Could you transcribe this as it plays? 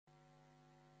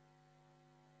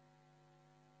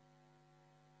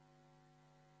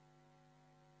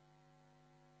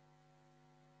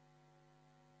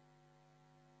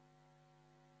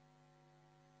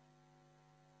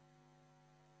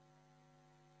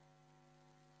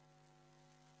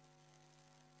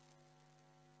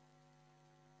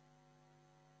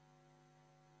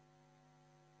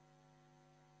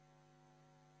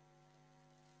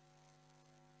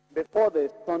Before the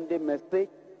Sunday message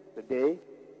today,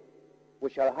 we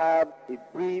shall have a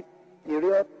brief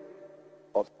period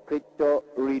of scripture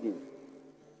reading.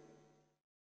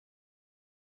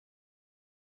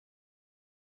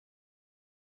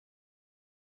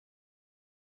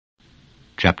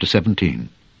 Chapter 17.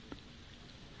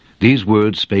 These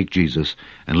words spake Jesus,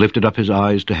 and lifted up his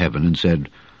eyes to heaven, and said,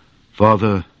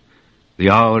 Father,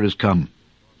 the hour is come.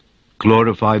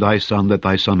 Glorify thy Son, that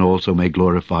thy Son also may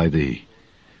glorify thee.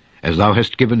 As thou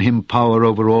hast given him power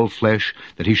over all flesh,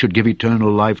 that he should give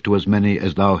eternal life to as many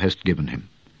as thou hast given him.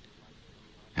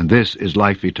 And this is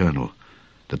life eternal,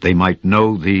 that they might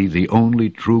know thee, the only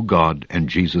true God, and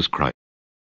Jesus Christ.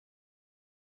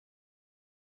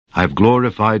 I have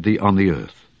glorified thee on the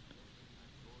earth.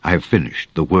 I have finished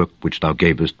the work which thou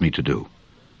gavest me to do.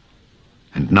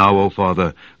 And now, O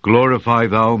Father, glorify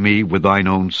thou me with thine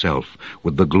own self,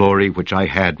 with the glory which I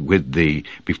had with thee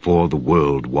before the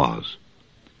world was.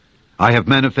 I have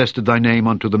manifested thy name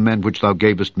unto the men which thou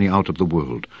gavest me out of the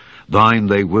world. Thine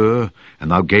they were, and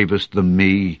thou gavest them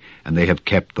me, and they have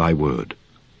kept thy word.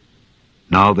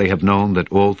 Now they have known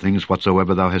that all things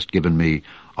whatsoever thou hast given me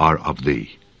are of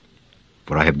thee.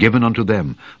 For I have given unto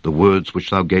them the words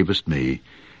which thou gavest me,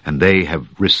 and they have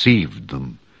received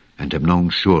them, and have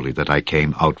known surely that I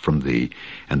came out from thee,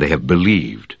 and they have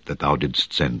believed that thou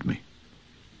didst send me.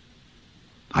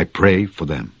 I pray for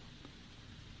them.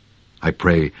 I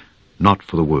pray not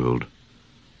for the world,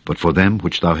 but for them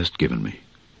which thou hast given me,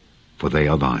 for they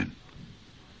are thine.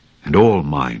 And all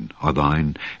mine are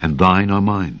thine, and thine are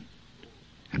mine,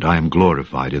 and I am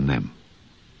glorified in them.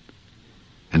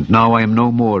 And now I am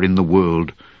no more in the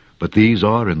world, but these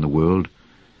are in the world,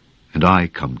 and I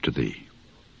come to thee.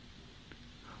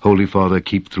 Holy Father,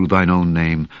 keep through thine own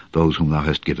name those whom thou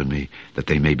hast given me, that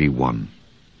they may be one,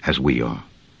 as we are.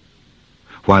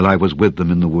 While I was with them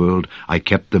in the world, I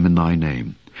kept them in thy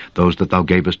name. Those that thou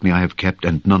gavest me I have kept,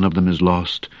 and none of them is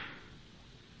lost,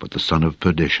 but the son of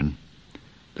perdition,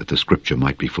 that the scripture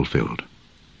might be fulfilled.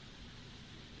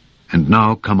 And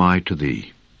now come I to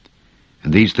thee,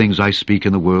 and these things I speak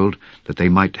in the world, that they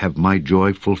might have my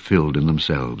joy fulfilled in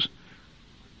themselves.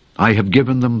 I have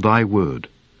given them thy word,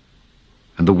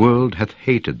 and the world hath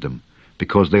hated them,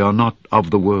 because they are not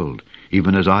of the world,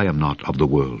 even as I am not of the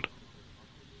world.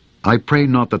 I pray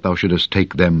not that thou shouldest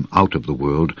take them out of the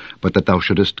world, but that thou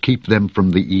shouldest keep them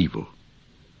from the evil.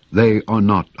 They are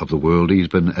not of the world,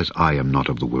 even as I am not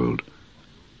of the world.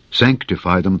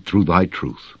 Sanctify them through thy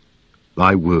truth.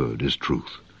 Thy word is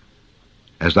truth.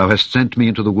 As thou hast sent me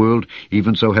into the world,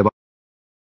 even so have I.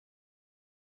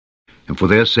 And for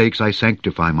their sakes I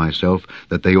sanctify myself,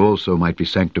 that they also might be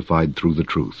sanctified through the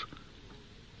truth.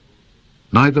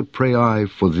 Neither pray I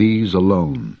for these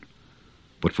alone,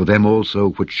 but for them also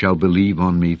which shall believe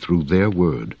on me through their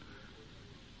word,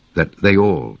 that they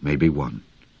all may be one.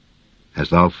 As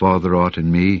thou, Father, art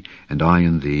in me, and I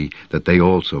in thee, that they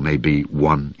also may be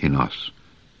one in us,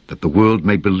 that the world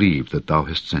may believe that thou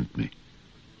hast sent me.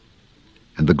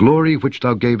 And the glory which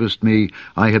thou gavest me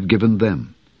I have given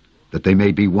them, that they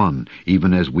may be one,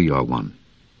 even as we are one.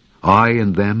 I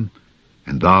in them,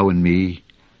 and thou in me,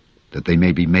 that they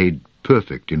may be made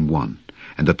perfect in one,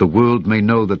 and that the world may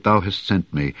know that thou hast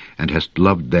sent me, and hast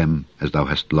loved them as thou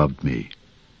hast loved me.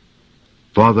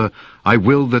 Father, I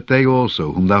will that they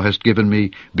also, whom thou hast given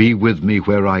me, be with me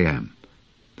where I am,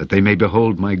 that they may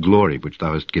behold my glory which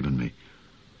thou hast given me.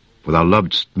 For thou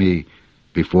lovedst me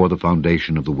before the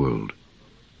foundation of the world.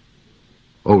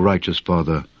 O righteous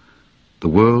Father, the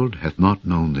world hath not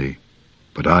known thee,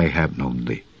 but I have known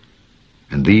thee,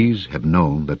 and these have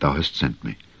known that thou hast sent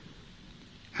me.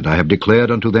 And I have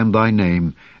declared unto them thy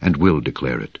name, and will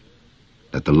declare it,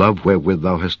 that the love wherewith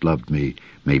thou hast loved me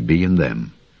may be in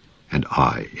them, and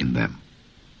I in them.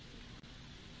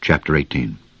 Chapter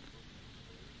 18.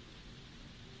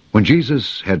 When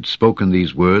Jesus had spoken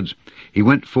these words, he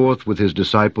went forth with his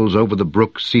disciples over the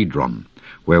brook Cedron,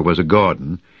 where was a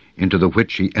garden, into the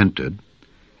which he entered,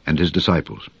 and his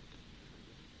disciples.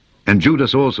 And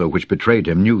Judas also, which betrayed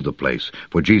him, knew the place,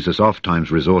 for Jesus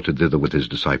ofttimes resorted thither with his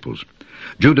disciples.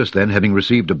 Judas then, having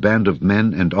received a band of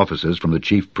men and officers from the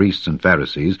chief priests and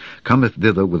Pharisees, cometh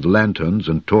thither with lanterns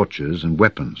and torches and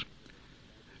weapons.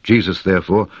 Jesus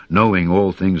therefore, knowing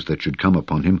all things that should come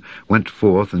upon him, went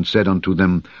forth and said unto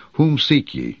them, Whom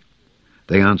seek ye?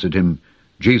 They answered him,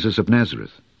 Jesus of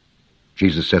Nazareth.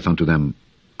 Jesus saith unto them,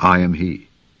 I am he.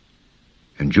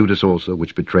 And Judas also,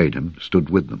 which betrayed him, stood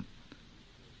with them.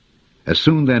 As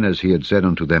soon then as he had said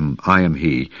unto them, I am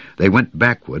he, they went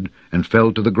backward, and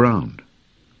fell to the ground.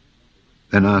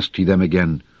 Then asked he them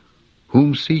again,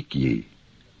 Whom seek ye?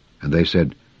 And they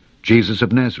said, Jesus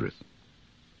of Nazareth.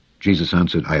 Jesus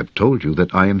answered, I have told you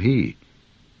that I am he.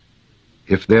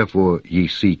 If therefore ye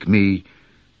seek me,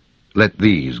 let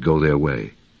these go their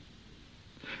way.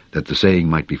 That the saying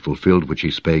might be fulfilled which he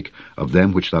spake, Of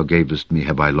them which thou gavest me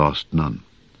have I lost none.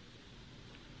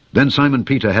 Then Simon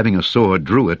Peter, having a sword,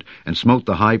 drew it, and smote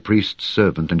the high priest's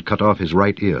servant, and cut off his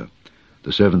right ear.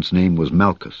 The servant's name was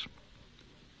Malchus.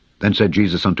 Then said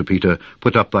Jesus unto Peter,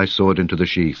 Put up thy sword into the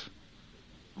sheath.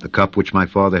 The cup which my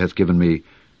Father hath given me,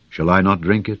 shall I not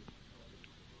drink it?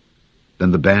 Then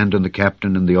the band and the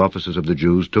captain and the officers of the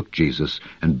Jews took Jesus,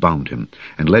 and bound him,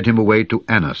 and led him away to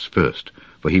Annas first,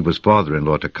 for he was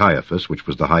father-in-law to Caiaphas, which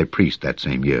was the high priest that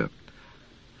same year.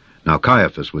 Now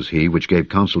Caiaphas was he which gave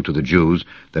counsel to the Jews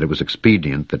that it was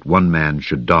expedient that one man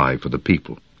should die for the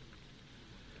people.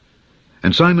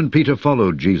 And Simon Peter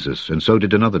followed Jesus, and so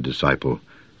did another disciple.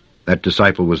 That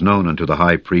disciple was known unto the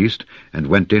high priest, and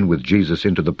went in with Jesus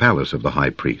into the palace of the high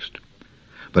priest.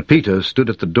 But Peter stood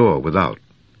at the door without.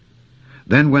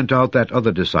 Then went out that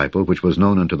other disciple, which was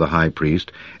known unto the high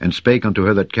priest, and spake unto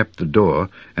her that kept the door,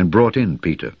 and brought in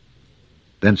Peter.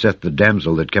 Then saith the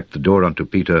damsel that kept the door unto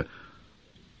Peter,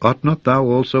 Art not thou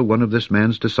also one of this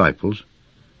man's disciples?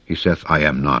 He saith, I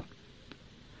am not.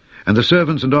 And the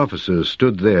servants and officers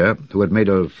stood there, who had made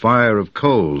a fire of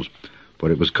coals,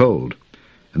 for it was cold,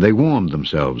 and they warmed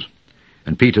themselves.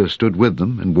 And Peter stood with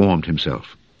them, and warmed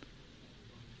himself.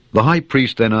 The high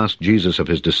priest then asked Jesus of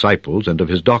his disciples, and of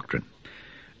his doctrine.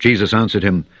 Jesus answered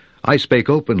him, I spake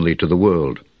openly to the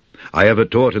world. I ever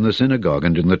taught in the synagogue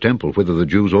and in the temple, whither the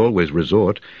Jews always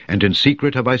resort, and in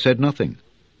secret have I said nothing.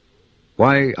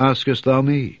 Why askest thou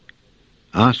me?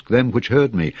 Ask them which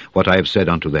heard me what I have said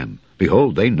unto them.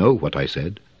 Behold, they know what I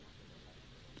said.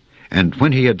 And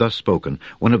when he had thus spoken,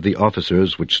 one of the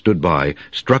officers which stood by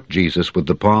struck Jesus with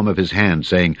the palm of his hand,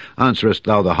 saying, Answerest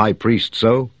thou the high priest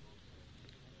so?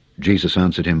 Jesus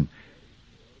answered him,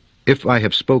 If I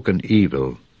have spoken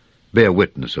evil, bear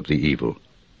witness of the evil.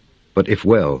 But if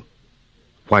well,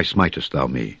 why smitest thou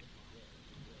me?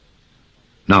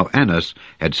 Now Annas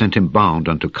had sent him bound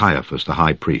unto Caiaphas the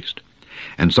high priest.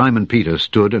 And Simon Peter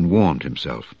stood and warmed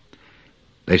himself.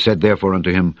 They said therefore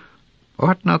unto him,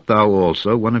 Art not thou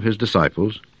also one of his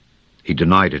disciples? He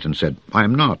denied it, and said, I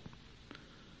am not.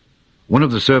 One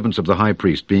of the servants of the high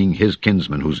priest, being his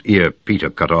kinsman, whose ear Peter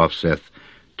cut off, saith,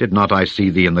 Did not I see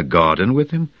thee in the garden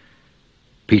with him?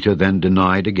 Peter then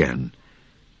denied again,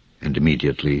 and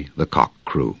immediately the cock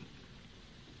crew.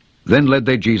 Then led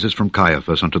they Jesus from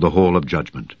Caiaphas unto the hall of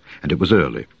judgment, and it was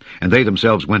early. And they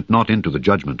themselves went not into the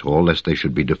judgment hall, lest they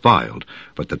should be defiled,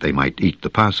 but that they might eat the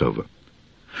Passover.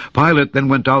 Pilate then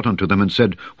went out unto them, and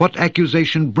said, What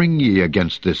accusation bring ye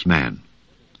against this man?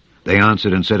 They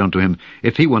answered and said unto him,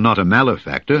 If he were not a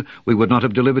malefactor, we would not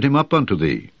have delivered him up unto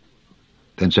thee.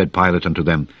 Then said Pilate unto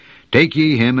them, Take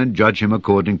ye him, and judge him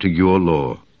according to your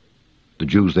law. The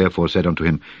Jews therefore said unto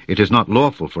him, It is not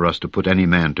lawful for us to put any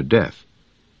man to death.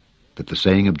 That the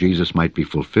saying of Jesus might be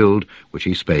fulfilled, which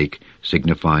he spake,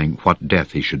 signifying what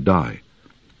death he should die.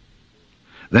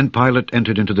 Then Pilate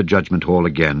entered into the judgment hall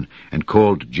again, and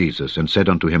called Jesus, and said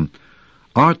unto him,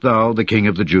 Art thou the King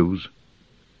of the Jews?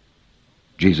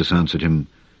 Jesus answered him,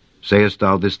 Sayest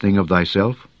thou this thing of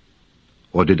thyself?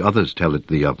 Or did others tell it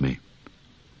thee of me?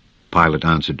 Pilate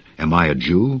answered, Am I a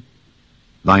Jew?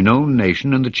 Thine own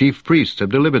nation and the chief priests have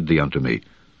delivered thee unto me.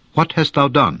 What hast thou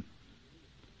done?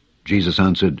 Jesus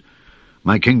answered,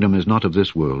 My kingdom is not of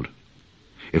this world.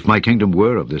 If my kingdom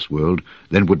were of this world,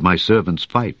 then would my servants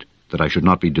fight, that I should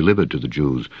not be delivered to the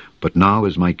Jews. But now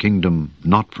is my kingdom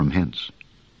not from hence.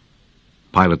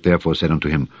 Pilate therefore said unto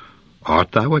him,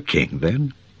 Art thou a king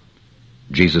then?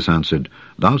 Jesus answered,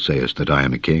 Thou sayest that I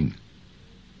am a king.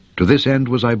 To this end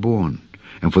was I born,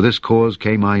 and for this cause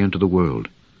came I into the world,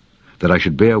 that I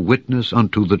should bear witness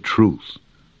unto the truth.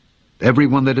 Every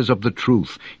one that is of the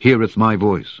truth heareth my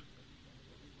voice.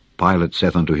 Pilate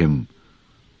saith unto him,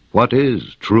 What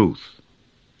is truth?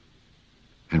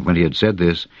 And when he had said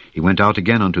this, he went out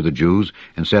again unto the Jews,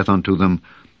 and saith unto them,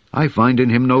 I find in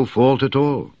him no fault at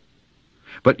all.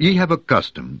 But ye have a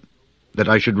custom, that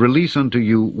I should release unto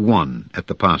you one at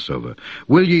the Passover.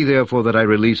 Will ye therefore that I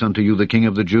release unto you the King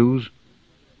of the Jews?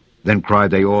 Then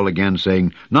cried they all again,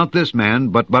 saying, Not this man,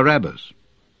 but Barabbas.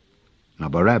 Now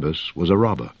Barabbas was a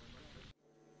robber.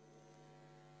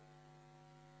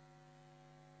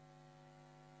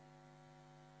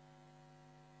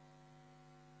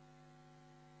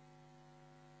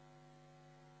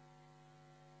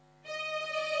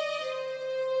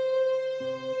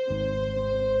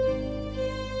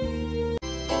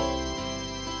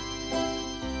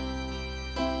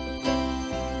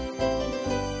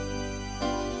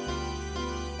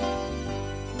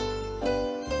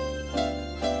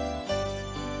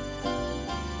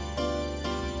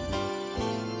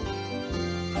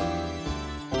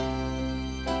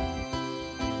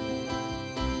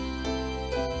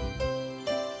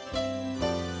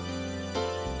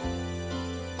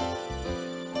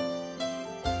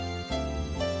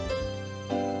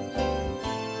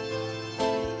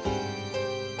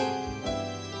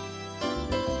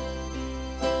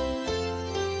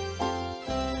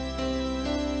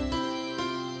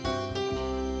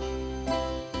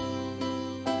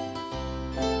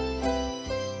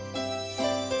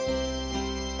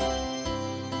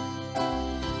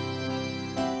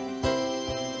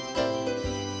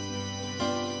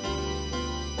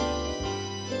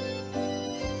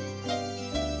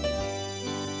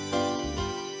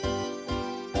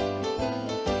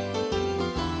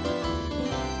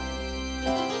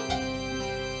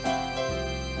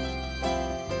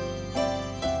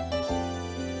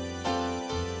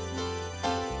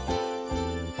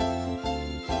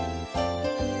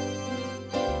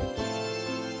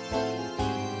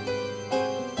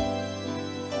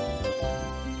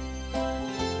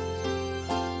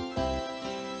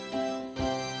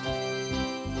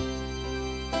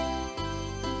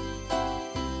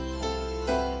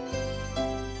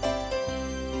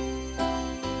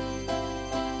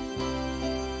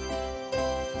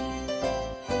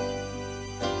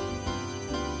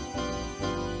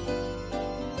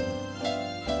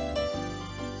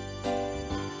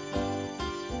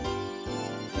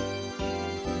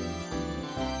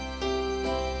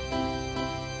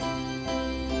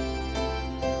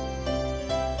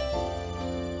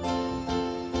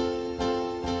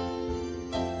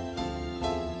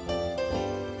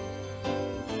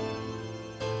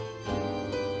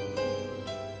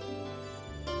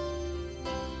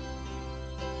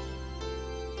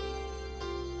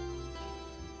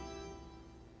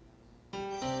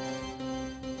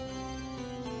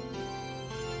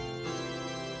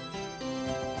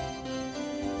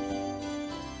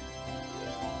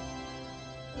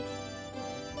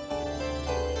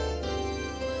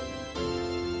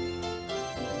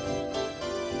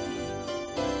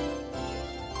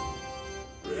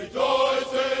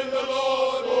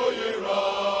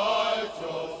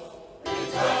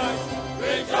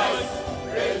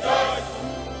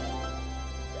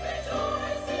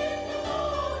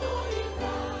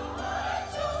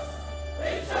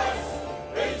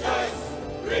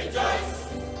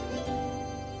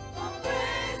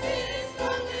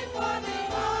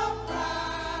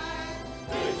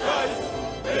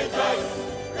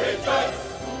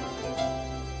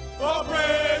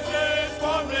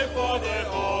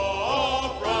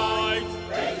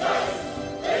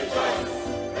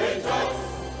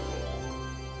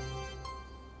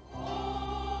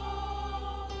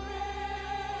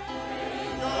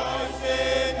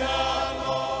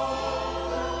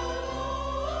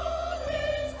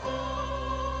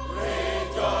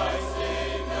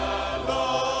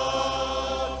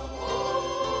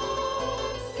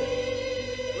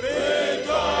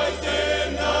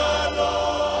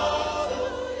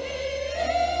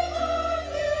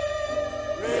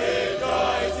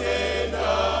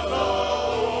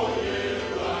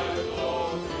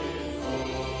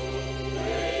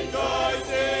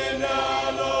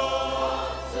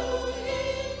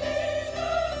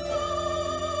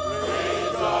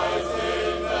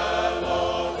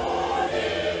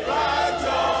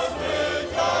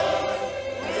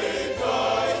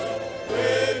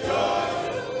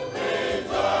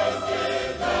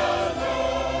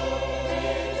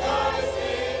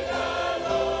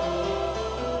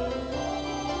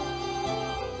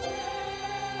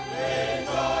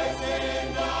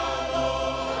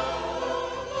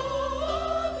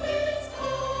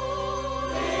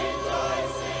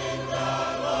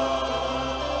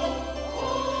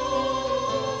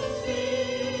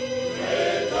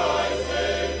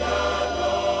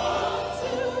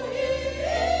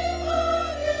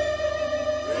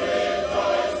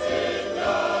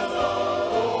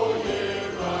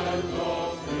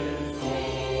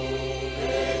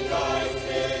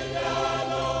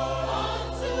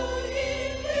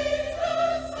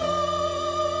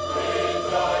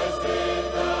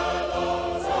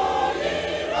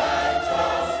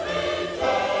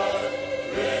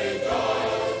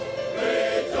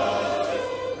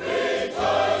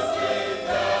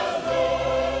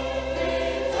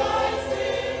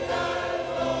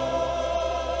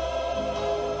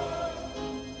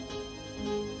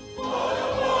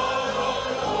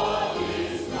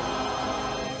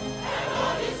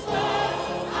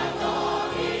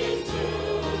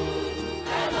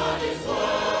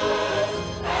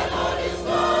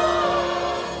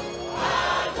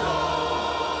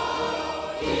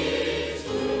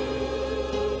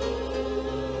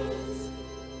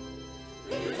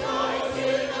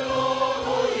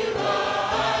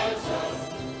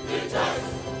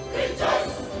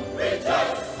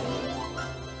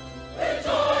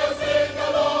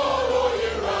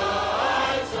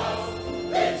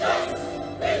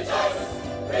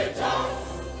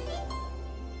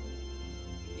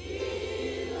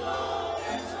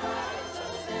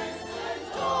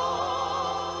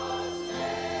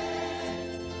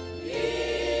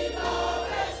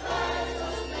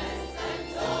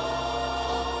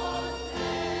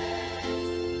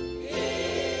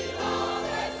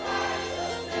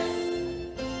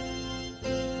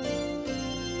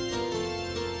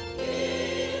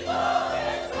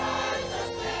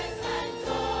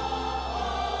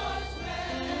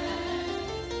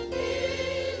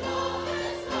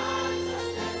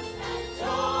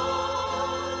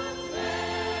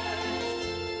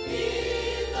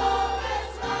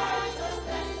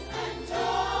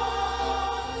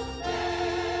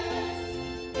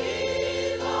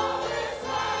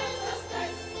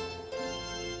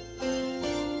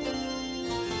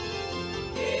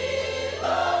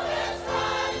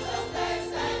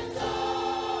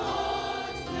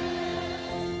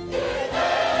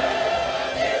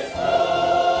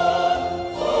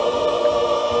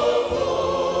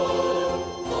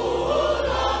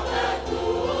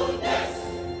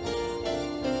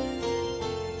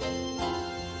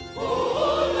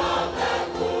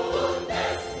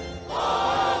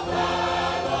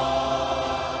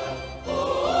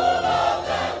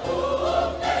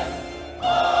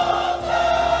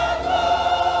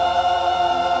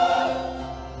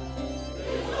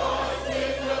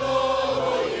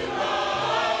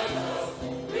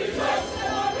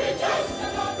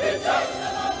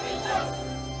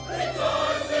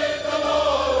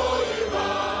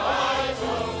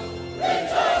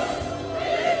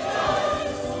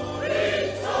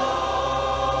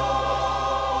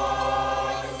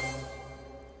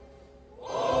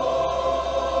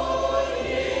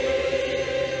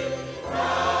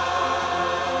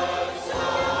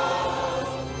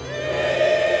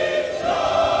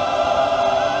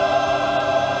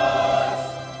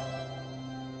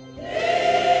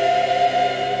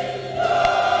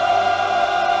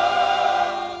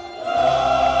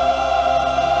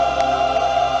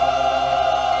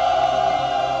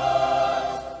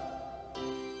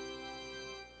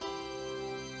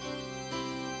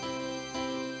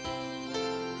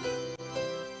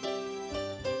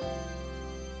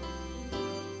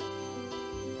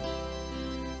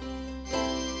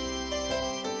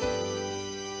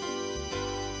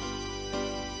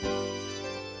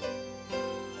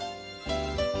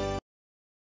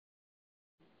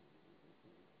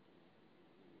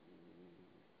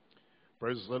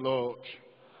 Praise the Lord.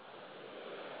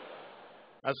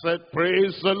 I said,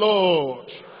 praise the Lord.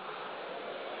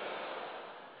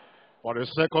 For the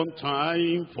second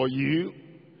time for you,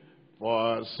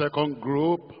 for a second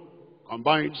group,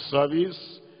 combined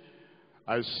service,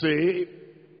 I say,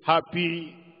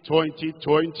 happy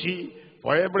 2020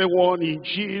 for everyone in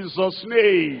Jesus'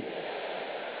 name.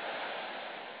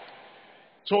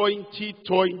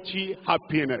 2020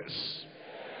 happiness.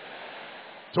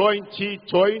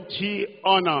 2020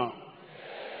 honor.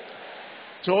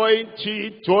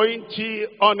 2020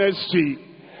 honesty.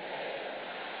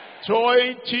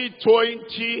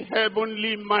 2020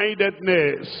 heavenly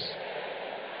mindedness.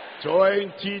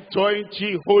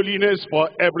 2020 holiness for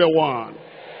everyone.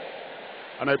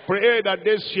 And I pray that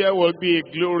this year will be a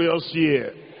glorious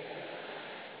year.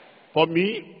 For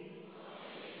me,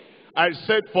 I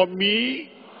said for me,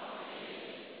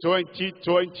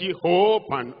 2020 hope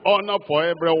and honor for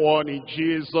everyone in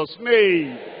Jesus'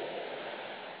 name.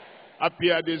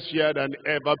 Happier this year than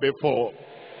ever before.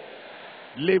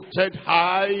 Lifted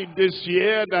high this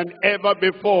year than ever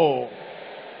before.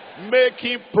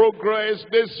 Making progress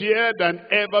this year than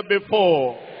ever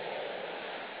before.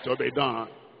 To be done.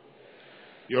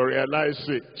 You realize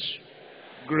it.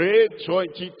 Great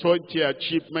 2020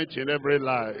 achievement in every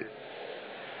life.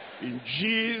 In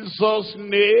Jesus'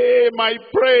 name I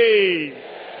pray.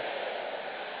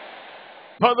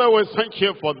 Father, we thank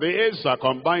you for this, a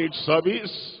combined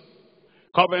service,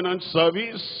 covenant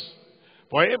service,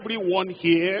 for everyone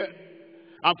here,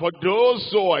 and for those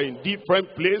who are in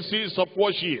different places of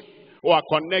worship, who are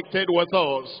connected with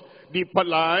us, deeper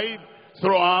life,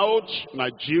 throughout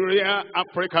Nigeria,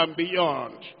 Africa, and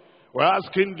beyond. We're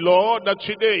asking, Lord, that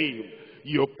today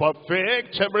you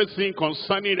perfect everything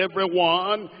concerning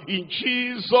everyone in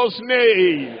Jesus'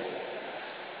 name.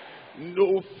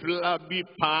 No flabby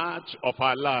part of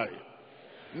our life,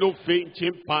 no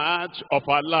fainting part of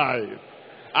our life,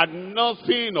 and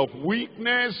nothing of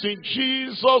weakness in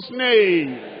Jesus'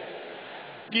 name.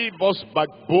 Give us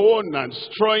backbone and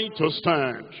strength to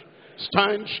stand.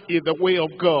 Stand in the way of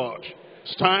God.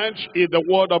 Stand in the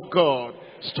word of God.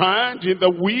 Stand in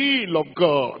the will of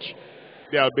God.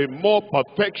 There will be more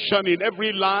perfection in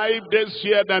every life this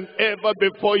year than ever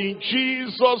before in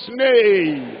Jesus'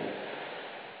 name.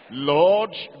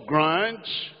 Lord, grant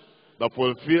the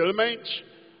fulfillment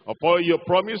of all your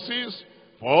promises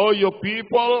for all your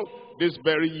people this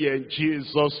very year in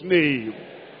Jesus' name.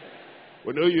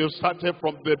 We know you started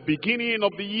from the beginning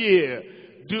of the year.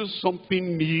 Do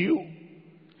something new,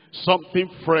 something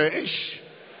fresh,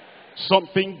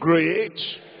 something great,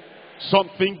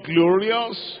 something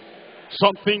glorious,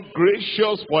 something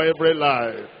gracious for every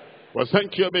life. Well,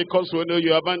 thank you because we know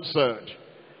you have answered.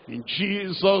 In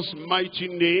Jesus' mighty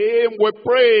name we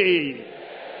pray.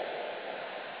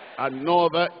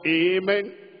 Another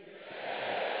amen.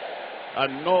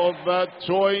 Another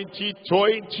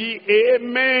 2020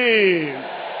 amen.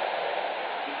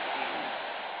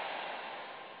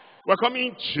 We're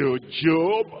coming to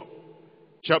Job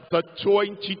chapter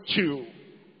 22.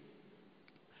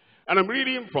 And I'm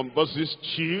reading from verses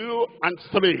 2 and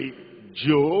 3.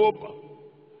 Job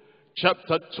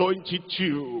chapter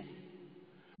 22,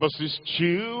 verses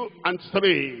 2 and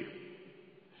 3.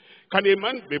 Can a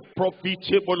man be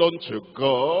profitable unto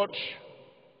God?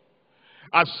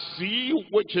 As he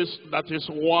that is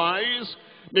wise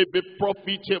may be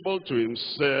profitable to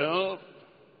himself.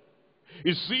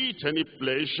 Is it any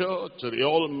pleasure to the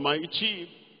Almighty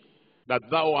that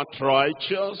thou art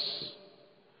righteous?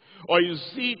 Or is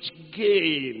it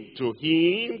gain to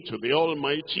him, to the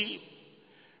Almighty,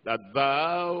 that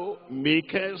thou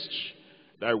makest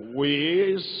thy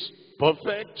ways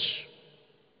perfect?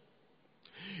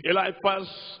 Eliphaz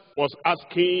was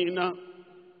asking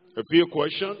a few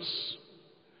questions,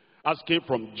 asking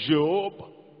from Job,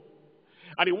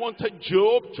 and he wanted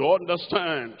Job to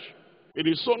understand in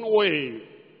his own way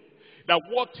that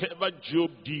whatever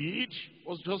Job did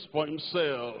was just for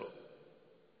himself.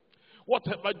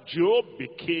 Whatever Job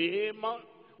became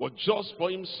was just for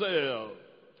himself.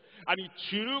 And he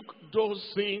took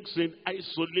those things in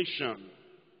isolation.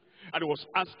 And he was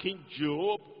asking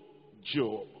Job,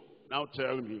 now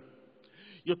tell me,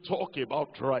 you talk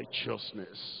about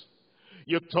righteousness.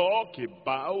 You talk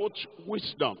about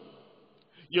wisdom.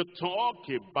 You talk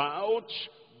about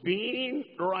being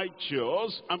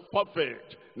righteous and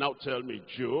perfect. Now tell me,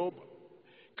 Job,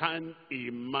 can a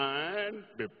man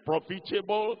be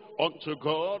profitable unto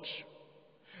God?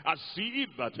 As he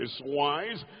that is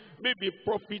wise may be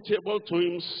profitable to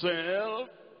himself.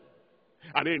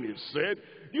 And then he said,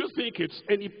 you think it's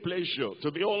any pleasure to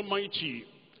the Almighty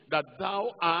that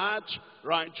thou art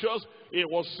righteous? He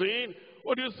was saying,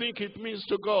 What do you think it means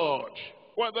to God?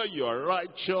 Whether you are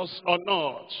righteous or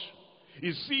not.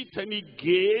 Is it any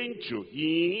gain to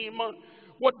him?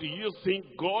 What do you think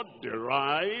God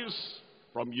derives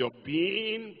from your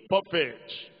being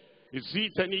perfect? Is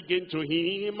it any gain to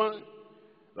him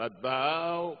that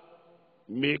thou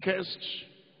makest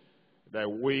thy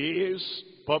ways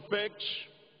perfect?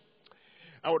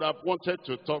 I would have wanted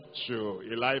to talk to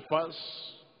Eliphaz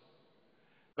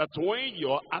that when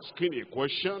you're asking a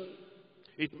question,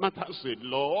 it matters a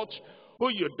lot who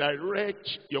you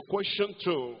direct your question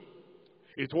to.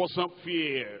 It wasn't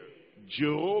fear.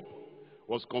 Job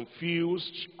was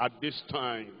confused at this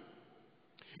time.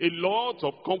 A lot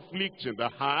of conflict in the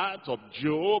heart of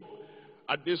Job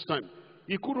at this time.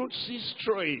 He couldn't see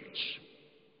straight.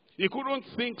 He couldn't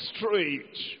think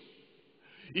straight.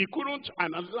 He couldn't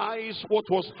analyze what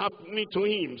was happening to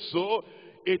him. So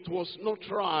it was not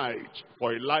right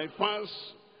for Eliphaz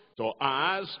to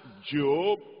ask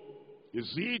Job,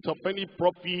 is it of any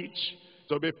profit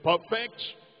to be perfect?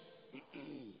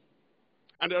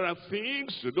 And there are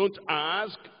things you don't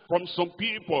ask from some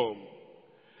people.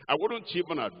 I wouldn't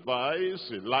even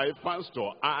advise Eliphaz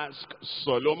to ask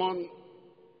Solomon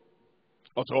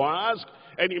or to ask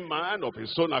any man of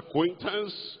his own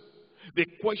acquaintance the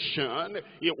question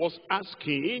he was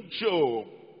asking Job.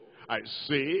 I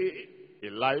say,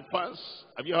 Eliphaz,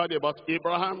 have you heard about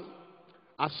Abraham?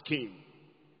 Ask him.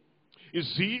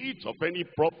 Is it of any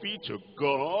profit to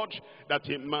God that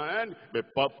a man be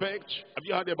perfect? Have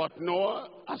you heard about Noah?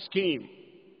 Ask him.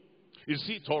 Is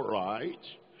it all right?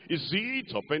 Is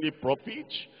it of any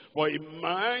profit for a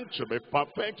man to be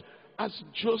perfect? Ask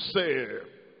Joseph.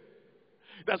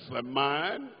 That's the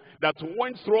man that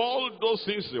went through all those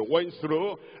things he went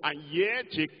through, and yet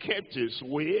he kept his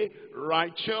way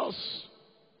righteous,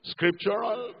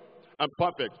 scriptural, and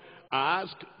perfect.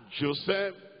 Ask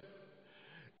Joseph.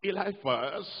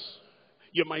 Eliphaz,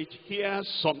 you might hear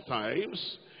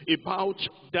sometimes about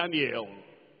Daniel.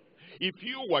 If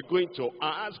you were going to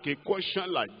ask a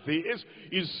question like this,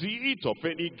 is it of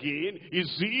any gain?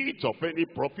 Is it of any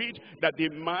profit that the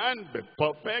man be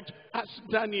perfect? Ask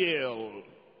Daniel.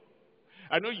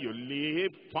 I know you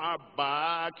live far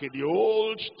back in the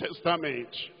Old Testament.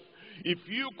 If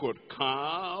you could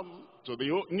come to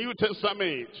the New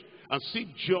Testament and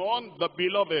see John the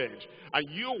Beloved, and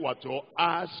you were to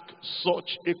ask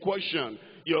such a question,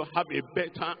 you'll have a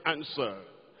better answer.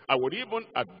 I would even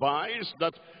advise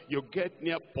that you get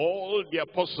near Paul the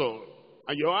Apostle,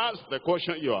 and you ask the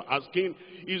question you are asking,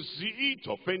 is it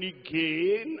of any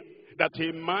gain that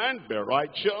a man be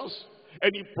righteous?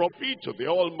 Any profit to the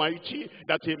Almighty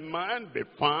that a man be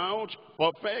found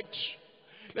perfect?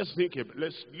 Let's think of it.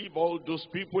 Let's leave all those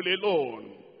people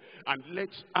alone. And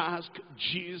let's ask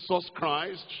Jesus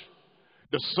Christ,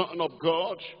 the Son of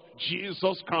God,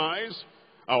 Jesus Christ,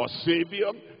 our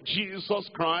Savior, Jesus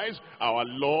Christ, our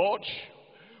Lord.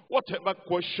 Whatever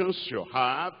questions you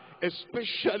have,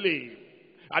 especially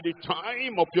at the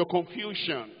time of your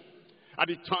confusion, at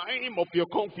the time of your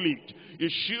conflict, you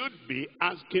should be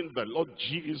asking the Lord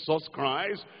Jesus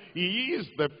Christ. He is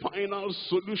the final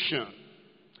solution.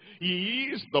 He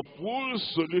is the full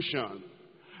solution.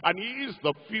 And he is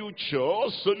the future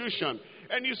solution.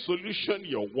 Any solution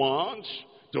you want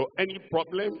to any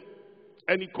problem,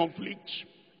 any conflict,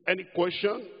 any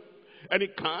question, any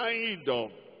kind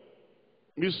of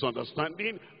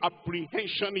misunderstanding,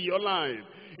 apprehension in your life,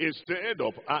 instead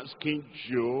of asking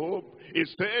Job,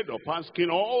 instead of asking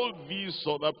all these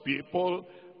other people,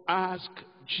 ask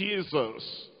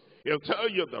Jesus. He'll tell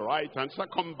you the right answer.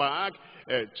 Come back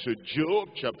to Job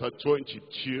chapter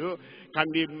 22.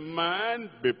 Can a man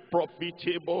be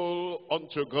profitable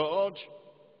unto God?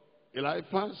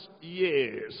 Eliphaz?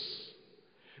 Yes.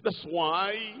 That's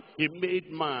why he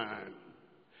made man.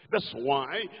 That's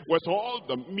why with all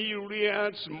the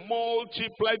myriads,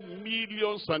 multiplied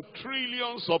millions and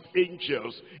trillions of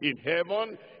angels in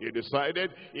heaven, he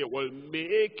decided he will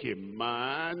make a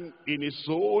man in his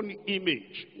own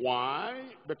image. Why?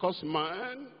 Because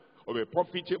man will be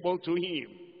profitable to him.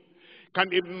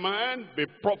 Can a man be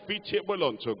profitable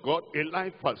unto God?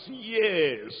 Eliphaz,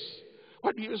 yes.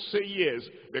 Why do you say yes?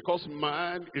 Because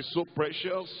man is so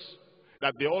precious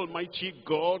that the Almighty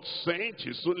God sent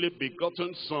his only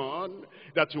begotten Son,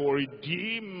 that he will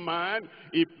redeem man.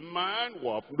 If man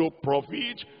will have no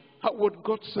profit, how would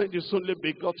God send his only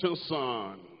begotten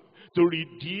Son? To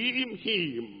redeem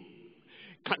him.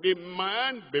 Can a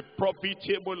man be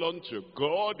profitable unto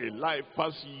God?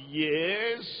 Eliphaz,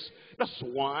 yes. That's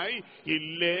why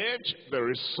he led the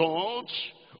result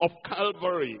of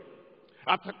Calvary.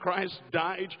 After Christ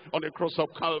died on the cross of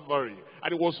Calvary,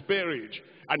 and he was buried,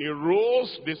 and he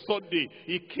rose the third day,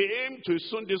 he came to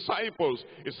his own disciples.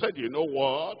 He said, you know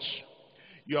what?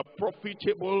 You are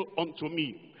profitable unto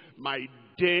me. My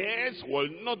death will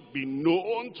not be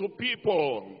known to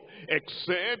people,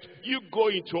 except you go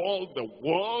into all the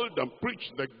world and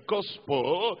preach the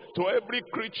gospel to every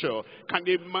creature. Can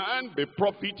a man be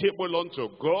profitable unto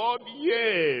God?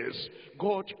 Yes.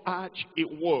 God had a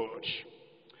word.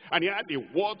 And he had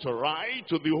a word to write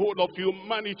to the whole of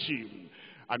humanity.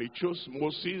 And he chose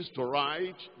Moses to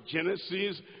write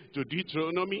Genesis to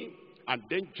Deuteronomy. And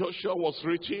then Joshua was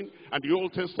written, and the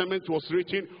Old Testament was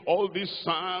written. All these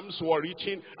Psalms were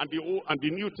written, and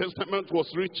the New Testament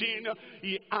was written.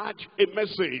 He had a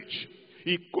message.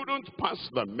 He couldn't pass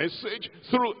the message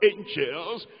through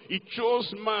angels. He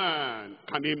chose man.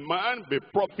 Can a man be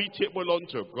profitable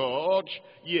unto God?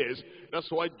 Yes. That's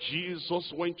why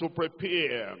Jesus went to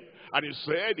prepare. And he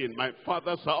said, in my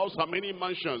Father's house are many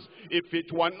mansions. If it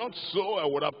were not so, I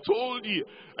would have told you.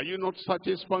 Are you not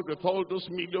satisfied with all those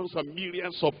millions and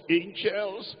millions of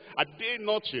angels? Are they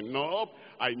not enough?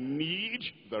 I need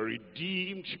the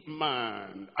redeemed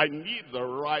man. I need the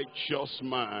righteous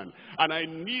man. And I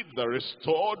need the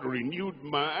restored, renewed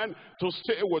man to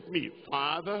stay with me.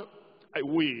 Father, I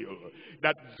will,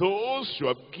 that those you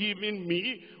have given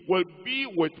me will be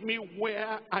with me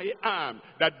where I am,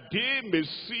 that they may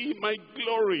see my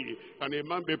glory. Can a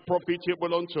man be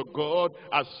profitable unto God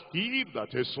as he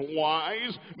that is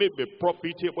wise may be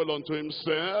profitable unto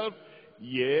himself?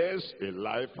 Yes,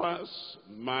 Eliphaz,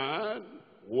 man,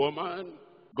 woman,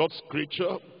 God's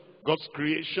creature, God's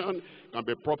creation can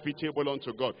be profitable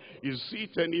unto God. Is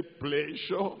it any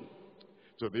pleasure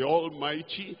to the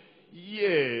Almighty?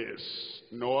 Yes,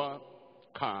 Noah,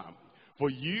 come. For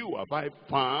you have I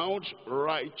found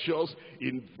righteous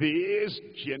in this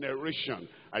generation.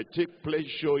 I take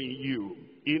pleasure in you.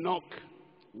 Enoch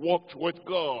walked with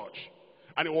God,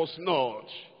 and it was not.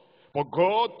 For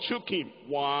God took him.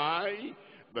 Why?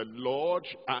 The Lord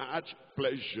had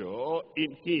pleasure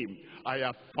in him. I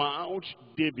have found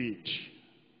David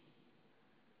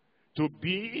to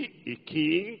be a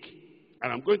king,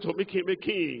 and I'm going to make him a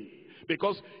king,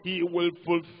 because he will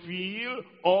fulfill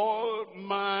all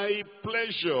my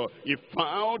pleasure. He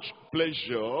found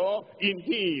pleasure in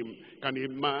him. Can a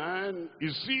man,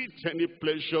 is it any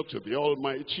pleasure to the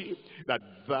Almighty that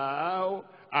thou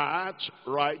art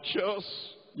righteous?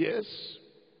 Yes.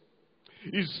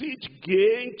 Is it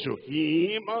gain to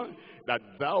him that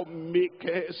thou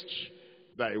makest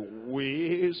thy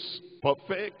ways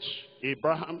perfect?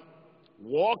 Abraham,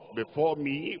 walk before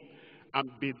me and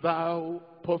be thou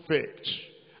perfect.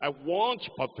 I want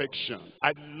perfection.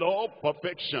 I love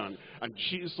perfection. And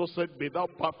Jesus said, be thou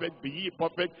perfect, be ye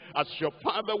perfect, as your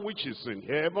Father which is in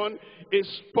heaven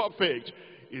is perfect.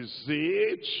 Is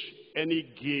it any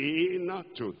gain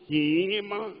to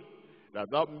him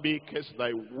that thou makest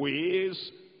thy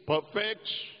ways perfect?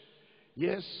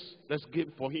 Yes, let's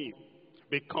gain for him.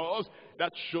 Because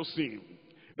that shows him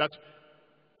that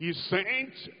he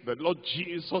sent the Lord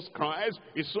Jesus Christ,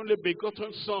 his only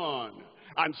begotten Son,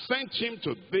 and sent him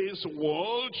to this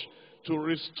world to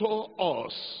restore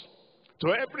us to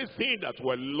everything that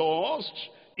were lost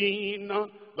in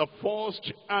the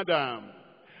first Adam.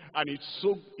 And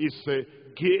it's a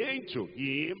gain to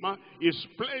him, it's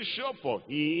pleasure for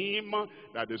him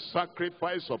that the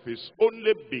sacrifice of his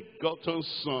only begotten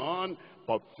Son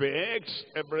perfects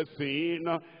everything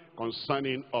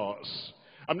concerning us.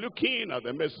 I'm looking at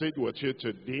the message with you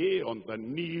today on the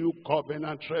new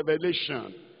covenant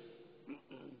revelation.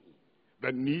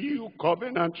 The new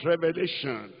covenant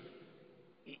revelation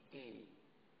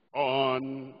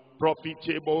on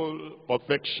profitable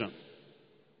perfection.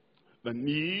 The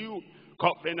new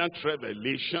covenant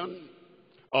revelation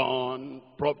on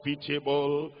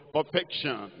profitable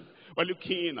perfection. We're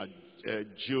looking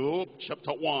at Job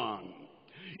chapter 1.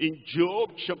 In Job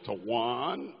chapter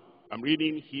 1, I'm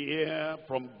reading here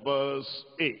from verse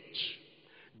 8.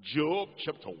 Job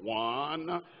chapter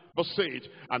 1, verse 8.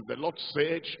 And the Lord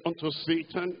said unto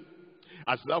Satan,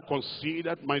 hast thou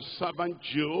considered my servant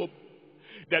Job,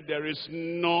 that there is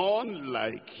none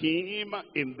like him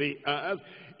in the earth,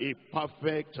 a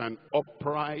perfect and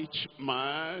upright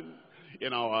man?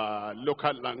 In our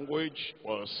local language,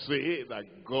 we'll say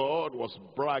that God was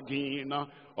bragging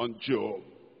on Job.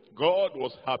 God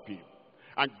was happy.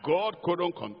 And God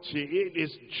couldn't contain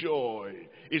his joy,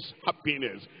 his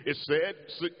happiness. He said,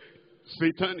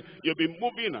 Satan, you've been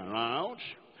moving around.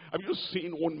 Have you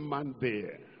seen one man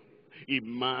there? A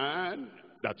man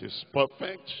that is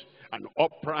perfect, an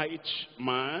upright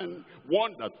man,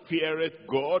 one that feareth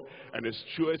God and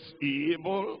escheweth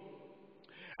evil.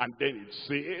 And then it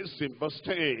says in verse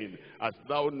 10, hast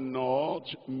thou not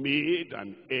made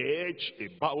an edge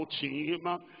about him?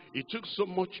 He took so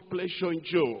much pleasure in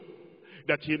Job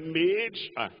that he made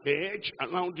a hedge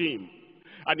around him.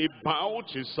 And he bowed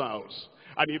his house,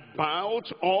 and he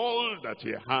bowed all that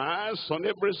he has on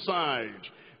every side.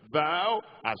 Thou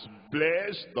hast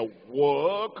blessed the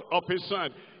work of his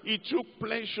hand. He took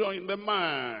pleasure in the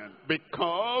man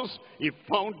because he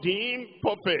found him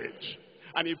perfect.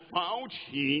 And he found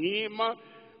him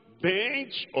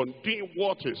bent on doing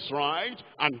what is right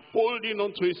and holding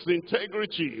on to his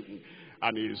integrity.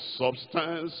 And his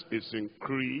substance is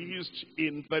increased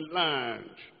in the land.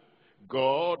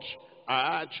 God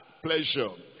had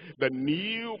pleasure. The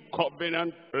new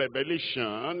covenant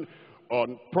revelation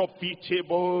on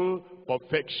profitable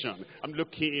perfection. I'm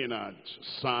looking at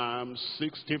Psalm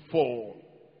 64.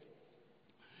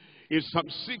 In Psalm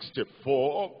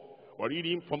 64, we're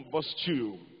reading from verse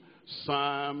 2.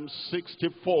 Psalm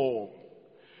 64.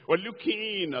 We're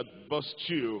looking at verse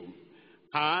 2.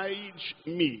 Hide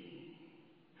me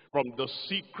from the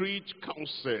secret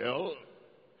counsel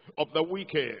of the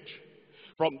wicked,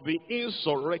 from the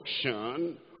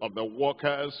insurrection of the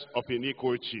workers of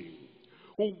iniquity,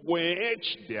 who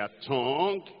wedge their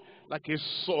tongue like a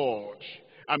sword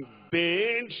and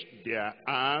bend their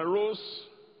arrows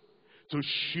to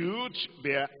shoot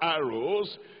their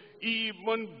arrows,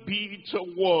 even bitter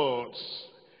words,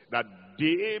 that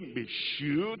they may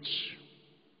shoot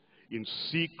in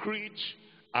secret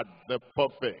at the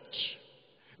perfect.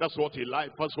 That's what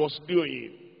Eliphaz was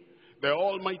doing. The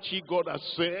Almighty God has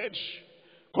said,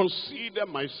 consider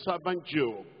my servant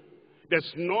Job.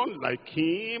 There's none like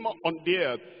him on the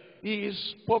earth. He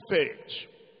is perfect.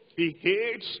 He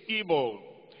hates evil.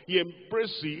 He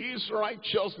embraces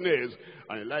righteousness.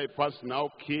 And Eliphaz now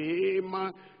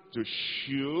came to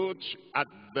shoot at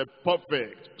the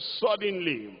perfect.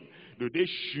 Suddenly, do they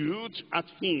shoot at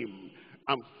him?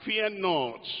 And fear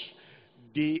not.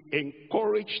 They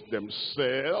encourage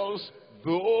themselves.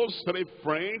 Those three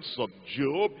friends of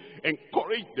Job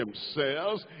encourage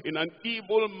themselves in an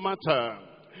evil matter.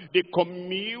 They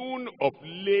commune of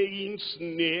laying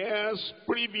snares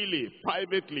privily,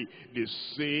 privately. They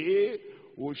say,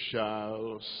 who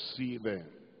shall see them?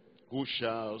 Who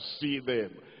shall see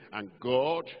them? And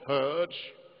God heard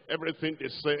everything they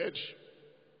said,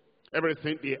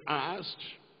 everything they asked,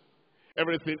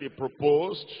 everything they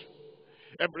proposed,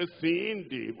 everything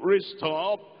they raised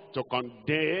up to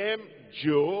condemn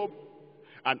Job.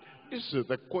 And this is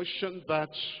the question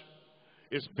that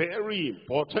is very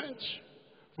important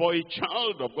for a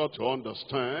child of God to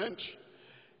understand.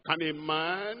 Can a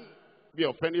man be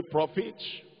of any profit,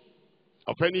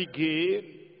 of any gain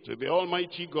to the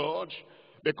Almighty God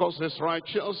because he's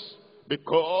righteous,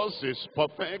 because he's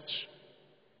perfect?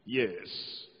 Yes.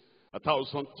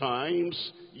 1,000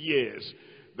 times yes.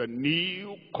 The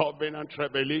new covenant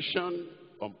revelation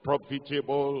on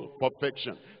profitable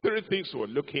perfection. Three things we're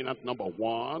looking at. Number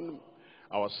one,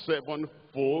 our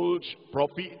sevenfold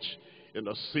profit in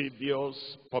the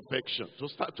Savior's perfection. To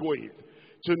start with,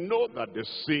 to know that the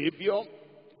Savior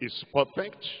is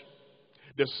perfect.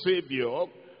 The Savior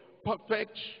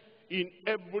perfect in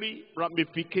every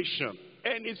ramification.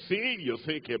 Anything you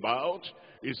think about,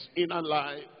 his inner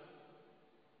life,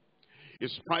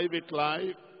 his private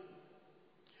life,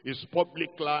 his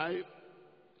public life,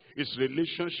 his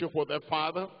relationship with the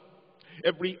Father,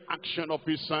 every action of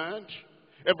his hand,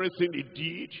 everything he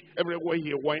did, everywhere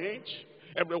he went,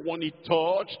 everyone he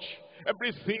touched,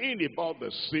 everything about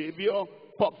the Savior,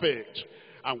 perfect.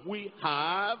 And we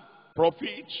have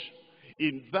profit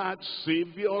in that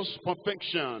Savior's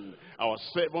perfection, our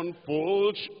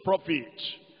sevenfold profit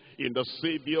in the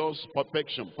Savior's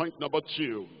perfection. Point number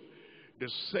two, the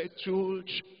settled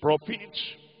profit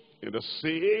in the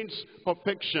saints'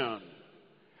 perfection.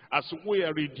 As we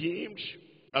are redeemed,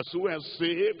 as we are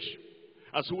saved,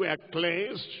 as we are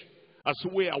cleansed, as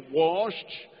we are washed,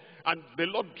 and the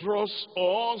Lord draws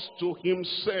us to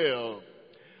himself,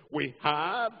 we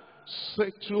have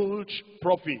settled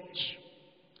profit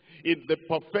in the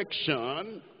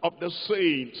perfection of the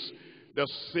saints. The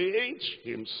saint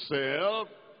himself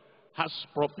has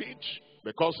profit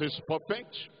because he's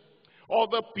perfect.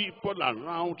 Other people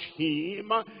around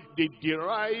him, they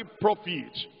derive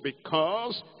profit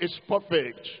because it's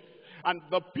perfect. And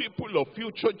the people of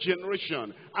future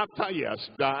generation, after he has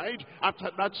died, after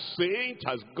that saint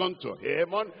has gone to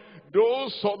heaven,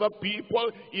 those other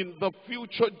people in the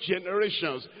future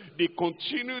generations, they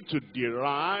continue to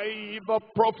derive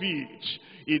profit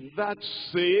in that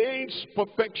saint's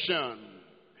perfection.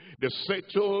 The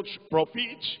settled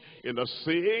profit in the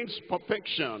saint's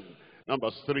perfection.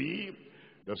 Number three,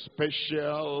 The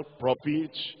special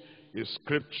prophet is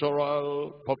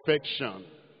scriptural perfection.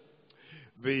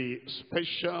 The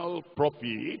special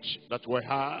prophet that we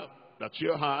have, that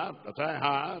you have, that I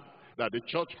have, that the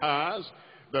church has,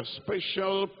 the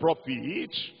special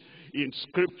prophet in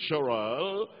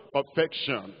scriptural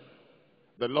perfection.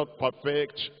 The Lord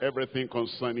perfect everything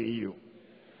concerning you.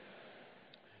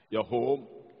 Your home,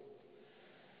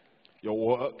 your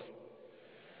work,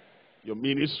 your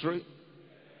ministry,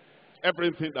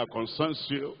 everything that concerns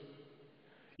you,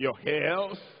 your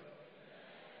health.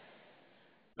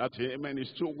 That amen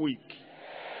is too weak.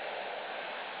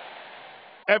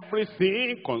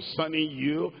 Everything concerning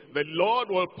you, the Lord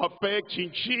will perfect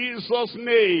in Jesus'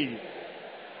 name.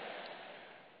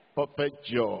 Perfect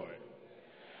joy,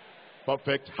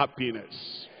 perfect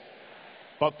happiness,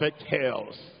 perfect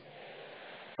health,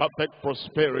 perfect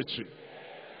prosperity,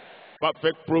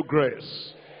 perfect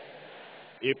progress,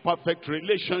 a perfect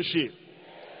relationship,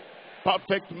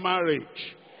 perfect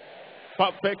marriage,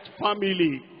 perfect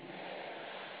family,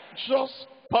 just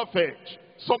perfect.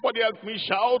 Somebody help me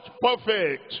shout,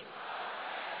 perfect.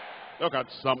 Look at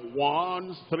Psalm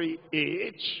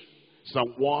 138.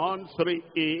 Psalm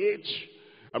 138.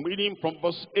 I'm reading from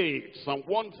verse 8. Psalm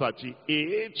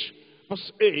 138,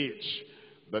 verse 8.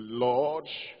 The Lord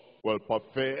will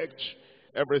perfect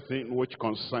everything which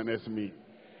concerneth me.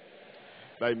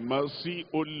 Thy mercy,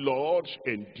 O Lord,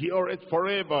 endureth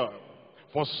forever.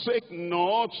 Forsake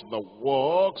not the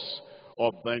works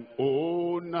of thine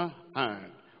own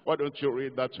hand. Why don't you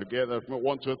read that together?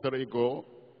 1, 2, 3, go.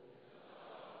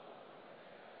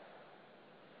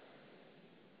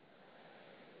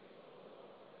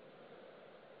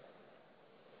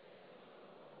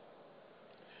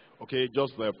 Okay,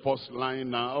 just the first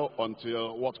line now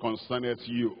until what concerneth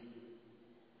you.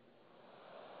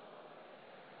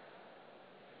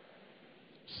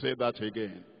 Say that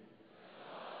again.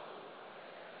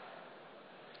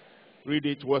 Read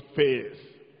it with faith.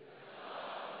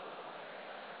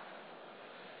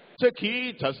 Take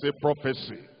it as a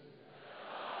prophecy.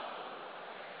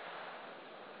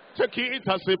 Take it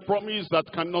as a promise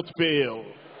that cannot fail.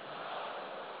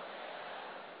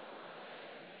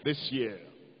 This year.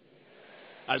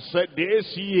 I said this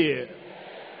year.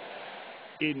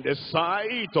 In the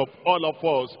sight of all of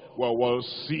us, we will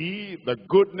see the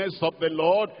goodness of the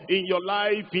Lord in your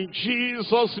life in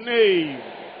Jesus' name.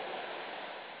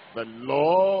 The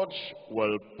Lord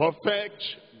will perfect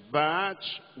that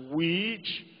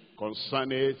which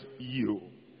concerneth you.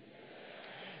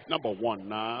 Number one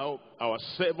now, our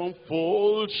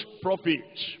sevenfold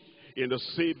prophet in the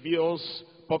Savior's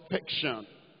perfection.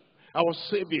 Our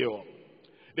Savior,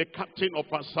 the captain of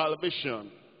our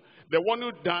salvation, the one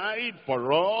who died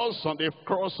for us on the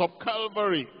cross of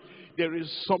Calvary. There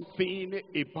is something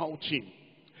about him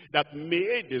that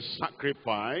made the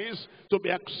sacrifice to be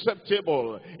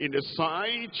acceptable in the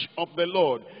sight of the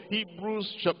Lord.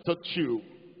 Hebrews chapter 2.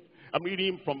 I'm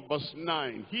reading from verse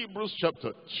 9. Hebrews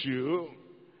chapter 2.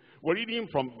 We're reading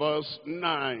from verse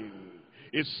 9.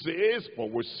 It says,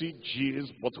 but we see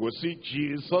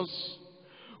Jesus,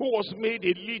 who was made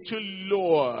a little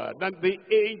lower than the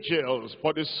angels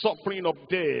for the suffering of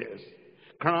death,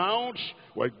 crowned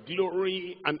with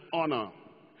glory and honor,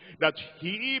 that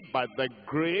he by the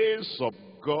grace of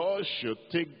God should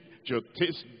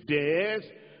taste death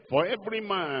for every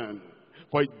man,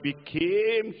 for it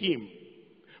became him,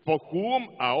 for whom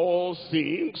are all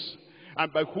things,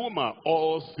 and by whom are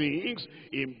all things,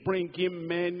 in bringing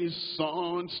many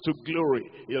sons to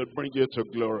glory. He'll bring you to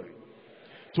glory.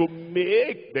 To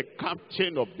make the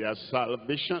captain of their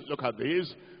salvation, look at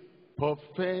this,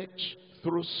 perfect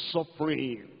through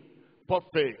suffering.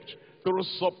 Perfect through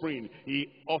suffering. He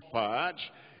offered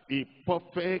a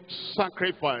perfect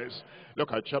sacrifice.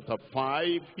 Look at chapter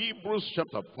 5, Hebrews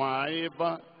chapter 5.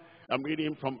 I'm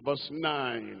reading from verse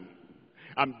 9.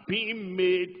 And being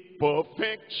made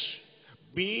perfect,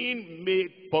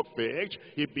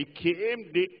 he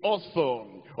became the author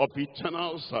of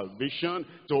eternal salvation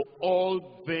to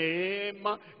all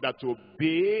them that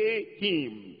obey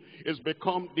him. He's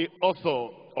become the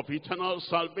author of eternal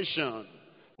salvation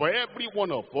for every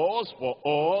one of us, for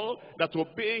all that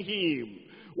obey him.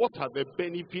 What are the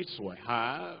benefits we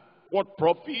have? What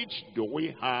profits do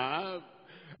we have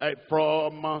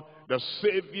from the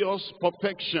Savior's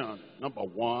perfection? Number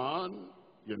one,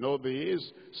 you know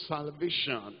this,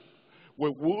 salvation. We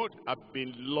would have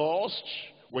been lost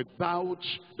without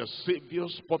the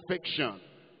Savior's perfection.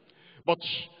 But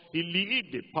he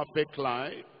lived a perfect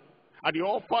life, and he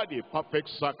offered a perfect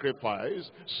sacrifice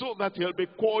so that he'll be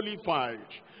qualified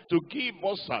to give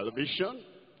us salvation.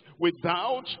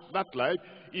 Without that life,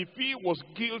 if he was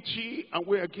guilty and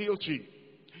we are guilty,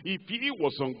 If he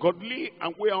was ungodly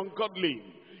and we are ungodly,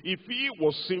 if he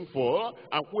was sinful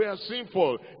and we are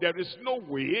sinful, there is no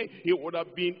way he would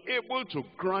have been able to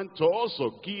grant us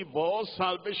or give us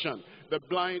salvation. The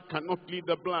blind cannot lead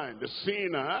the blind. The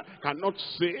sinner cannot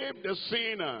save the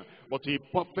sinner. But a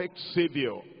perfect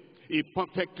Savior, a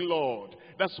perfect Lord.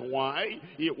 That's why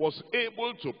he was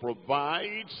able to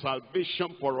provide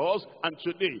salvation for us. And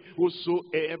today,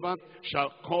 whosoever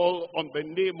shall call on the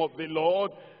name of the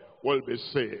Lord will be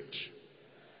saved.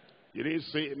 You didn't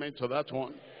say amen to that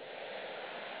one?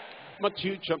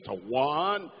 Matthew chapter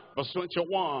 1, verse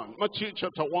 21. Matthew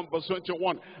chapter 1, verse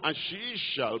 21. And she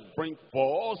shall bring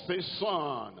forth a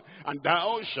son, and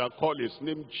thou shalt call his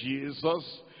name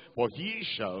Jesus, for he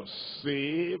shall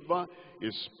save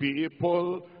his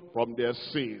people from their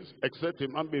sins. Except a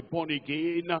man be born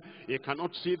again, he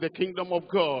cannot see the kingdom of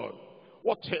God.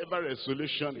 Whatever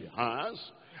resolution he has,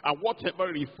 and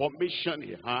whatever reformation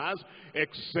he has,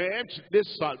 except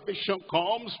this salvation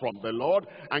comes from the Lord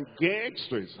and gets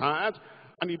to his heart,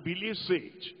 and he believes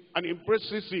it, and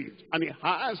embraces it, and he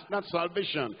has that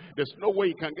salvation, there's no way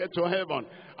he can get to heaven.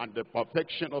 And the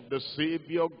perfection of the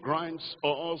Savior grants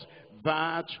us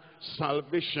that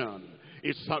salvation.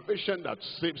 It's salvation that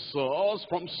saves us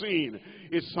from sin.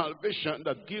 It's salvation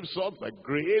that gives us the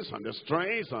grace and the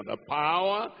strength and the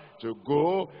power to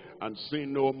go and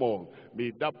sin no more.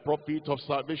 May that profit of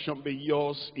salvation be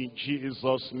yours in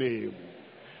Jesus' name.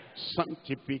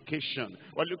 Sanctification.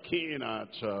 We're looking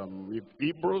at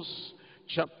Hebrews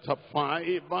chapter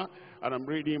 5, and I'm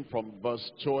reading from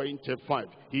verse 25.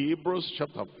 Hebrews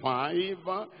chapter 5,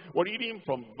 we're reading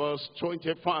from verse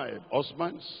 25.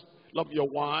 Husbands, love your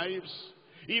wives,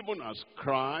 even as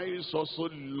Christ also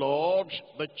loved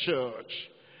the church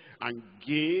and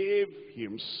gave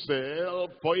himself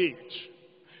for it.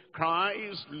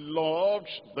 Christ loved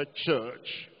the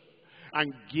church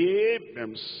and gave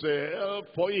himself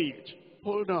for it.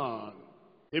 Hold on.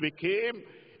 He became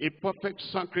a perfect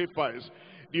sacrifice.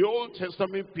 The Old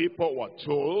Testament people were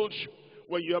told,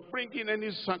 when you are bringing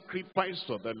any sacrifice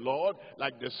to the Lord,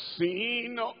 like the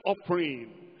sin offering,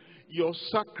 your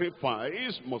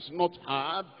sacrifice must not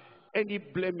have any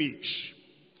blemish.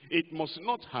 It must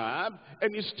not have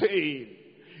any stain.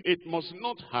 It must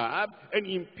not have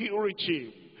any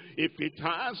impurity. If it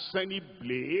has any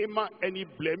blame, any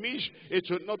blemish, it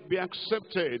will not be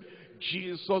accepted.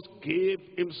 Jesus gave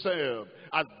himself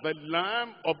as the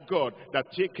Lamb of God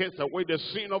that taketh away the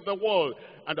sin of the world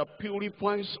and that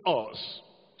purifies us,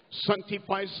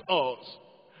 sanctifies us,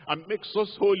 and makes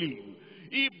us holy.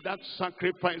 If that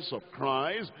sacrifice of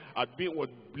Christ had been with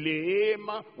blame,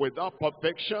 without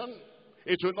perfection,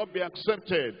 it will not be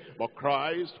accepted. But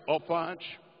Christ offered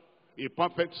a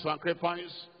perfect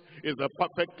sacrifice, is the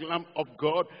perfect Lamb of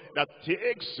God that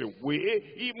takes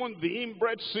away even the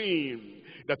inbred sin,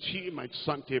 that he might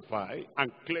sanctify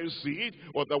and cleanse it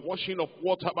with the washing of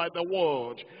water by the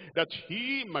word, that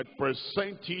he might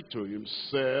present it to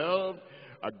himself,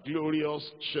 a glorious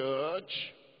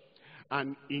church.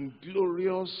 An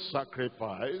inglorious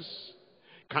sacrifice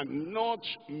cannot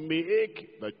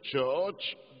make the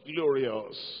church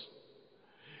glorious.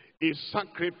 A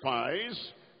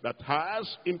sacrifice that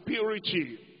has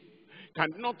impurity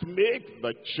cannot make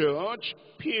the church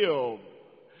pure.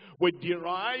 We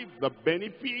derive the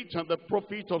benefit and the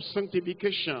profit of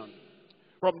sanctification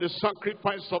from the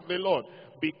sacrifice of the Lord,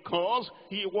 because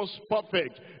he was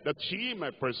perfect, that he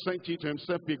might present it to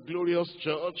himself a glorious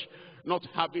church, not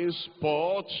having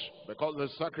spot, because the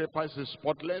sacrifice is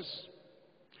spotless,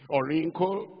 or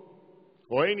wrinkle,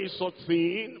 or any such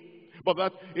thing, but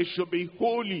that it should be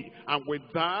holy and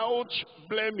without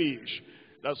blemish.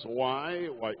 That's why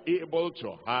we're able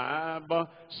to have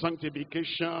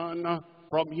sanctification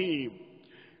from him.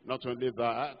 Not only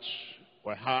that,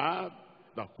 we have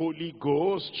the Holy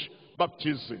Ghost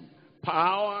baptism,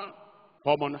 power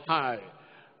from on high.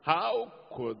 How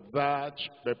could that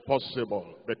be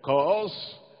possible?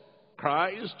 Because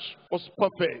Christ was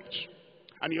perfect,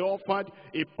 and he offered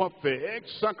a perfect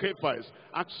sacrifice.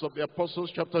 Acts of the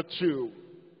Apostles chapter 2.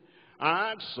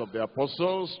 Acts of the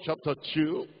Apostles chapter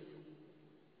 2,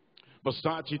 verse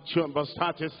 32 and verse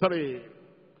 33.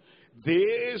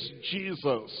 This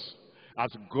Jesus,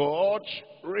 as God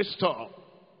raised up,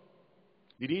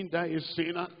 he didn't die a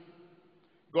sinner.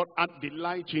 God had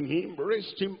delight in him,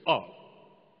 raised him up.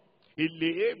 He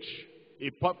lived a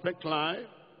perfect life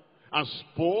and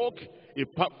spoke a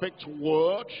perfect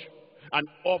word and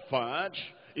offered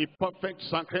a perfect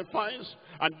sacrifice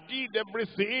and did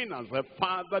everything as the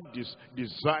Father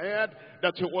desired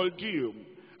that he will do.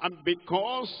 And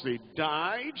because he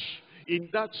died in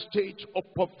that state of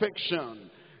perfection,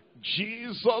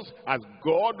 Jesus, as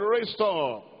God raised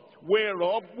up,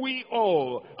 whereof we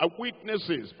all are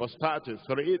witnesses. Verse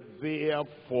 33,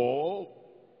 therefore,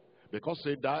 because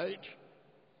he died,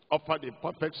 offered a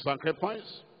perfect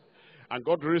sacrifice, and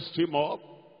God raised him up,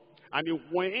 and he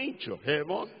went to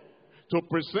heaven to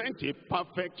present a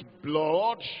perfect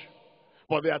blood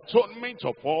for the atonement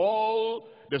of all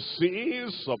the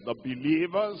sins of the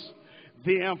believers.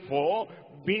 Therefore,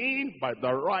 being by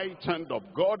the right hand of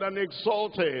God and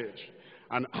exalted,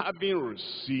 and having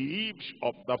received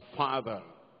of the Father.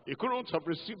 He couldn't have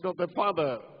received of the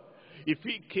Father if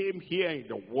he came here in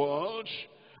the world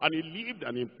and he lived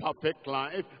an imperfect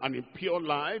life, an impure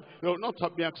life. It would not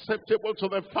have been acceptable to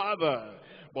the Father.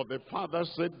 But the Father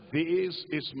said, this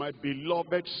is my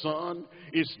beloved Son.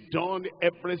 He's done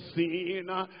everything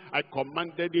I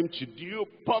commanded him to do,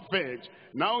 perfect.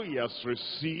 Now he has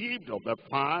received of the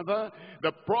Father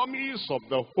the promise of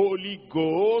the Holy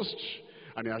Ghost,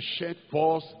 and he has shed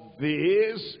forth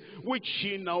this which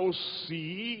ye now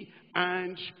see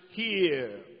and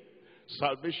hear.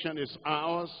 Salvation is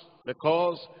ours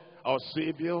because our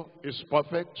Savior is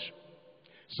perfect.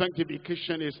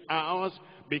 Sanctification is ours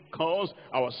because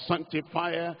our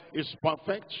sanctifier is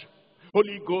perfect.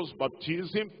 Holy Ghost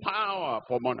baptism, power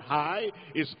from on high,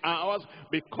 is ours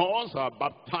because our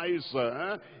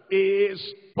baptizer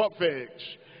is perfect.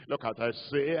 Look at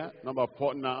Isaiah number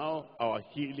 4 now, our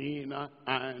healing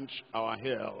and our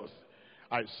health.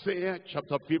 Isaiah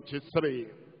chapter 53.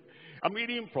 I'm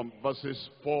reading from verses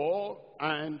 4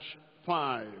 and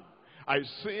 5.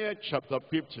 Isaiah chapter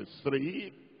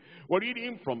 53. We're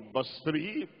reading from verse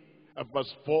 3,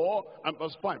 verse 4, and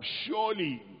verse 5.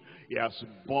 Surely he has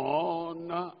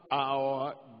borne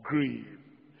our grief.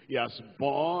 He has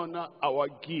borne our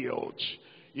guilt.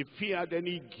 If he had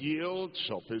any guilt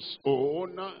of his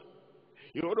own,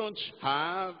 he wouldn't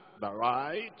have the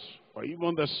right or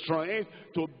even the strength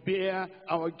to bear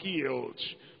our guilt.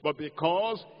 But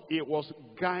because he was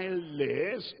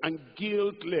guileless and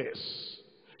guiltless,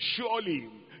 surely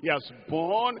he has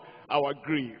borne our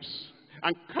griefs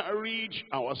and carried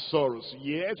our sorrows.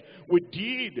 Yet we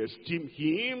did esteem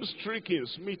him stricken,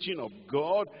 smitten of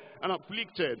God, and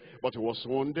afflicted. But he was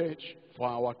wounded for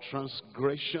our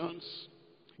transgressions.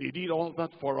 He did all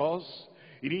that for us.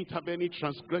 He didn't have any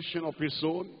transgression of his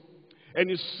own,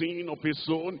 any sin of his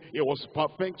own. He was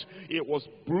perfect. He was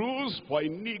bruised for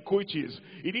iniquities.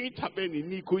 He didn't have any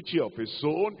iniquity of his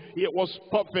own. He was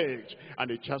perfect. And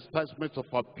the chastisement of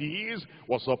our peace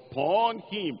was upon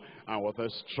him. And with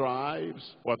his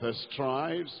stripes,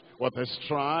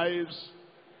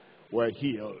 we're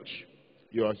healed.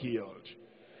 You are healed.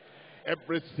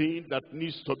 Everything that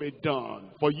needs to be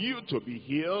done for you to be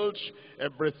healed,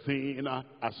 everything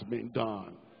has been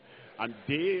done. And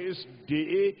this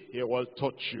day he will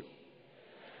touch you.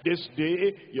 This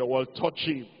day you will touch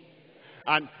him.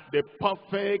 And the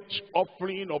perfect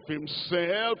offering of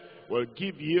himself will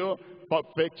give you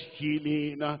perfect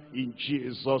healing in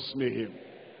Jesus' name.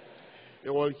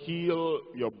 It will heal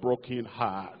your broken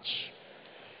heart.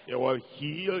 It will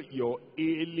heal your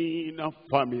ailing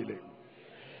family.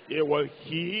 It will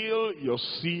heal your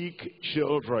sick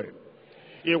children.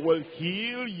 It will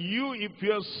heal you if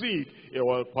you're sick. It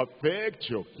will perfect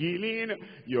your healing.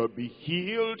 You'll be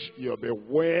healed. You'll be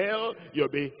well. You'll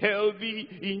be healthy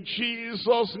in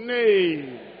Jesus'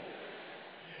 name.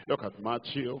 Look at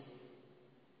Matthew.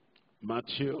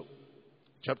 Matthew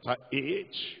chapter 8.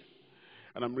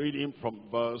 And I'm reading from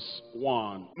verse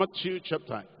 1. Matthew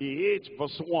chapter 8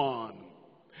 verse 1.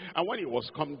 And when he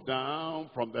was come down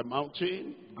from the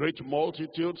mountain, great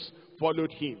multitudes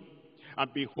followed him.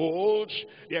 And behold,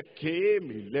 there came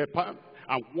a leper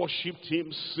and worshipped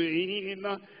him, saying,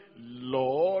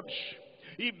 Lord,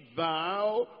 if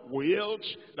thou wilt,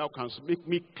 thou canst make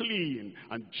me clean.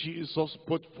 And Jesus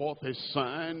put forth his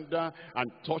hand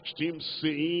and touched him,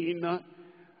 saying,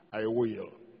 I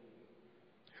will.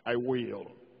 I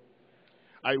will.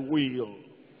 I will.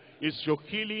 Is your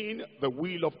healing the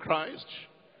will of Christ?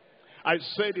 I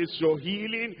said, is your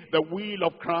healing the will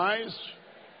of Christ?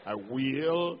 I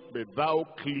will be thou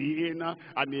clean.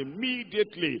 And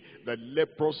immediately the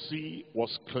leprosy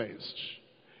was cleansed.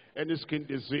 Any skin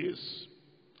disease,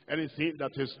 anything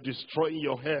that is destroying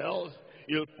your health,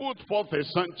 he'll put forth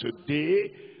his hand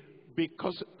today.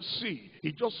 Because see,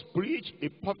 he just preached a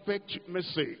perfect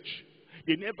message.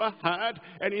 He never had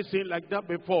anything like that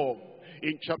before.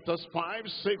 In chapters 5,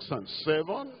 6, and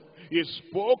 7, he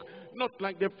spoke not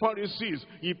like the Pharisees.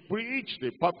 He preached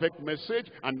the perfect message,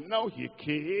 and now he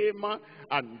came,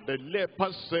 and the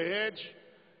leper said,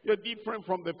 you're different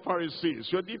from the Pharisees.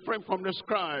 You're different from the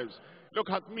scribes. Look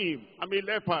at me. I'm a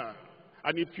leper.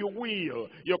 And if you will,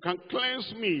 you can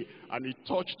cleanse me. And he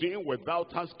touched him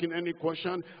without asking any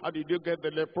question. How did you get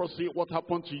the leprosy? What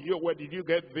happened to you? Where did you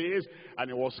get this? And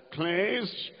he was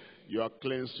cleansed. You are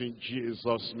cleansed in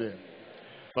Jesus' name.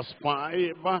 Verse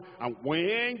 5, and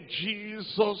when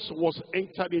Jesus was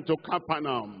entered into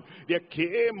Capernaum, there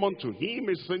came unto him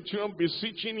a centurion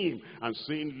beseeching him, and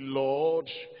saying, Lord,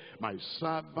 my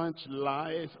servant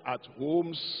lies at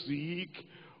home sick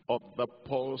of the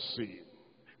palsy,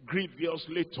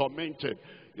 grievously tormented.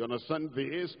 You understand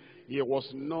this? He was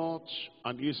not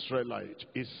an Israelite,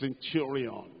 a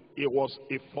centurion. He was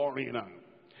a foreigner.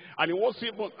 And he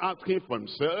wasn't even asking for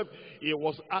himself. He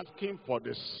was asking for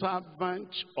the servant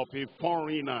of a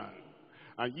foreigner.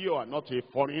 And you are not a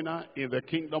foreigner in the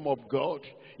kingdom of God.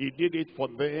 He did it for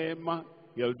them.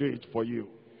 He'll do it for you.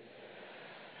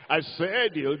 I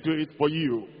said he'll do it for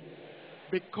you.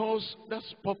 Because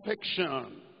that's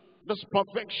perfection. That's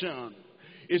perfection.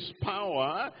 His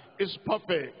power is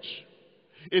perfect.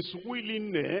 His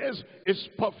willingness is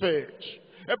perfect.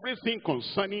 Everything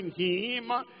concerning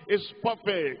him is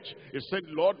perfect. He said,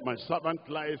 Lord, my servant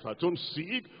lies at home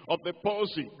sick of the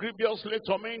palsy, grievously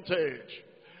tormented.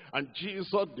 And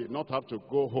Jesus did not have to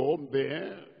go home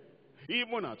there.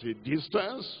 Even at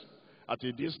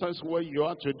a distance where you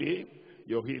are today,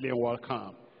 your healing will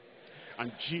come.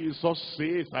 And Jesus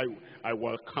says, I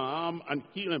will come and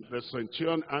heal him. The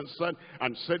centurion answered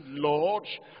and said, Lord,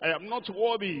 I am not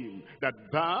worthy that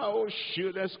thou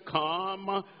shouldest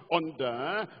come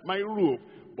under my roof,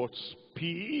 but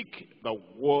speak the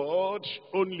word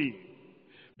only.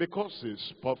 Because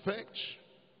he's perfect,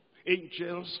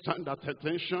 angels stand at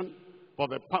attention for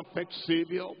the perfect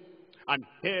Savior, and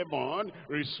heaven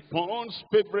responds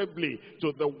favorably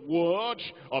to the word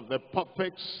of the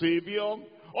perfect Savior.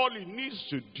 All he needs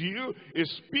to do is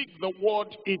speak the word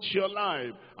into your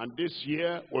life. And this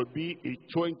year will be a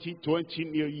 2020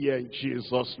 new year in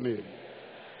Jesus' name.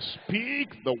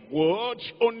 Speak the word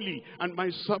only, and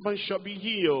my servant shall be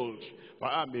healed. For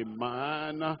I am a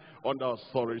man under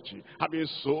authority, having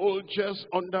soldiers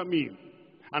under me.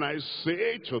 And I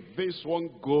say to this one,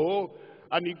 go,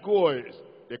 and he goeth.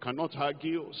 They cannot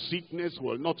argue. Sickness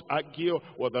will not argue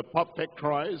with the perfect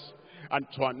Christ. And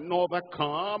to another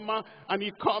come, and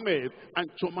he cometh. And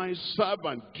to my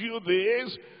servant, do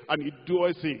this, and he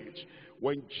doeth it.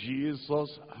 When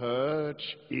Jesus heard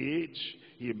it,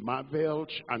 he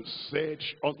marveled and said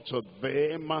unto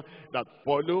them that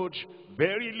followed,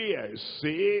 verily I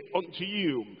say unto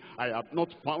you, I have not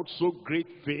found so great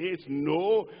faith,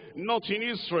 no, not in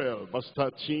Israel. Verse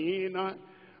 13,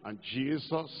 and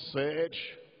Jesus said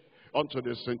unto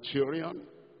the centurion,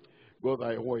 go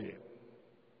thy way.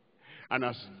 And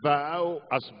as thou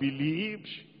hast believed,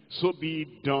 so be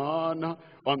it done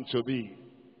unto thee.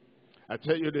 I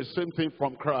tell you the same thing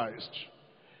from Christ.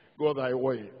 Go thy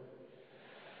way.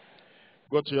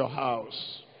 Go to your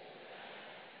house.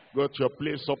 Go to your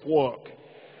place of work.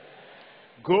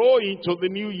 Go into the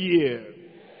new year.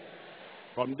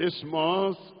 From this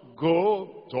month,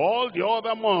 go to all the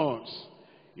other months.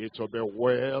 It will be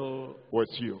well with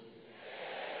you.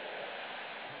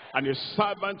 And his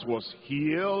servant was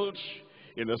healed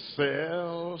in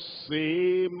the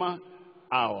same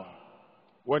hour.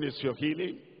 When is your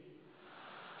healing?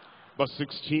 Verse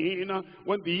 16,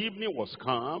 when the evening was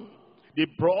come, they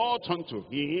brought unto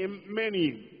him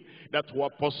many that were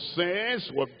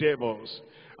possessed with devils,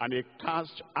 and he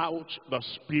cast out the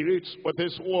spirits with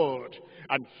his word,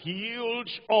 and healed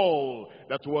all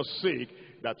that were sick,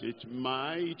 that it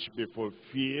might be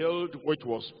fulfilled which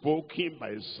was spoken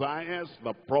by Isaiah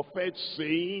the prophet,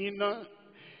 saying,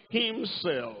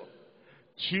 himself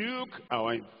took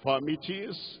our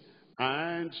infirmities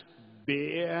and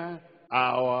bare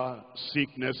our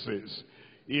sicknesses.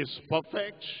 He is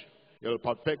perfect. He'll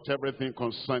perfect everything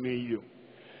concerning you.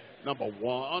 Number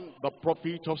one, the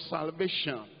prophet of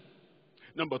salvation.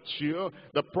 Number two,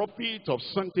 the prophet of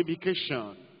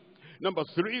sanctification. Number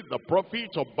three, the prophet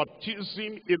of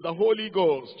baptism in the Holy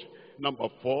Ghost. Number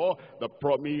four, the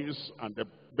promise and the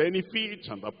benefit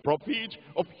and the prophet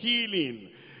of healing.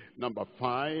 Number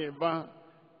five,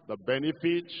 the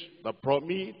benefit, the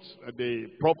promise,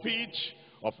 the prophet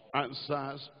of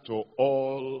answers to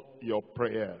all your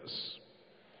prayers.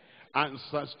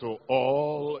 Answers to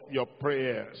all your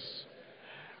prayers.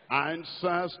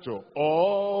 Answers to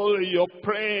all your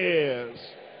prayers.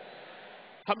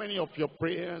 How many of your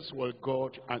prayers will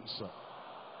God answer?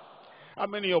 How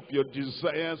many of your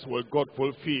desires will God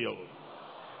fulfill?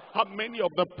 How many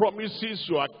of the promises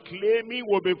you are claiming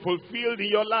will be fulfilled in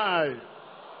your life?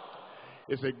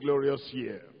 It's a glorious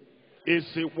year. is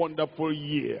a wonderful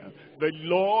year. The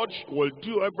Lord will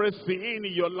do everything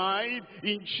in your life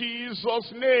in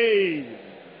Jesus' name.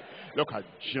 Look at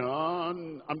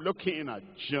John. I'm looking at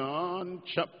John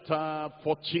chapter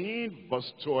 14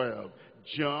 verse 12.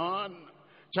 John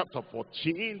chapter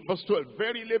 14 verse 12.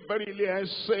 Verily, verily, I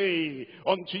say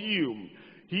unto you,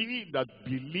 he that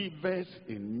believeth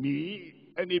in me.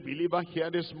 Any believer here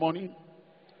this morning?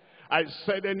 I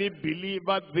said any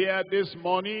believer there this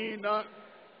morning?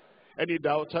 Any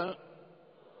doubter?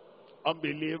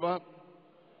 Unbeliever?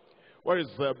 Where is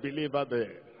the believer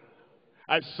there?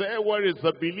 I say, where is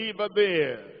the believer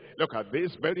there? Look at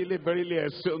this. Verily, verily, I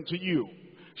say unto you.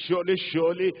 Surely,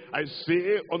 surely, I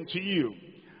say unto you.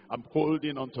 I'm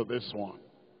holding on to this one.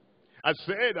 I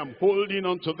said, I'm holding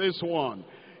on to this one.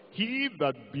 He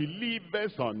that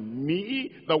believeth on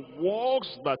me, the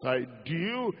works that I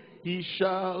do, he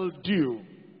shall do.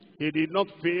 He did not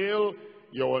fail,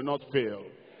 you will not fail.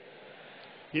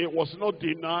 He was not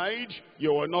denied,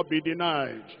 you will not be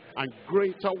denied. And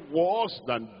greater works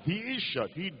than these shall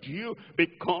he do,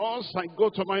 because I go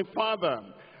to my Father.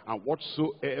 And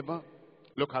whatsoever,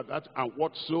 look at that, and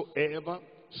whatsoever,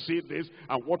 see this,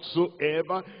 and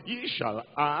whatsoever ye shall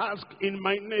ask in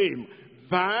my name,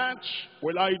 that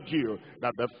will I do,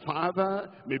 that the Father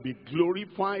may be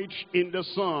glorified in the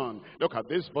Son. Look at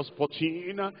this, verse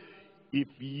 14. If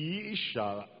ye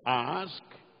shall ask,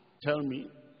 tell me,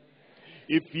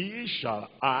 if ye shall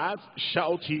ask,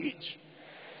 shout it.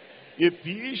 If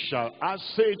ye shall ask,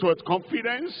 say it with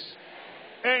confidence.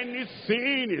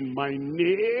 Anything in my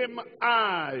name,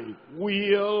 I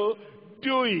will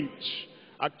do it.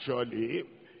 Actually,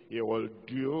 he will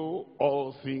do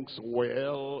all things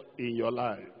well in your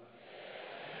life.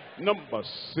 Number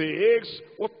 6,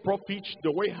 what profit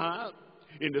do we have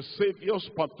in the Savior's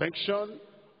perfection?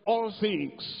 All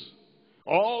things.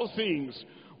 All things.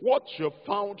 What you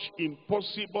found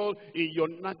impossible in your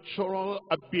natural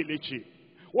ability,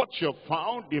 what you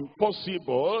found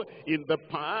impossible in the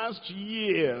past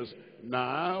years,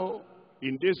 now,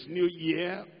 in this new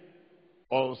year,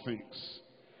 all things.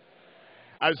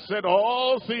 I said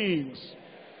all things.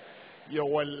 You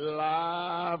will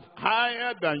laugh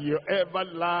higher than you ever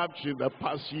laughed in the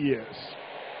past years.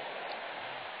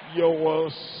 You will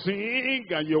sing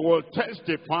and you will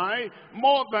testify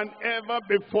more than ever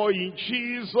before in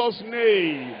Jesus'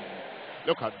 name.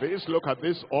 Look at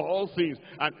this, all things.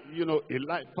 And you know,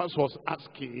 Eliphaz was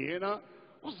asking,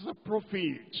 what's the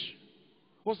profit?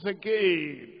 What's the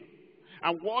gain?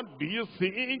 And what do you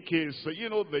think is,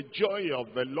 the joy of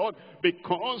the Lord?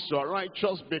 Because you are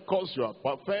righteous, because you are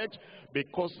perfect,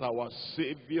 because our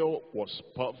Savior was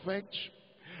perfect.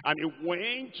 And he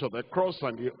went to the cross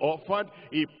and he offered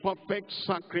a perfect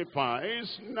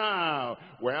sacrifice. Now,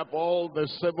 we have all the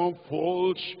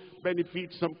sevenfold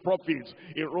benefits and profits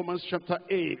in Romans chapter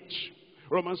 8.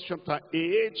 Romans chapter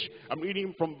 8, I'm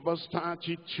reading from verse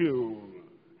 32.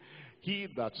 He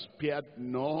that spared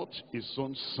not his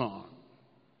own son,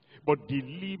 but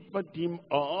delivered him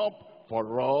up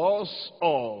for us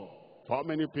all. For how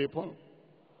many people?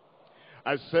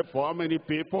 I said, for how many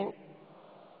people?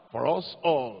 For us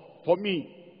all. For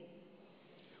me.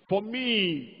 For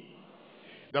me.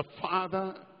 The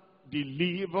Father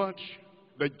delivered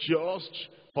the just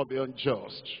for the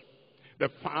unjust. The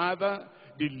Father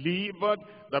delivered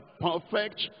the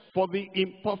perfect for the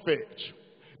imperfect.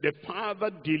 The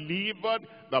Father delivered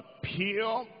the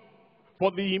pure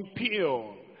for the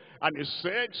impure. And he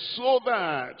said, so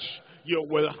that you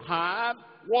will have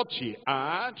what he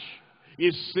had. He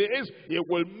says he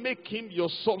will make him your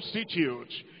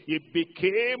substitute. He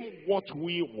became what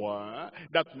we were,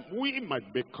 that we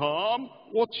might become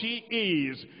what he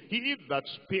is. He that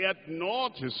spared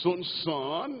not his own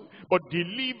son, but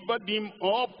delivered him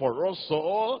up for us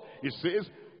all. He says,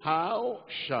 how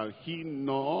shall he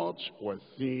not with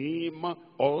him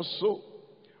also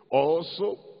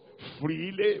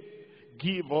freely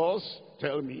give us,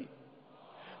 tell me,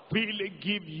 freely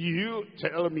give you,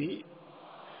 tell me,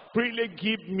 freely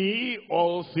give me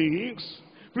all things,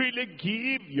 freely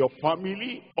give your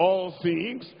family all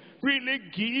things, freely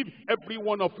give every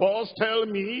one of us, tell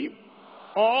me,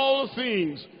 all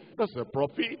things. That's the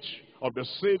profit of the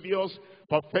Savior's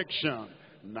perfection.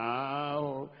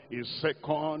 Now is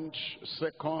second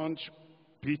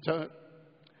Peter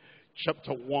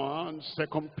chapter 1,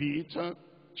 2 Peter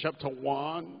chapter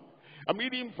 1. I'm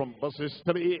reading from verses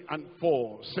 3 and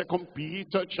 4. 2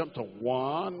 Peter chapter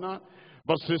 1,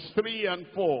 verses 3 and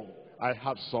 4. I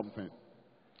have something.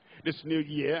 This new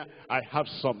year, I have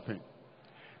something.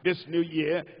 This new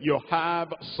year, you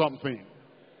have something.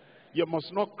 You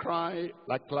must not cry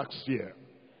like last year.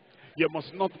 You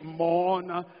must not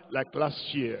mourn like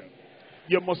last year.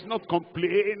 You must not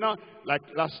complain like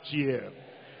last year.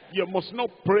 You must not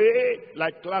pray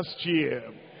like last year.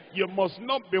 You must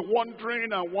not be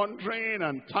wandering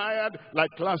and tired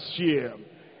like last year.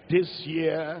 This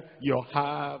year, you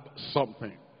have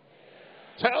something.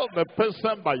 Tell the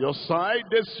person by your side,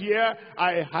 this year,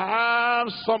 I have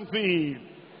something.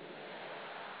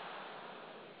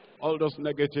 All those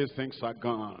negative things are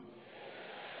gone.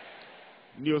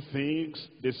 New things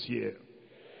this year.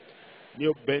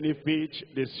 New benefit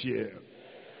this year.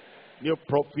 New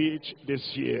profit this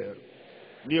year.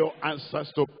 New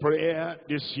answers to prayer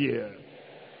this year.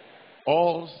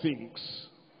 All things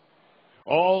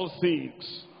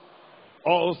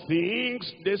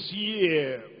this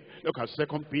year. Look at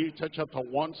 2 Peter chapter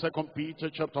 1, 2 Peter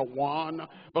chapter 1,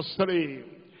 verse 3.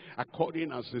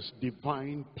 According as his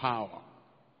divine power,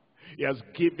 he has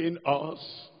given us,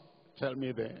 tell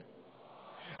me there.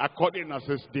 According as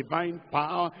his divine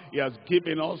power, he has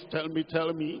given us, tell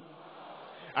me.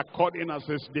 According as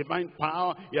his divine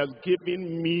power, he has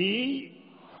given me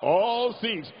all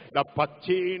things that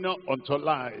pertain unto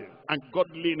life and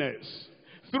godliness,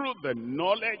 through the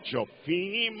knowledge of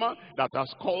him that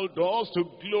has called us to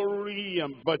glory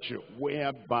and virtue,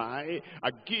 whereby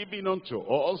are given unto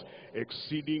us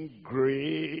exceeding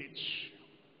great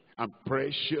and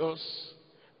precious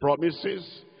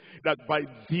promises, that by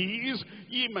these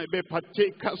ye may be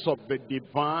partakers of the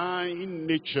divine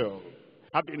nature,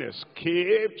 having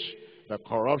escaped the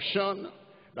corruption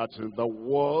that's in the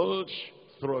world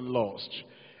through lust.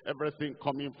 Everything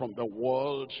coming from the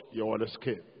world, you will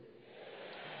escape.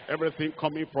 Everything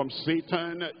coming from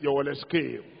Satan, you will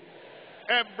escape.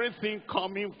 Everything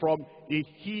coming from a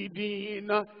hidden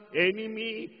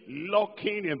enemy,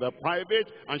 lurking in the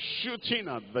private and shooting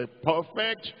at the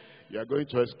perfect, you are going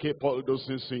to escape all those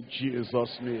things in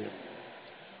Jesus' name.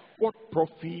 What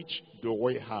profit do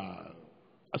we have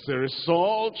as a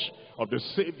result of the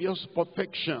Savior's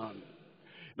perfection?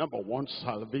 Number 1,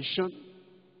 salvation.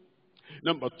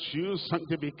 Number 2,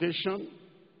 sanctification.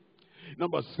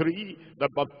 Number 3, the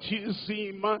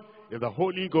baptism in the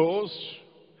Holy Ghost.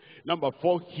 Number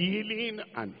 4, healing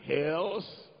and health.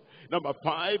 Number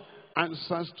 5,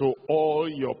 answers to all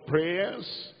your prayers.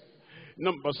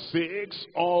 Number 6,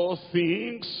 all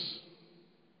things.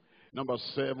 Number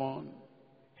 7,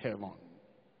 heaven.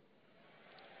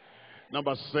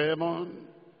 Number 7,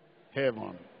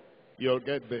 heaven. You'll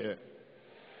get there.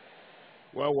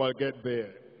 Well, we'll get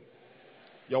there.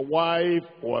 Your wife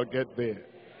will get there.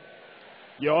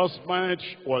 Your husband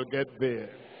will get there.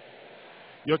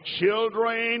 Your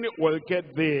children will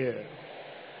get there.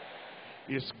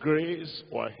 His grace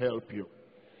will help you.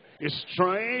 His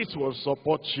strength will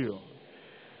support you.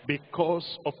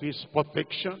 Because of his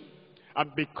perfection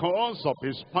and because of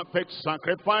his perfect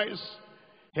sacrifice,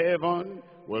 heaven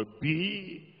will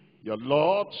be your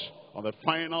Lord on the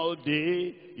final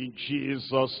day in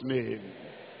Jesus' name.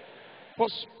 1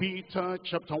 Peter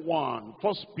chapter 1.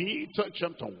 1 Peter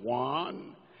chapter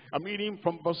 1. I'm reading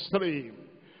from verse 3.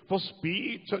 1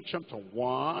 Peter chapter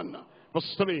 1,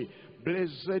 verse 3.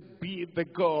 Blessed be the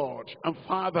God and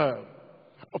Father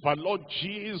of our Lord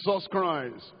Jesus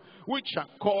Christ, which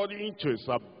according to his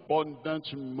abundant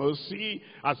mercy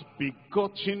has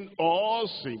begotten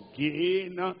us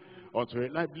again unto a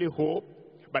lively hope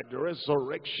by the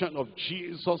resurrection of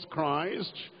Jesus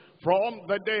Christ from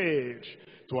the dead,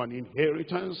 to an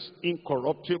inheritance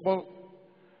incorruptible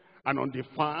and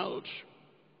undefiled,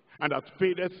 and that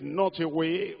fadeth not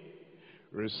away,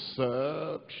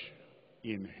 reserved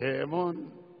in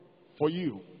heaven for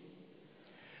you.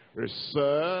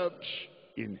 Reserved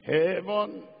in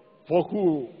heaven for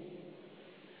who?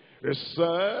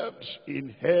 Reserved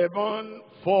in heaven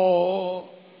for...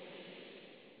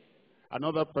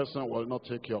 Another person will not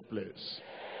take your place.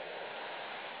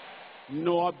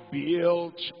 Noah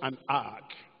built an ark.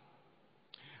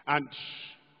 And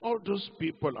all those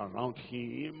people around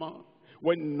him,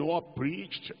 when Noah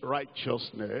preached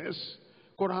righteousness,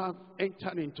 could have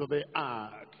entered into the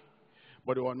ark.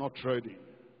 But they were not ready.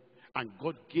 And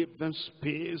God gave them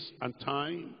space and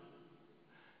time.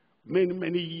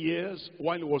 Many years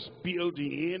while he was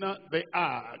building the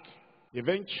ark.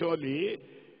 Eventually,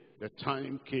 the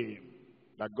time came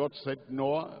that God said,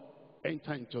 Noah,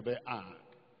 enter into the ark.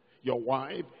 Your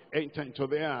wife, enter into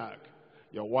the ark.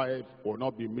 Your wife will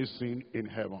not be missing in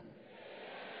heaven.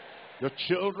 Your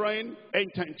children,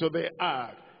 enter into the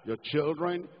ark. Your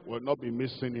children will not be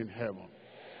missing in heaven.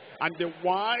 And the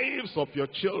wives of your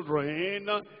children,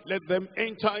 let them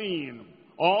enter in.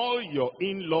 All your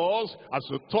in-laws, as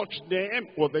you touch them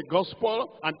with the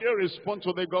gospel, and they respond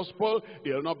to the gospel,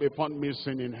 they'll not be found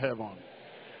missing in heaven.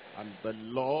 And the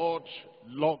Lord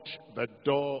locked the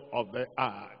door of the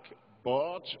ark.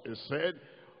 But he said,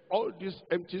 all these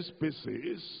empty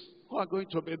spaces, who are going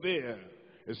to be there?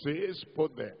 He says,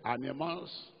 put the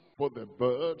animals, put the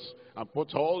birds, and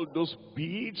put all those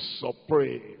beasts of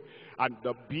prey. And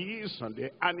the beasts and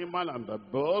the animal and the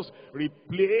birds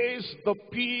replace the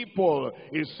people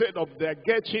instead of their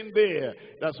getting there.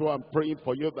 That's why I'm praying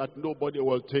for you, that nobody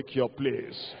will take your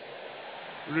place.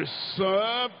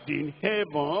 Reserved in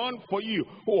heaven for you,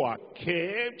 who are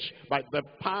kept by the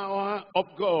power of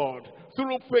God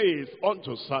through faith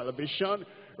unto salvation,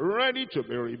 ready to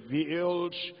be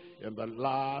revealed in the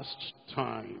last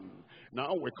time.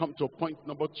 Now we come to point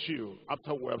number 2.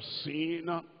 After we have seen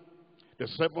the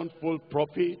sevenfold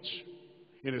prophet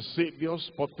in the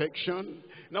Savior's perfection,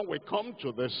 now we come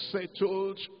to the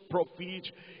settled prophet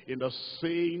in the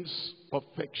saints'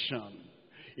 perfection.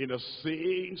 In the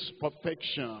saints'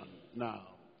 perfection. Now,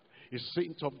 a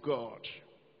saint of God,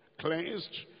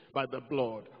 cleansed by the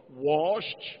blood, washed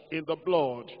in the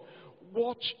blood.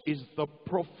 What is the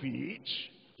profit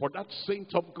for that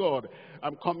saint of God?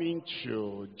 I'm coming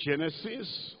to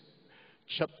Genesis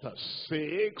chapter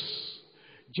 6.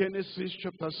 Genesis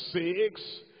chapter 6.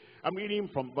 I'm reading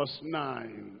from verse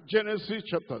 9. Genesis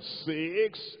chapter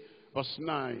 6, verse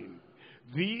 9.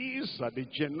 These are the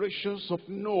generations of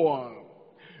Noah.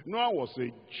 Noah was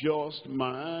a just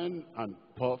man and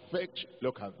perfect.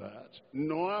 Look at that.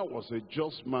 Noah was a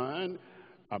just man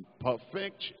and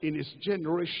perfect in his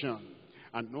generation.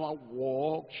 And Noah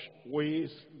walked with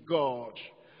God.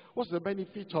 What's the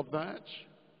benefit of that?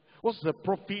 What's the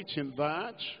profit in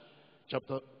that?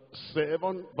 Chapter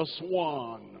 7, verse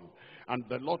 1. And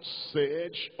the Lord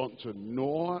said unto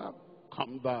Noah,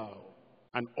 come thou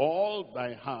and all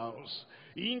thy house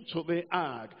into the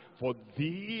ark, for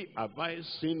thee have I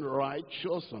seen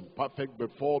righteous and perfect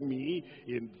before me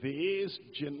in this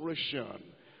generation.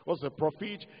 What's the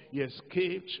profit? He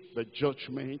escaped the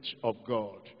judgment of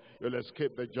God. You'll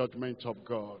escape the judgment of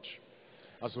God.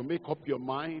 As you make up your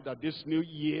mind that this new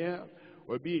year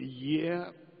will be a year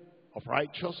of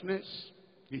righteousness,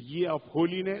 a year of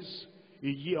holiness, a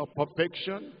year of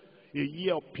perfection, a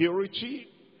year of purity.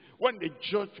 When the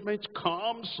judgment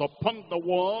comes upon the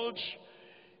world,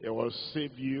 it will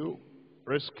save you,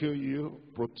 rescue you,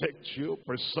 protect you,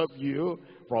 preserve you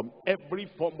from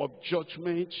every form of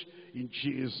judgment in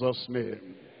Jesus'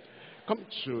 name. Come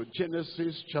to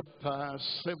Genesis chapter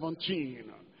 17.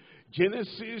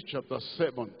 Genesis chapter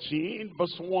 17,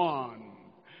 verse 1.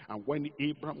 And when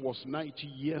Abram was 90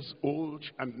 years old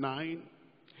and 9,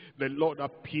 the Lord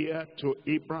appeared to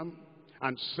Abram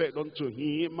and said unto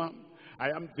him, I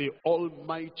am the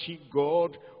Almighty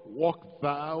God, walk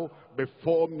thou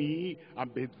before me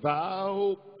and be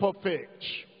thou perfect.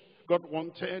 God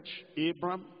wanted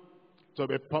Abram to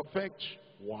be perfect.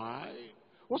 Why?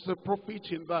 What's the profit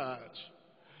in that?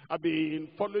 I've been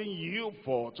following you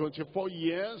for 24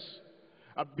 years.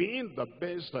 I've been the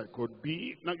best I could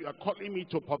be. Now you are calling me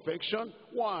to perfection.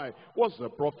 Why? What's the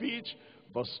profit?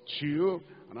 Verse 2,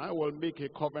 and I will make a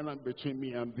covenant between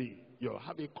me and thee. You'll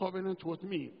have a covenant with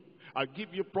me. I'll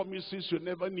give you promises you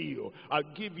never knew. I'll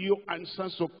give you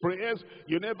answers to prayers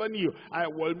you never knew. I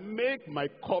will make my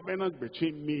covenant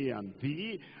between me and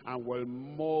thee, and will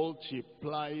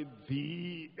multiply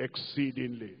thee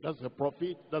exceedingly. That's the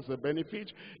profit. That's the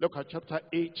benefit. Look at chapter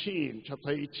 18.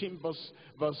 Chapter 18, verse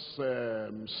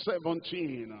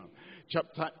 17.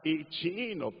 Chapter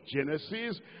 18 of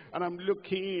Genesis, and I'm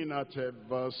looking at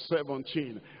verse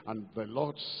 17. And the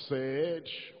Lord said,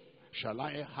 shall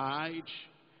I hide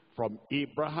from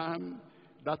Abraham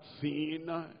that thing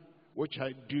which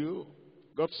I do?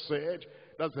 God said,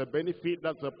 that's the benefit,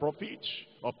 that's the profit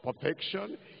of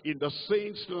perfection. In the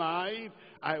saint's life,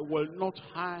 I will not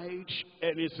hide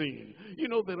anything. You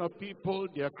know, there are people,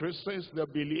 they are Christians, they are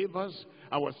believers,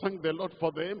 I will thank the Lord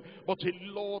for them, but a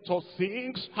lot of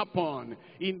things happen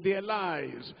in their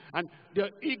lives, and they're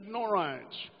ignorant.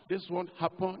 This one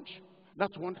happened,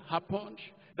 that one happened,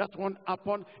 that one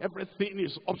happened, everything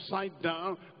is upside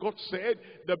down. God said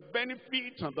the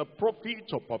benefit and the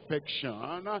profit of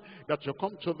perfection, that you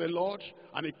come to the Lord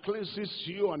and He cleanses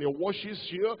you and He washes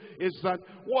you, is that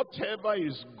whatever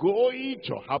is going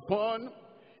to happen,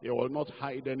 He will not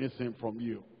hide anything from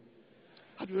you.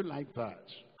 How do you like that?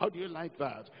 How do you like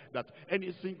that? That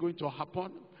anything going to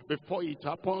happen, before it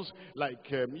happens,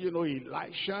 like,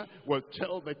 Elisha will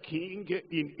tell the king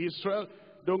in Israel,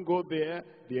 don't go there,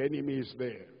 the enemy is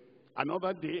there.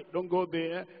 Another day, don't go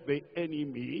there, the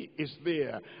enemy is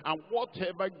there. And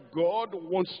whatever God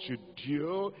wants to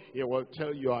do, He will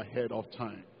tell you ahead of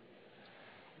time.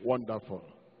 Wonderful.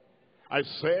 I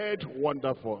said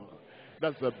wonderful.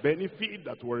 That's the benefit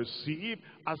that we receive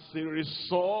as a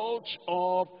result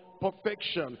of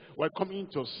perfection. We're coming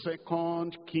to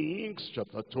 2 Kings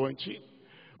chapter 20.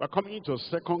 We're coming to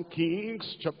 2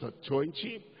 Kings chapter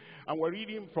 20. And we're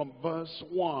reading from verse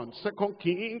 1. 2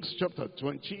 Kings chapter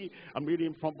 20. I'm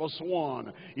reading from verse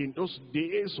 1. In those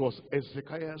days was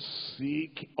Hezekiah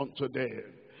sick unto death.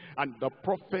 And the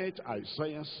prophet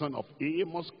Isaiah son of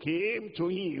Amos came to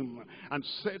him and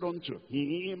said unto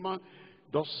him,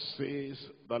 Thus says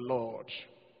the Lord,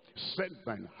 set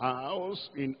thine house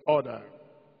in order,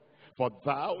 for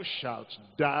thou shalt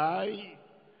die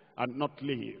and not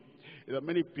live. There are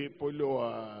many people who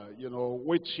are,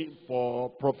 waiting for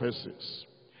prophecies.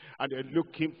 And they're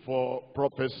looking for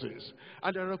prophecies.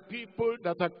 And there are people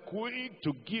that are quick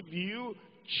to give you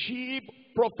cheap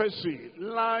prophecy,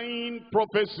 lying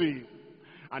prophecy.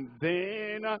 And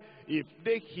then if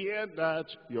they hear that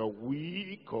you're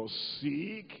weak or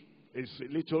sick, it's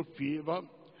a little fever,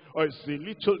 or it's a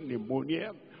little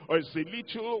pneumonia, or it's a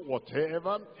little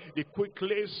whatever, they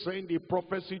quickly send a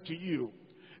prophecy to you.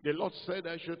 The Lord said,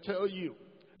 I should tell you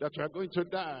that you are going to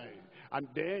die. And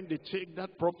then they take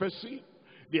that prophecy,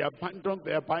 they abandon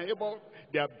their Bible,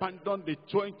 they abandon the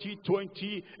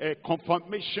 2020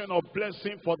 confirmation of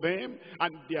blessing for them,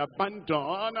 and they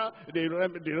abandon the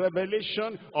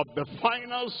revelation of the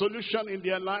final solution in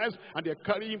their lives, and they're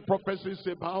carrying prophecies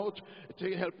about,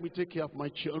 help me take care of my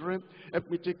children, help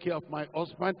me take care of my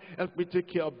husband, help me take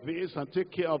care of this and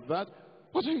take care of that.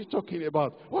 What are you talking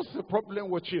about? What's the problem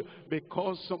with you?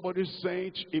 Because somebody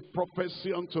sent a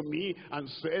prophecy unto me and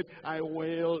said, I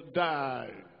will die.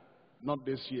 Not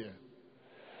this year.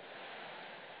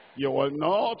 You will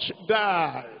not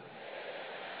die.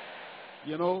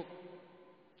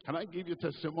 Can I give you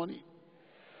testimony?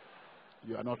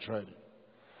 You are not ready.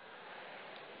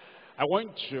 I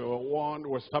went to one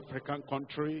West African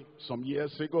country some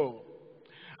years ago.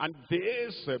 And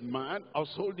this man, I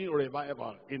was holding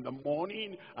revival. In the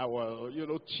morning, I will,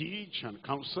 teach and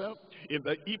counsel. In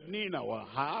the evening, I will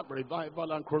have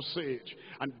revival and crusade.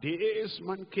 And this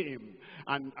man came.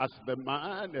 And as the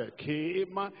man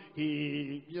came,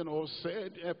 he,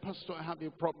 said, Pastor, I have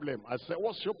a problem. I said,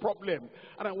 what's your problem?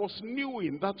 And I was new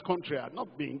in that country. I had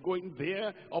not been going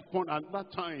there upon at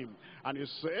that time. And he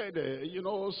said,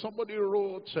 somebody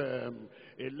wrote a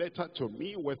letter to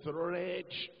me with red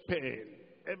pen.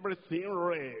 Everything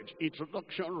red,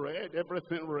 introduction red,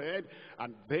 everything red,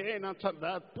 and then after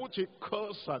that put a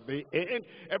curse at the end,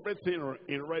 everything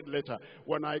in red letter.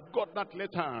 When I got that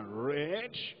letter in red,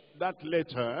 that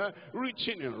letter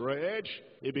written in red,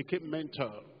 it became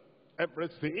mental.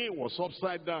 Everything was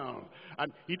upside down,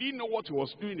 and he didn't know what he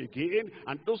was doing again.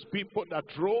 And those people that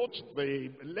wrote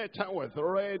the letter with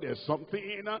red or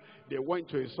something, they went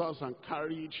to his house and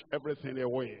carried everything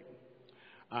away.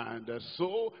 And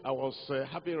so I was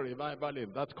having revival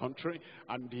in that country,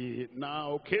 and he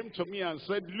now came to me and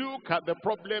said, look at the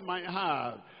problem I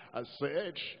have. I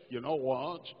said, you know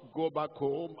what, go back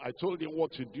home. I told him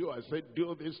what to do. I said,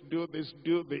 do this, do this,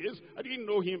 do this. I didn't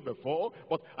know him before,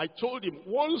 but I told him,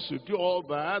 once you do all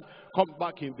that, come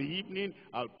back in the evening,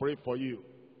 I'll pray for you.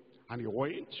 And he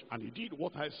went, and he did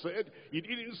what I said. He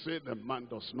didn't say the man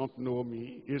does not know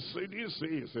me. He didn't say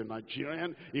he's a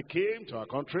Nigerian. He came to our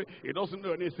country. He doesn't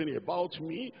know anything about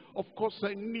me. Of course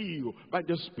I knew by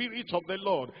the Spirit of the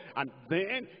Lord. And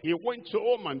then he went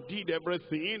home and did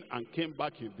everything and came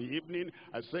back in the evening.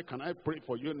 I said, can I pray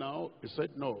for you now? He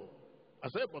said, no. I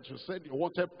said, but you said you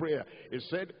wanted prayer. He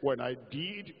said, when I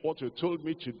did what you told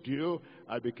me to do,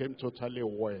 I became totally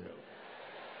well.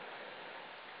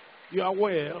 You are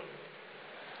well.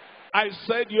 I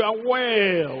said you are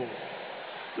well.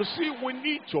 You see, we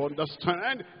need to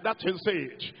understand that is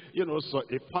it. So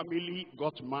a family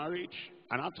got married,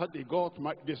 and after they got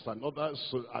married, there's another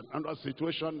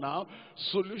situation now.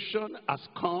 Solution has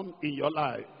come in your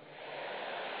life.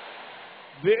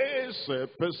 This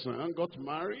person got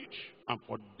married, and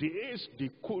for days they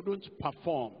couldn't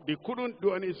perform. They couldn't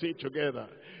do anything together.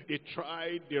 They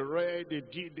tried, they read, they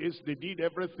did this, they did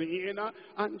everything,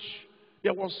 and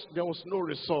there was no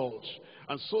result.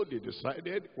 And so they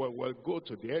decided, well, we'll go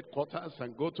to the headquarters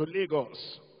and go to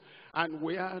Lagos. And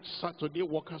we had Saturday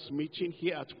workers meeting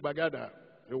here at Bagada.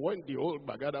 When the old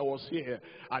Bagada was here.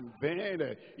 And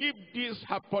then, if this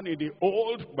happened in the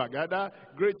old Bagada,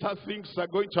 greater things are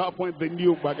going to happen in the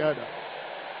new Bagada.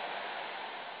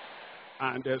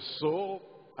 And so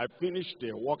I finished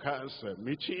the workers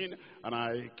meeting, and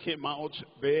I came out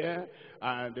there,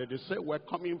 and they said, we're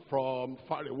coming from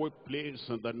far away place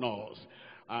in the north.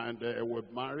 And we're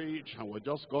married, and we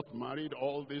just got married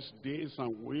all these days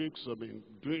and weeks. I've been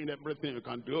doing everything you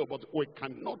can do, but we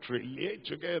cannot relate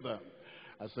together.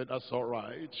 I said, that's all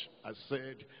right. I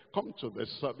said, come to the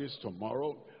service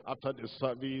tomorrow. After the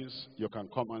service, you can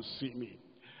come and see me.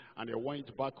 And I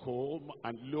went back home,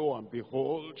 and lo and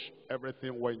behold,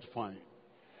 everything went fine.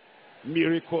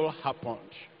 Miracle happened.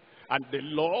 And the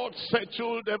Lord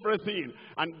settled everything.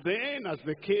 And then as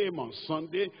they came on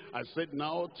Sunday, I said,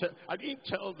 now, I didn't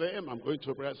tell them I'm going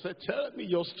to pray. I said, tell me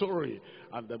your story.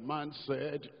 And the man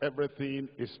said, everything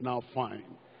is now fine.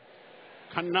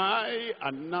 Can I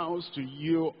announce to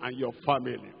you and your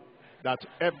family that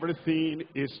everything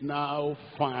is now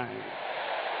fine?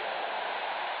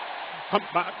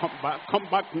 Come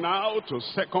back now to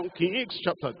 2 Kings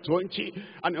chapter 20,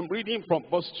 and I'm reading from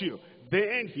verse 2.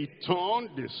 Then he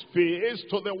turned his face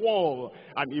to the wall,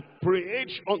 and he prayed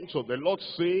unto the Lord,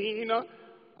 saying,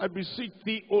 I beseech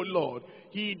thee, O Lord.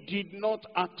 He did not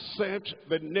accept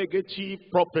the negative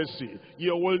prophecy.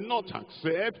 You will not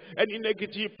accept any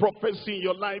negative prophecy in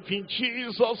your life in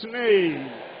Jesus' name.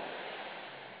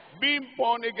 Being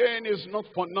born again is not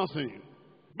for nothing.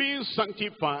 Being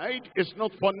sanctified is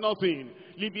not for nothing.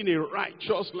 Living a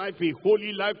righteous life, a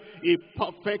holy life, a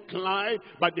perfect life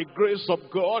by the grace of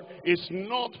God is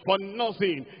not for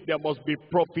nothing. There must be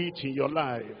profit in your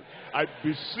life. I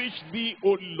beseech thee,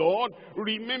 O Lord,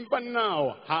 remember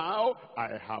now how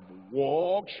I have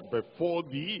walked before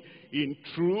thee in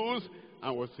truth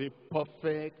and with a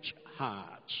perfect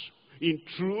heart. In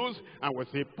truth and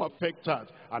with a perfect heart,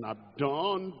 and have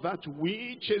done that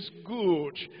which is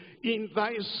good in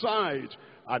thy sight.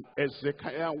 And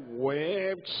Hezekiah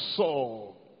wept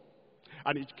sore.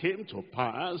 And it came to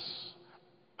pass,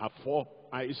 after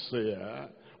Isaiah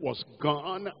was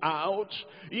gone out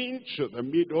into the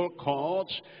middle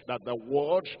court, that the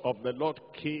word of the Lord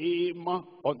came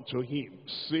unto him,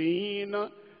 saying,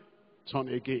 turn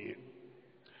again.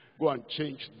 Go and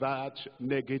change that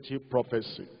negative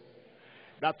prophecy.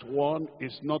 That one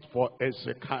is not for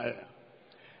Hezekiah.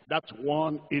 That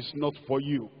one is not for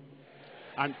you.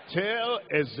 And tell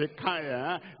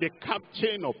Hezekiah, the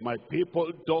captain of my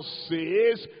people, thus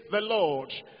says the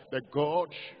Lord, the God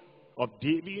of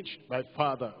David, thy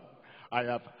father, I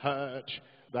have heard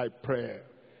thy prayer.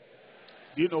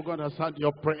 Do you know God has heard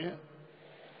your prayer?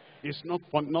 It's not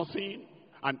for nothing.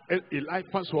 And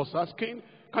Eliphaz was asking,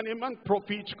 can a man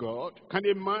profit God? Can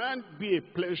a man be a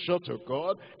pleasure to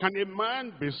God? Can a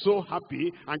man be so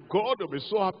happy, and God will be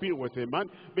so happy with a man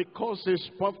because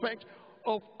he's perfect?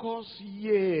 Of course,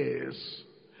 yes.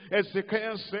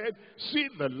 Hezekiah said, see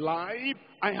the life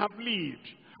I have lived.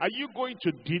 Are you going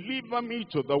to deliver me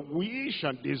to the wish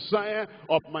and desire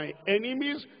of my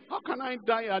enemies? How can I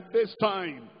die at this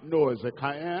time? No,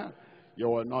 Hezekiah, you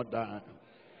will not die.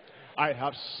 I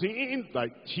have seen thy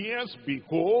tears,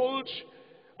 behold,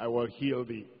 I will heal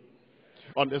thee.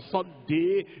 On the third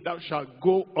day, thou shalt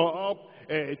go up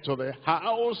to the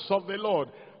house of the Lord,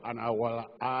 and I will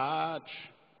add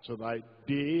to thy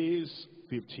days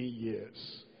 15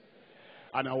 years.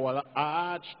 And I will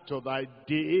add to thy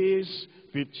days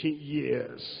 15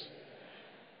 years.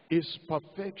 Is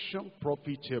perfection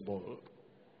profitable?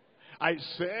 I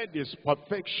said, is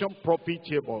perfection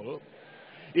profitable?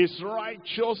 Is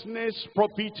righteousness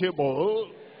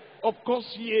profitable? Of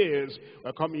course, yes.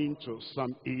 We're coming to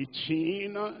Psalm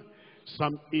 18.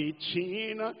 Psalm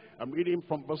 18, I'm reading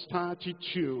from verse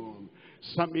 32.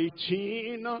 Psalm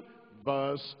 18,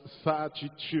 verse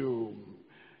 32.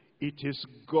 It is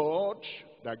God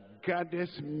that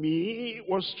guideth me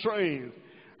with strength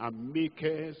and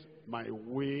maketh my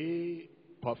way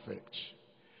perfect.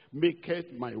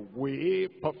 Maketh my way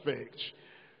perfect.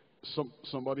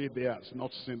 Somebody there has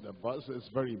not seen the verse. It's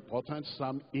very important.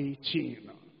 Psalm 18.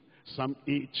 Psalm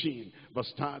 18,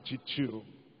 verse 32.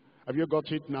 Have you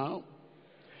got it now?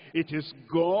 It is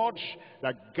God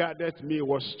that guideth me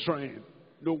with strength.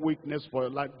 No weakness for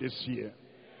your life this year.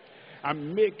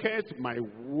 And maketh my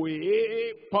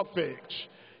way perfect.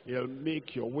 He'll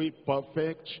make your way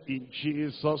perfect in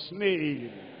Jesus'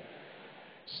 name.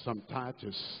 Psalm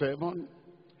 37.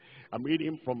 I'm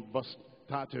reading from verse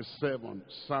 37.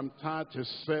 Psalm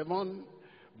 37,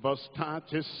 verse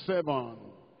 37.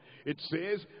 It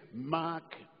says, mark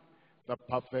the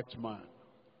perfect man.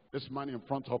 This man in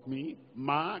front of me,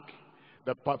 mark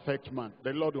the perfect man.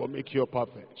 The Lord will make you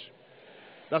perfect.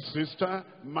 That sister,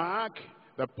 mark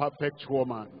the perfect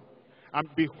woman. And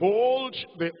behold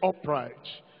the upright,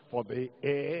 for the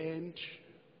end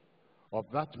of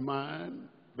that man,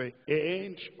 the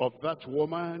end of that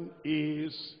woman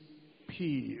is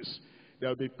peace.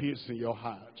 There'll be peace in your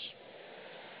heart.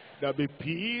 There'll be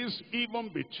peace even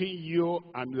between you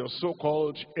and your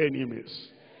so-called enemies.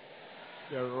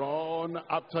 They run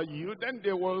after you. Then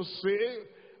they will say,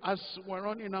 as we're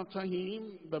running after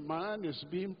him, the man is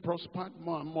being prospered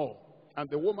more and more. And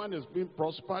the woman is being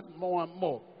prospered more and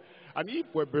more. And if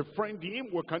we befriend him,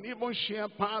 we can even share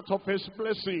part of his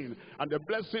blessing. And the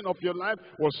blessing of your life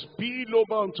will spill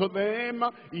over unto them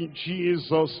in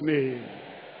Jesus' name.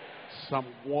 Psalm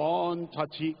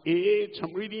 138,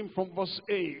 I'm reading from verse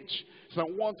 8.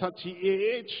 Psalm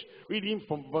 138, reading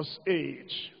from verse 8.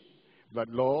 The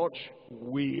Lord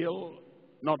will,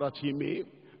 not that he may,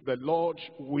 the Lord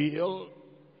will,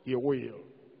 he will.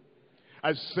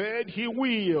 I said he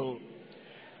will.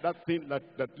 That thing that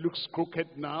looks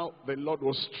crooked now, the Lord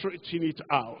will straighten it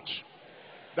out.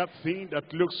 That thing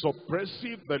that looks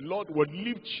oppressive, the Lord will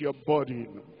lift your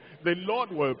burden. The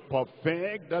Lord will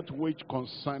perfect that which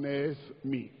concerneth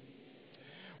me.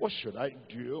 What should I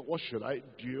do? What should I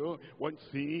do when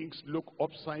things look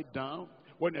upside down?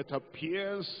 When it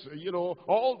appears, you know,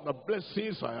 all the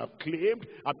blessings I have claimed,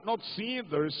 I've not seen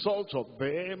the result of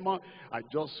them. I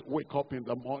just wake up in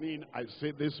the morning, I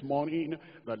say this morning,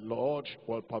 the Lord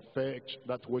will perfect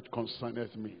that which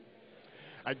concerneth me.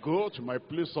 I go to my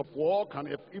place of work, and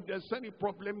if there's any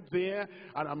problem there,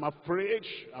 and I'm afraid,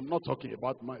 I'm not talking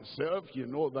about myself, you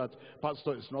know that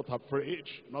pastor is not afraid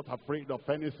of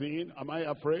anything. Am I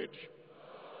afraid?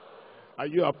 Are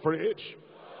you afraid?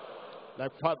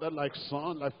 Like father, like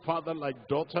son, like father, like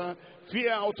daughter,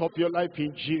 fear out of your life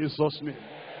in Jesus' name.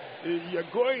 You're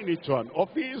going into an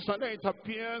office and then it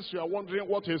appears you are wondering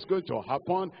what is going to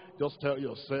happen. Just tell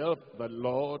yourself, the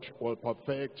Lord will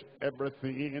perfect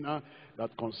everything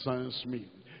that concerns me.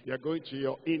 You're going to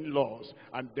your in-laws,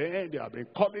 and then they have been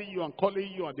calling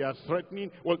you, and they are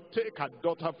threatening, will take a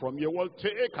daughter from you, will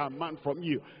take a man from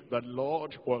you. The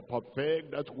Lord will perfect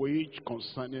that which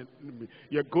concerneth me.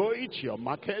 You're going to your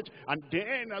market, and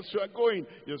then as you are going,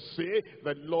 you say,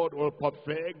 the Lord will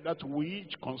perfect that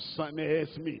which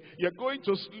concerneth me. You're going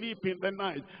to sleep in the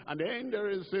night, and then there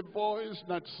is a voice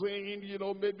that's saying, you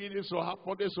know, maybe this will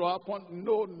happen, this will happen.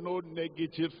 No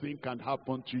negative thing can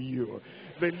happen to you.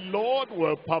 The Lord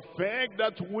will perfect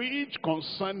that which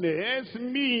concerneth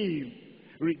me.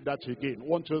 Read that again.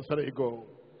 1, 2, 3, go.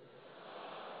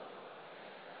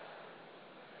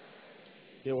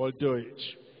 He will do it.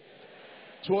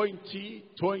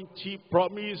 2020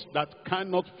 promise that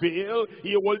cannot fail.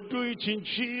 He will do it in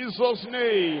Jesus'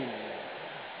 name.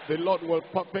 The Lord will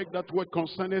perfect that which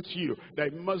concerneth you. Thy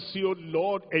mercy, O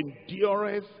Lord,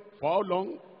 endureth for how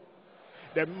long?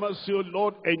 The mercy, O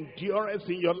Lord, endureth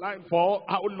in your life for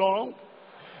how long?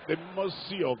 The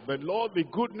mercy of the Lord, the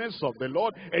goodness of the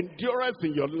Lord endureth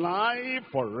in your life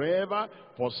forever.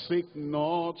 Forsake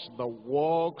not the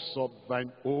works of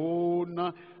thine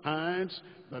own hands.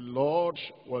 The Lord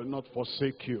will not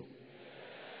forsake you.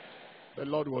 The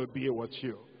Lord will be with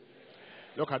you.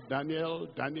 Look at Daniel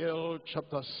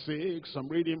chapter 6. I'm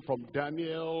reading from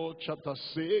Daniel chapter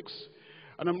 6.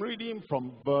 And I'm reading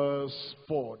from verse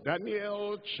 4.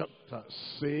 Daniel chapter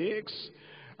 6.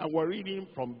 And we're reading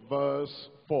from verse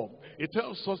 4. It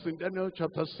tells us in Daniel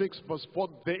chapter 6 verse 4,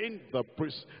 then the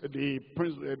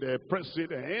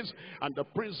presidents and the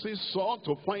princes sought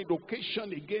to find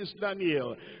occasion against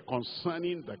Daniel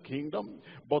concerning the kingdom,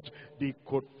 but they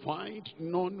could find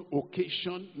none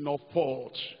occasion nor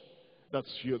fault.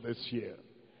 That's you this year.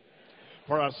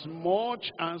 For as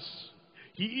much as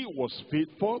he was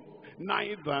faithful,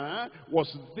 neither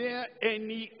was there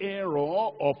any error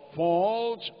or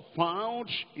fault found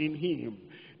in him.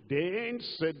 Then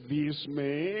said these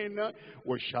men,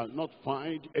 we shall not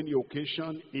find any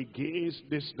occasion against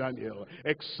this Daniel,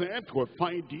 except we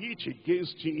find it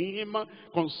against him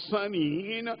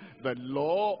concerning the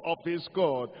law of his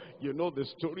God. You know the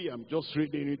story, I'm just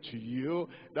reading it to you,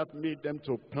 that made them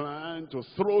to plan to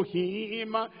throw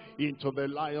him into the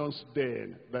lion's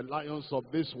den. The lions of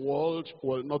this world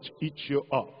will not eat you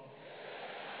up.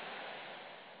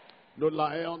 No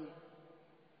lion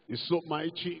is so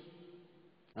mighty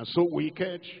and so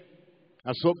wicked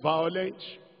and so violent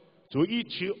to eat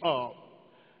you up.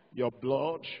 Your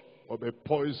blood will be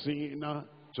poison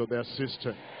to their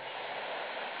system.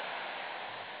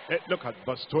 Look at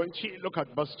verse 20. Look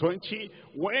at verse 20.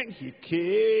 When he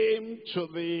came to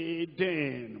the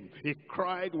den, he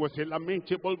cried with a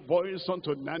lamentable voice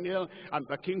unto Daniel, and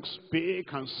the king spake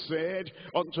and said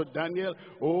unto Daniel,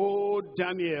 O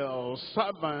Daniel,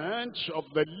 servant of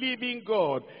the living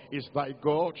God, is thy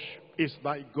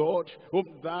God, whom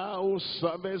thou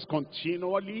servest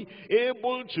continually,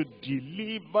 able to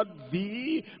deliver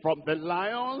thee from the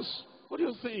lions? What do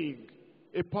you think?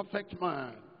 A perfect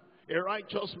man, a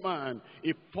righteous man,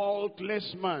 a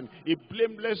faultless man, a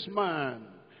blameless man.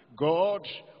 God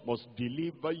must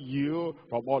deliver you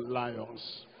from all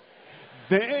lions.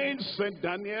 Then said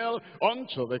Daniel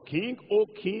unto the king, O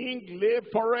king, live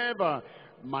forever.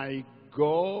 My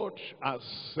God has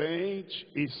sent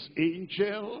his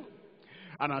angel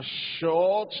and has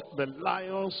shut the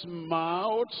lions'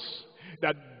 mouths,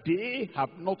 that they have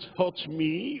not hurt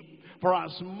me. For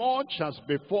as much as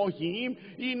before him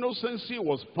innocency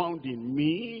was found in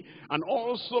me, and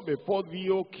also before thee,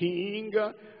 O king,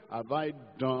 have I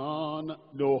done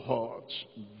no hurt.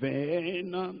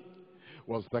 Then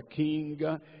was the king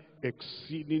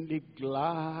exceedingly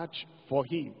glad for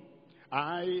him.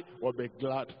 I will be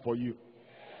glad for you.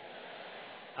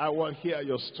 I will hear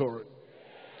your story.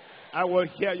 I will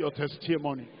hear your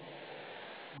testimony.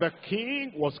 The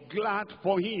king was glad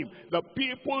for him. The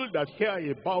people that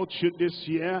hear about you this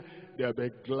year, they'll be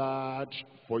glad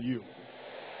for you.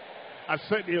 I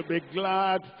said they'll be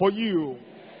glad for you.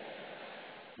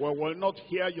 We will not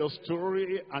hear your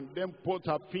story and then put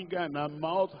our finger in our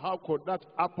mouth. How could that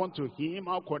happen to him?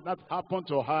 How could that happen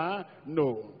to her?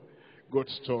 No. Good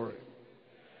story.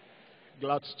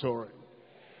 Glad story.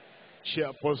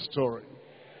 Cheerful story.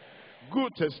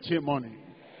 Good testimony.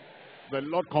 The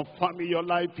Lord confirm in your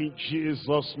life in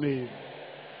Jesus' name.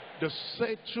 The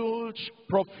settled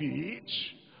profit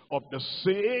of the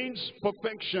saints'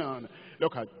 perfection.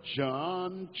 Look at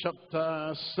John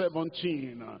chapter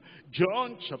 17.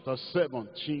 John chapter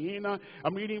 17.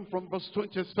 I'm reading from verse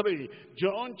 23.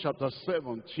 John chapter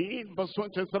 17, verse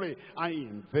 23. I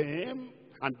in them,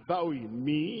 and thou in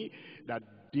me, that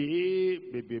they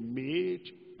may be made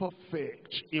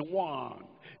perfect in one.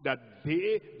 That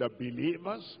they, the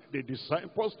believers, the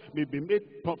disciples, may be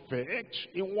made perfect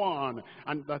in one,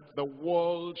 and that the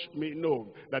world may know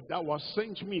that thou hast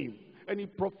sent me. Any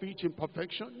profit in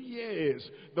perfection? Yes.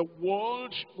 The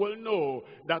world will know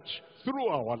that through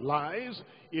our lives,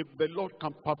 if the Lord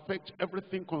can perfect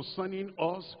everything concerning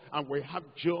us, and we have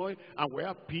joy, and we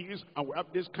have peace, and we have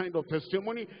this kind of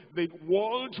testimony, the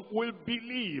world will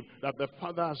believe that the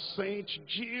Father has sent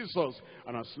Jesus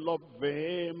and has loved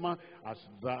them as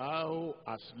thou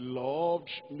hast loved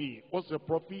me. What's the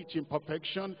profit in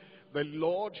perfection? The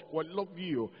Lord will love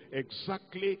you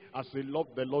exactly as he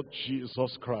loved the Lord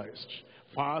Jesus Christ.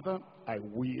 Father, I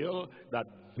will that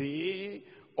they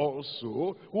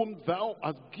also, whom thou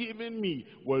hast given me,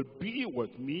 will be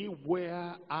with me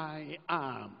where I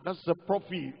am. That's the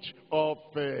profit of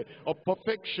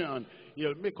perfection.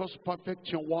 He'll make us perfect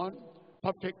in one,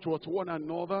 perfect towards one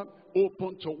another,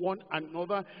 open to one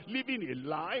another, living a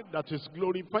life that is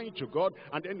glorifying to God.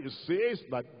 And then he says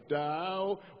that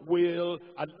thou will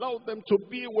allow them to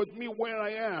be with me where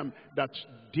I am, that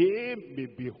they may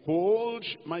behold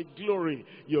my glory.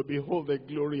 You'll behold the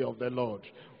glory of the Lord,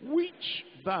 which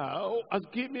thou hast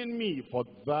given me, for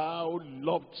thou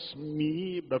lovedst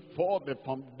me before the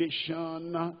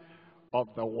foundation of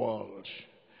the world.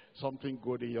 Something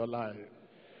good in your life.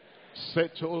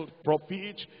 Settled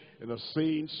profit in the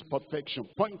saints' perfection.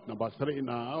 Point number 3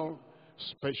 now.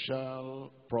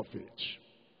 Special profit.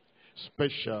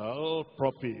 Special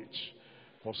profit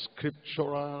for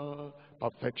scriptural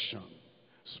perfection.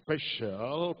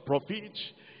 Special profit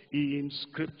in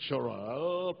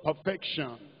scriptural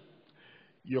perfection.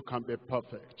 You can be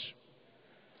perfect.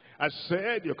 I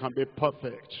said you can be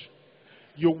perfect.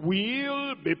 You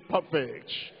will be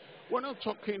perfect. We're not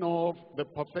talking of the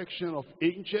perfection of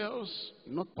angels,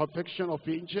 not perfection of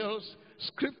angels,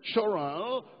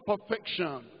 scriptural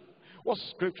perfection. What's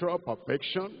scriptural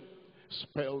perfection?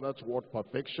 Spell that word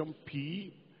perfection,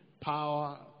 P,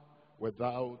 power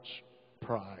without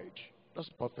pride. That's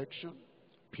perfection.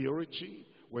 Purity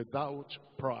without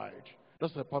pride.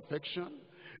 That's the perfection.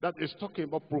 That is talking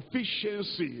about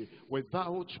proficiency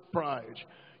without pride.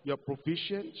 You're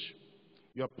proficient,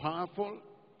 you're powerful,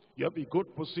 you have a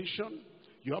good position,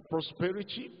 you have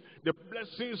prosperity, the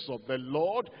blessings of the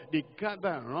Lord, they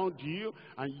gather around you,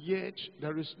 and yet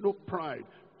there is no pride.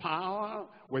 Power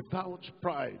without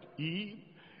pride. E,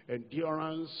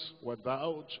 endurance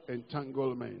without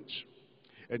entanglement.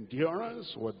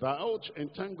 Endurance without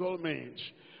entanglement.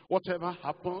 Whatever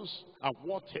happens and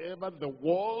whatever the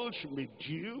world may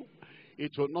do,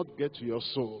 it will not get to your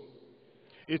soul.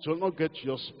 It will not get to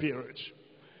your spirit.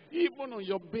 Even on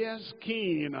your bare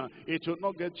skin, it will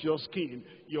not get your skin.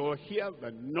 You'll hear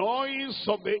the noise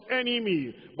of the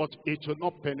enemy, but it will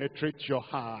not penetrate your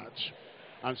heart.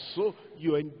 And so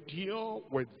you endure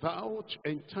without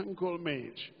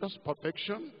entanglement. That's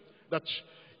perfection. That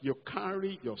you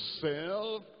carry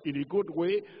yourself in a good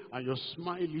way, and you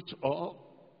smile it up,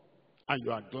 and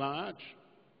you are glad,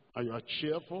 and you are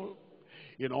cheerful.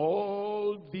 In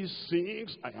all these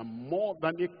things, I am more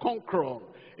than a conqueror.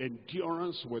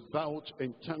 Endurance without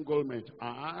entanglement,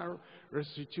 are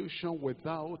restitution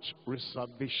without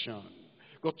reservation.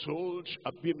 God told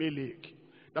Abimelech,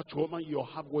 that woman you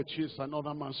have with you is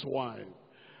another man's wife.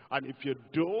 And if you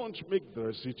don't make the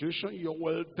restitution, you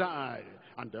will die.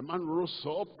 And the man rose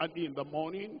up early in the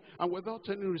morning, and without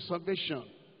any reservation,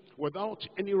 without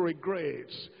any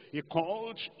regrets, he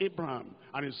called Abraham,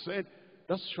 and he said,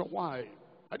 that's your wife.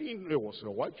 I didn't know it was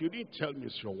your wife. You didn't tell me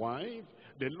it's your wife.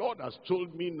 The Lord has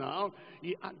told me now.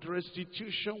 He had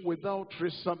restitution without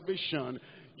reservation.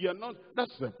 You're not,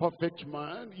 that's the perfect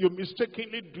man. You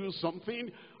mistakenly do something,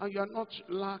 and you're not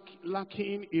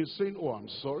lacking in saying, oh, I'm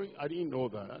sorry, I didn't know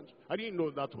that. I didn't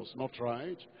know that was not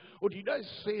right. Or did I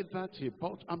say that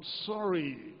about, I'm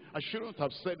sorry, I shouldn't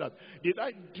have said that. Did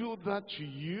I do that to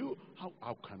you?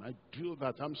 How can I do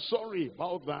that? I'm sorry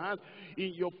about that.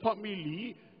 In your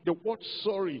family, the word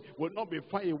sorry will not be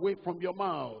far away from your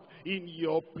mouth. In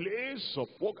your place of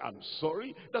work, I'm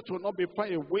sorry, that will not be far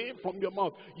away from your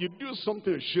mouth. You do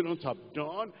something you shouldn't have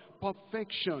done.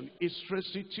 Perfection is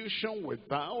restitution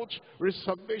without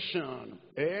reservation.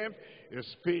 F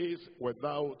is faith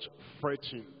without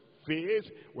fretting. Faith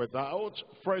without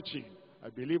fretting. I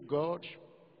believe God.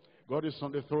 God is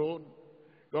on the throne.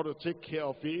 God will take care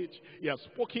of it. He has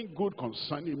spoken good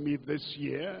concerning me this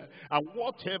year. And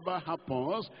whatever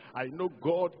happens, I know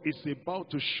God is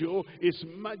about to show his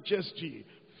majesty.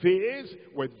 Faith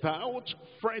without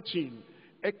fretting.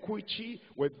 Equity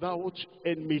without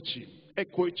enmity.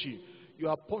 Equity. You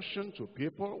apportion to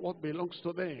people what belongs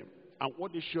to them and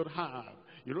what they should have.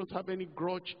 You don't have any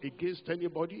grudge against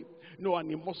anybody, no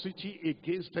animosity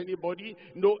against anybody,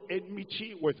 no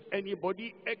enmity with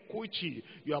anybody. Equity.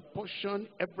 You apportion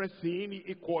everything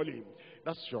equally.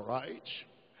 That's your right.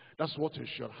 That's what you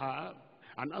should have.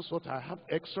 And that's what I have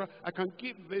extra. I can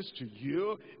give this to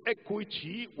you.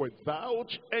 Equity without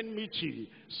enmity.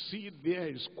 See, there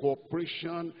is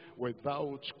cooperation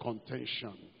without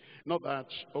contention. Not that,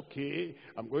 okay,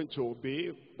 I'm going to obey,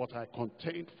 but I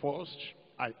contend first.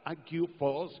 I argue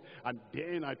first, and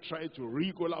then I try to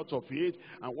wriggle out of it.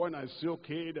 And when I say,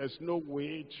 okay, there's no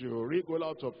way to wriggle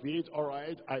out of it, all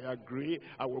right, I agree,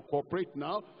 I will cooperate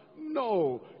now.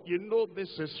 No, you know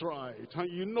this is right,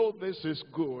 and you know this is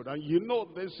good, and you know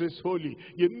this is holy,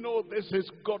 you know this is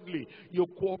godly. You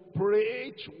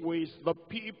cooperate with the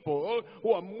people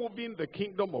who are moving the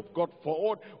kingdom of God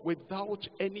forward without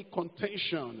any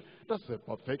contention. That's the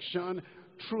perfection.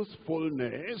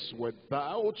 Truthfulness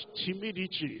without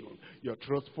timidity. You're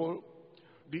truthful.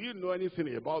 Do you know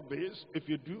anything about this? If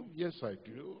you do, yes, I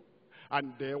do.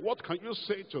 And what can you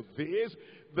say to this?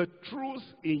 The truth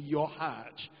in your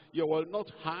heart. You will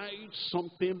not hide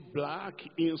something black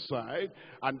inside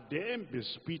and then be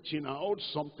spitting out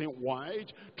something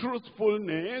white.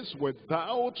 Truthfulness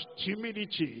without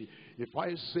timidity. If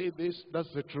I say this,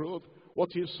 that's the truth. What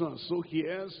if so-and-so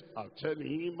hears? I'll tell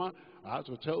him. I have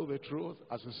to tell the truth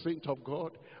as a saint of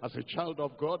God, as a child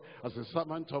of God, as a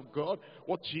servant of God.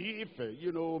 What if,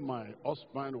 my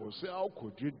husband will say, how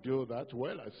could you do that?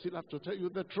 Well, I still have to tell you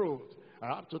the truth.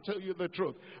 I have to tell you the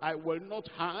truth. I will not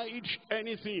hide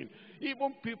anything.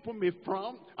 Even people may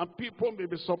frown and people may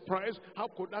be surprised. How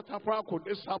could that happen? How could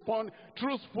this happen?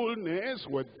 Truthfulness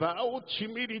without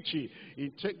timidity.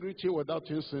 Integrity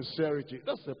without insincerity.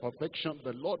 That's the perfection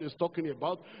the Lord is talking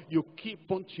about. You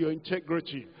keep on to your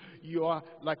integrity. You are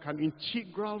like an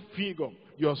integral figure.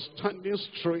 You're standing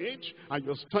straight and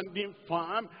you're standing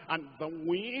firm, and the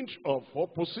wind of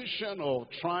opposition or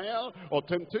trial or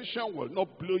temptation will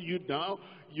not blow you down.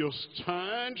 You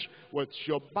stand with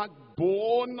your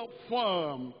backbone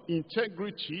firm.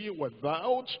 Integrity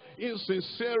without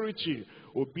insincerity.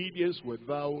 Obedience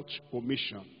without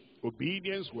omission.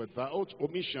 Obedience without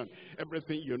omission.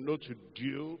 Everything you know to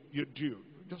do, you do.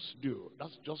 Just do.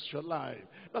 That's just your life.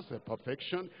 That's the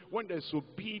perfection. When there's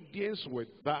obedience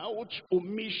without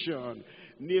omission,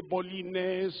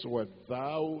 neighborliness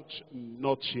without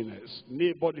naughtiness.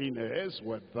 Neighborliness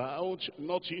without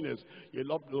naughtiness. You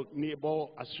love your neighbor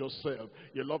as yourself.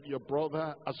 You love your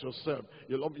brother as yourself.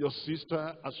 You love your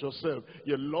sister as yourself.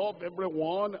 You love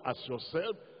everyone as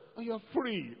yourself. And you're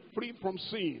free from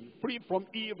sin, free from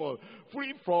evil,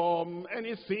 free from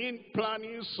anything,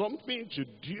 planning something to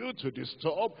do, to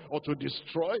disturb, or to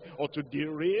destroy, or to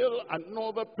derail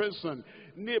another person.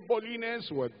 Neighborliness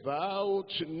without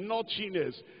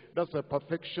naughtiness. That's the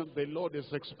perfection the Lord is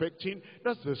expecting.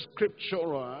 That's the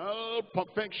scriptural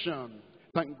perfection.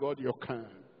 Thank God you can.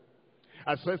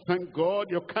 I said, thank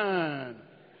God you can.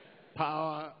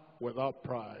 Power without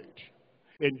pride.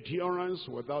 Endurance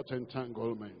without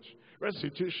entanglement.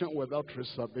 restitution without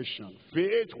reservation,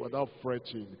 faith without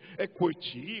fretting,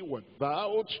 equity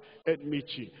without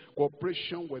enmity,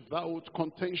 cooperation without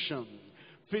contention,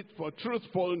 faith for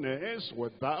truthfulness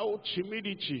without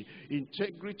timidity,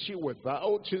 integrity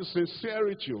without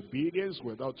insincerity, obedience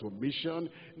without omission,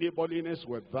 neighborliness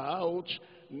without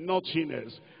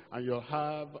naughtiness, and you'll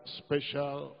have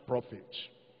special profit.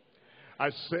 I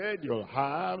said you'll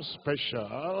have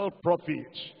special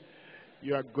profit.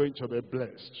 You are going to be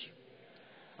blessed.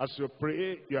 As you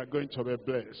pray, you are going to be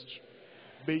blessed.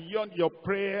 Beyond your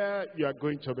prayer, you are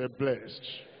going to be blessed.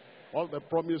 All the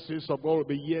promises of God will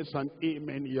be yes and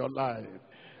amen in your life.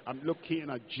 I'm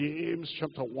looking at James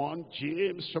chapter 1.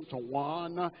 James chapter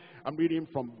 1, I'm reading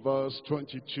from verse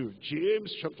 22.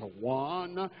 James chapter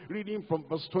 1, reading from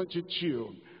verse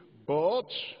 22. But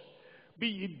be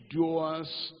ye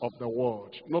doers of the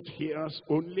word, not hearers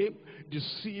only,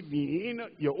 deceiving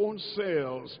your own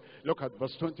selves. Look at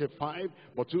verse 25.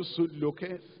 But whoso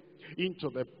looketh into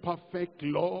the perfect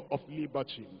law of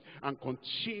liberty, and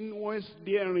continueth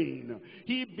therein,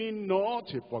 he be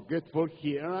not a forgetful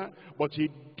hearer, but a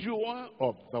doer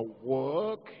of the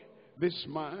work. This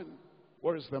man,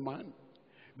 where is the man?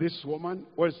 This woman,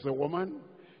 where is the woman?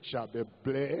 Shall be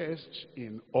blessed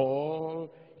in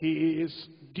all his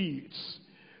deeds.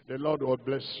 The Lord will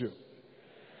bless you.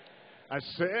 I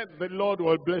said the Lord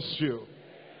will bless you.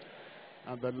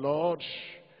 And the Lord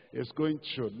is going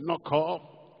to knock off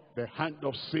the hand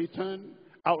of Satan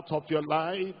out of your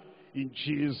life in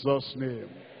Jesus' name.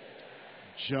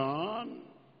 John,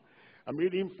 I'm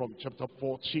reading from chapter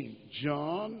 14.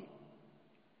 John,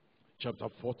 chapter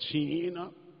 14,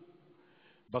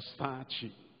 verse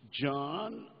 30.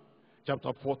 John,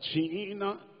 chapter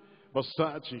 14, verse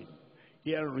 30.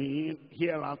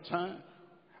 Hereafter,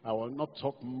 I will not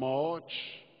talk much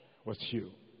with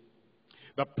you.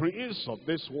 The prince of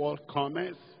this world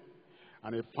cometh,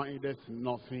 and he findeth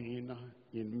nothing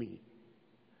in me.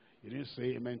 You didn't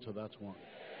say amen to that one.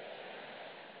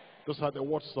 Those are the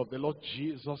words of the Lord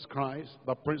Jesus Christ.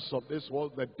 The prince of this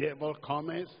world, the devil,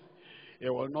 cometh. He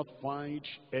will not find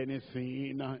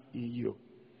anything in you.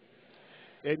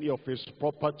 Any of his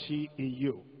property in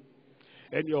you.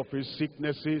 Any of his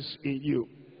sicknesses in you.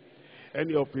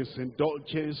 Any of his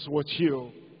indulgence with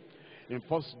you. In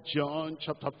 1 John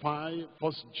chapter 5,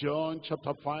 1 John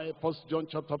chapter 5, 1 John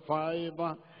chapter 5,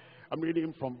 I'm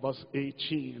reading from verse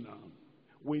 18.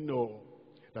 We know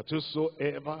that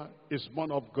whosoever is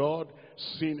born of God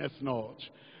sinneth not.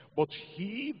 But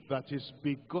he that is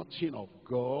begotten of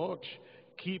God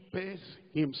keepeth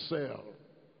himself,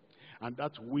 and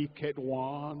that wicked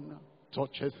one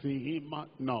toucheth him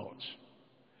not.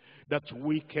 That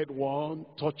wicked one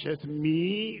toucheth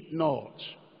me not.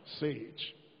 Say it.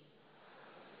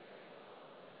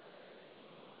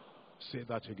 Say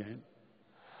that again.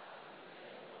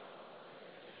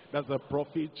 That's the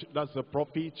prophet. That's the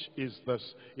prophet. Is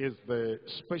the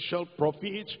special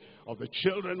prophet of the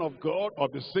children of God,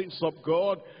 of the saints of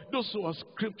God, those who are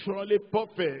scripturally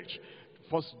perfect.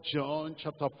 1 John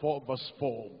chapter 4 verse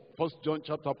 4. 1 John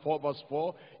chapter 4 verse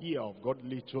 4. Ye have got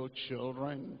little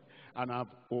children, and have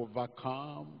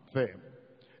overcome them.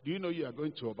 Do you know you are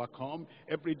going to overcome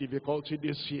every difficulty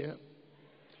this year?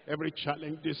 Every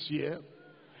challenge this year?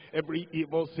 Every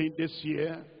evil thing this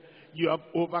year? You have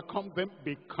overcome them,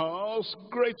 because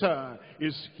greater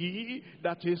is he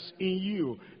that is in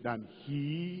you than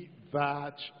he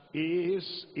that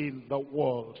is in the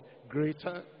world.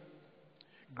 Greater,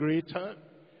 greater,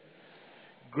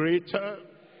 greater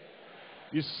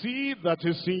is he that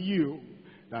is in you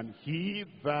than he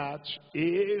that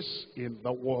is in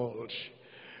the world.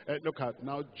 Look at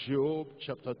now Job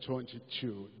chapter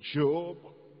 22. Job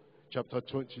chapter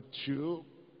 22.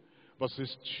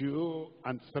 Verses 2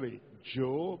 and 3.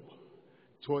 Job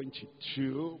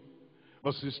 22,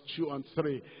 verses 2 and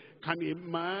 3. Can a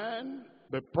man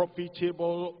be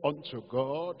profitable unto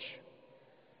God?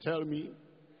 Tell me.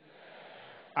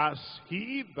 As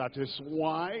he that is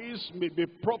wise may be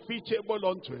profitable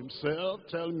unto himself.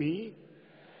 Tell me.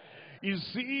 Is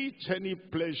it any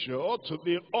pleasure to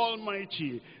the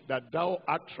Almighty that thou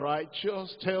art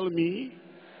righteous? Tell me.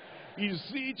 Is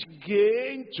it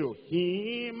gain to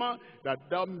him that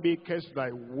thou makest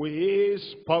thy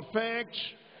ways perfect?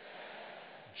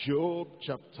 Job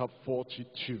chapter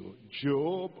 42.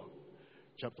 Job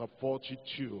chapter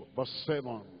 42 verse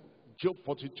 7. Job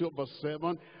 42 verse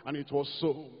 7. And it was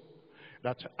so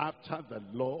that after the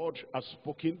Lord had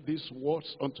spoken these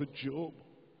words unto Job,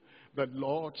 the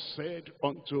Lord said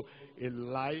unto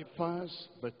Eliphaz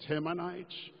the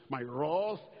Temanite, my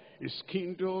wrath is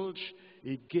kindled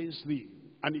against thee,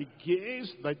 and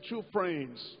against thy two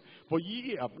friends. For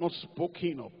ye have not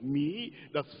spoken of me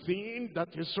the thing that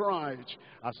is right,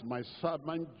 as my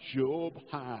servant Job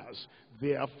has.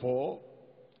 Therefore,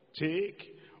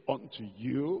 take unto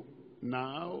you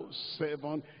now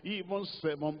seven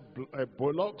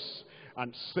bullocks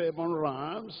and 7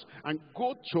 rams, and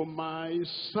go to my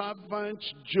servant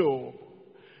Job.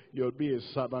 You'll be a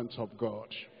servant of God.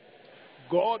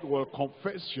 God will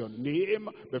confess your name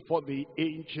before the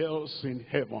angels in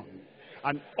heaven,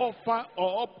 and offer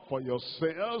up for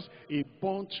yourselves a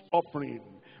burnt offering.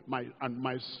 And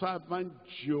my servant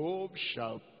Job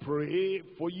shall pray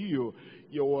for you.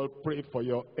 You will pray for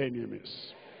your enemies.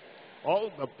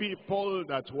 All the people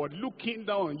that were looking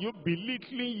down on you,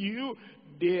 belittling you,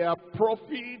 their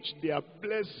profit, their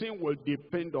blessing will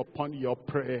depend upon your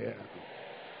prayer.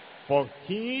 For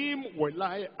him will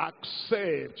I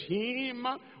accept. Him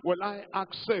will I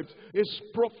accept. It's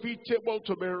profitable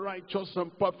to be righteous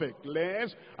and perfect,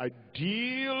 lest I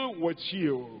deal with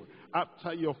you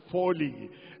after your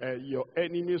folly. Your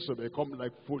enemies will become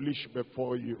like foolish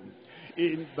before you.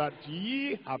 In that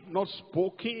ye have not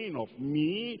spoken of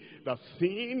me the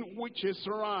thing which is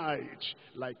right,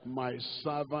 like my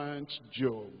servant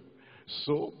Job.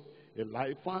 So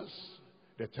Eliphaz,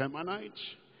 the Temanite,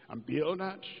 and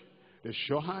Bildad, the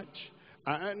Shohat,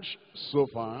 and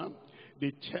Zophar,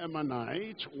 the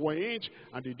Temanite, went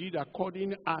and they did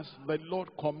according as the Lord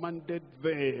commanded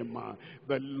them.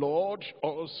 The Lord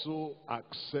also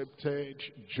accepted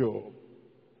Job.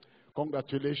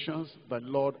 Congratulations, the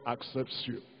Lord accepts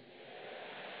you.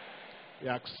 He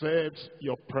accepts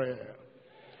your prayer.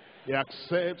 He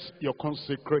accepts your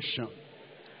consecration.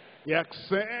 He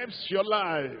accepts your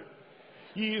life.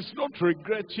 He is not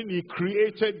regretting he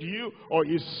created you or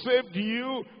he saved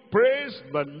you. Praise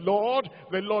the Lord.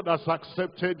 The Lord has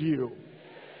accepted you.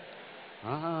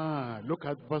 Look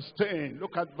at verse 10.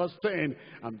 Look at verse 10.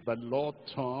 And the Lord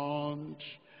turned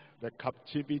the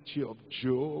captivity of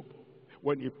Job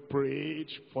when he prayed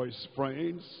for his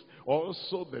friends.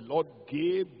 Also the Lord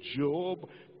gave Job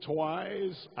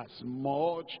twice as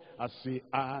much as he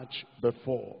had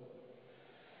before.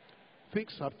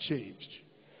 Things have changed.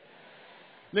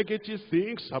 Negative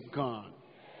things have gone.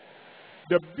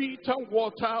 The bitter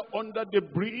water under the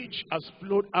bridge has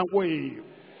flowed away.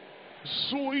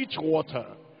 Sweet water,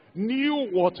 new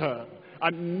water,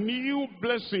 and new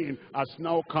blessing has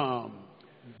now come.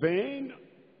 Then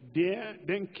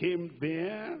came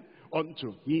there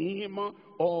unto him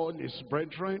all his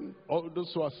brethren, all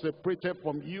those who are separated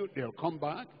from you, they'll come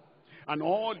back, and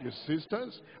all his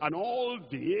sisters, and all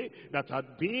they that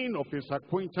had been of his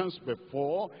acquaintance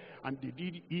before, and they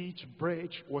did eat bread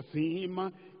with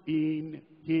him in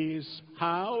his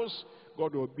house.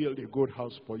 God will build a good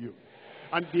house for you.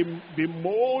 And they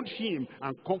bemoaned him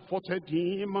and comforted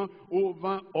him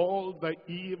over all the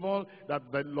evil that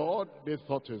the Lord, they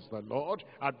thought is the Lord,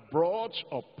 had brought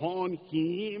upon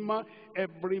him.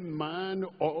 Every man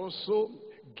also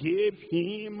gave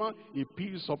him a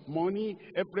piece of money,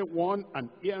 everyone an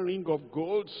earring of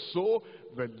gold. So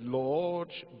the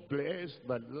Lord blessed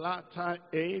the latter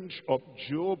end of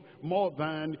Job more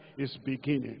than his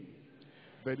beginning.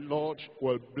 The Lord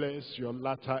will bless your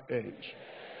latter end.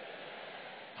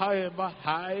 However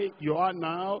high you are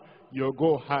now, you'll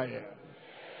go higher.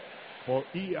 For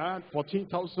he had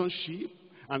 14,000 sheep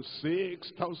and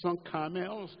 6,000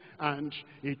 camels and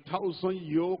 1,000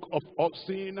 yoke of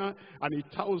oxen and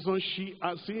 1,000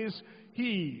 she-asses.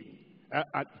 He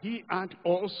had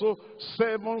also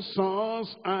 7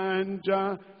 sons and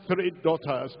 3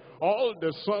 daughters. All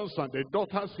the sons and the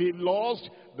daughters he lost,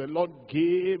 the Lord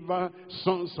gave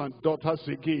sons and daughters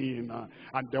again.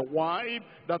 And the wife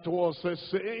that was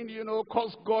saying,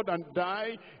 curse God and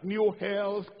die, new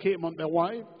health came on the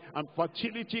wife, and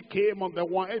fertility came on the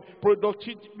wife,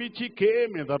 productivity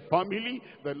came in the family.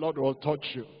 The Lord will touch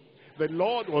you. The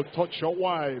Lord will touch your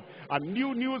wife, and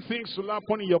new things will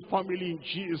happen in your family in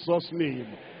Jesus' name.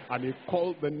 And he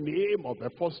called the name of the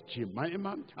first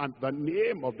Jemima, and the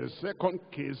name of the second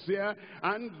Keziah,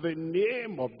 and the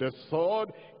name of the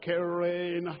third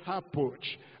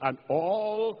Keren-Happuch. And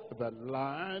all the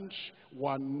land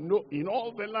in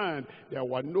all the land there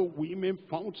were no women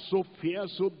found so fair,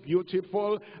 so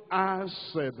beautiful as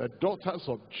the daughters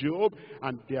of Job,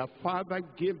 and their father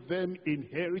gave them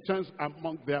inheritance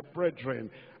among their brethren.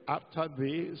 After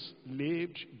this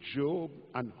lived Job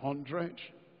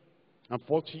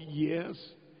 140 years.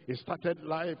 He started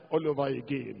life all over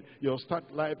again. You'll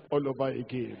start life all over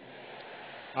again.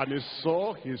 And he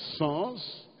saw his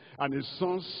sons and his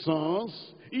sons'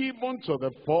 sons, even to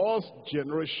the 4th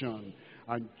generation.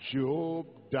 And Job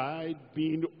died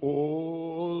being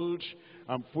old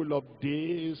I'm full of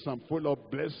this, I'm full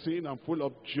of blessing, I'm full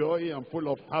of joy, I'm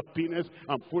full of happiness,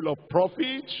 I'm full of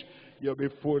profit. You'll be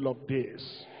full of this.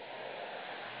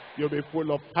 You'll be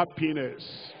full of happiness.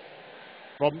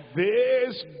 From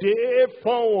this day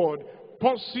forward,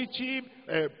 positive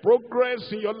progress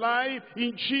in your life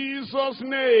in Jesus'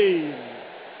 name.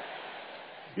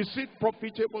 Is it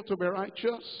profitable to be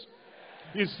righteous?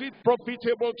 Is it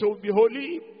profitable to be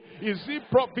holy? Is it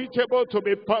profitable to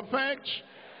be perfect?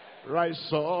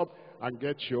 Rise up and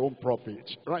get your own profit.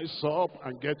 Rise up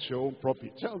and get your own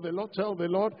profit. Tell the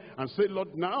Lord, and say,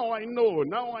 Lord, now I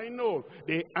know.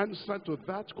 The answer to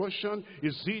that question,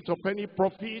 is it of any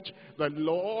profit? The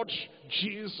Lord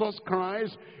Jesus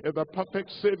Christ is the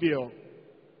perfect Savior.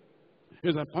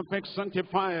 Is a perfect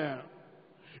sanctifier.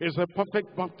 Is a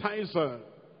perfect baptizer.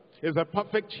 Is a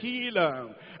perfect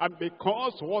healer. And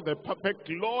because what the perfect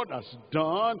Lord has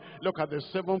done, look at the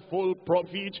sevenfold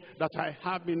profit that I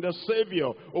have in the Savior.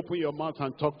 Open your mouth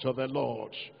and talk to the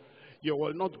Lord. You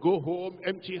will not go home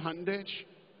empty-handed.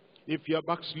 If you're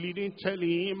backsliding, tell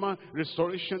him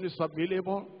restoration is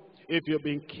available. If you've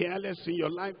been careless in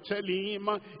your life, tell him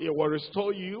he will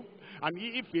restore you. And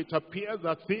if it appears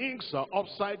that things are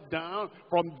upside down,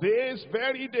 from this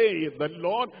very day, the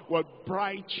Lord will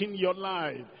brighten your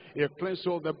life. He'll cleanse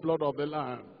you with the blood of the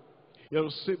Lamb.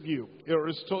 He'll save you. He'll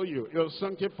restore you. He'll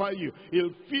sanctify you.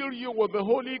 He'll fill you with the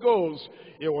Holy Ghost.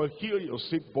 He will heal your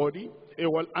sick body. He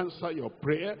will answer your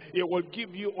prayer. He will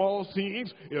give you all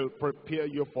things. He'll prepare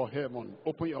you for heaven.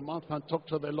 Open your mouth and talk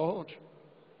to the Lord.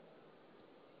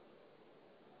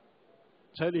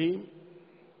 Tell him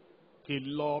he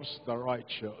loves the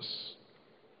righteous.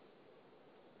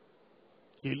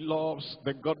 He loves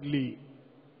the godly.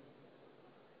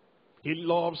 He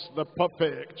loves the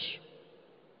perfect.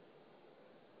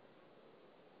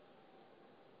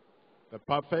 The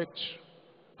perfect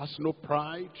has no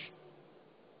pride.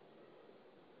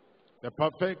 The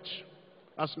perfect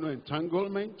has no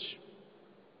entanglement.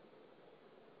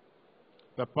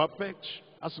 The perfect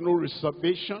has no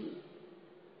reservation.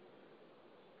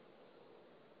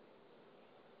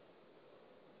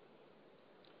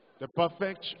 The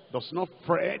perfect does not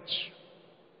fret.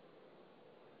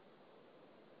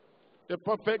 The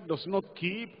perfect does not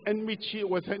keep enmity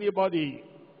with anybody.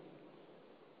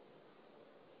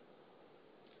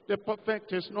 The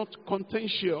perfect is not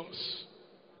contentious,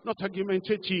 not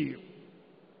argumentative.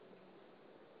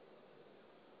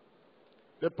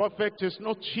 The perfect is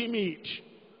not timid.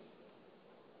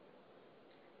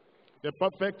 The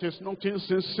perfect is not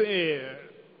insincere.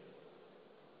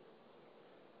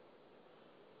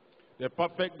 The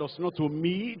perfect does not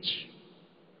omit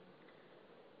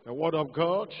the word of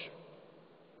God,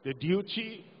 the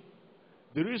duty,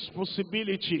 the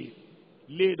responsibility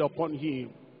laid upon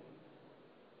him.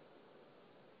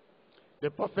 The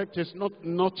perfect is not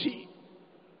naughty.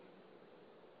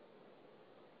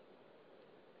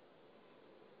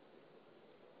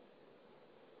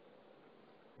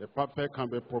 The perfect can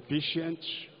be proficient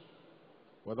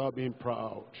without being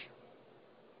proud.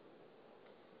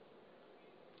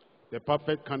 The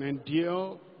perfect can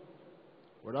endure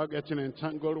without getting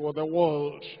entangled with the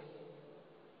world.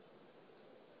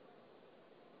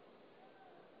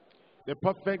 The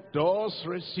perfect does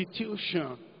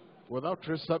restitution without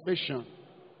reservation,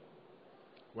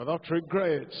 without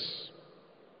regrets.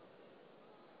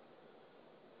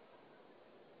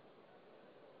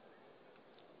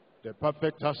 The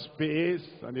perfect has space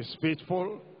and is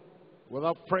faithful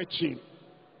without fretting.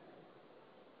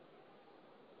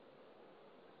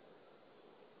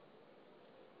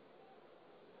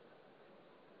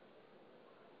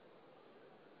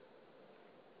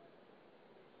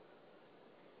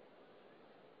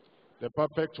 The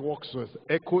perfect walks with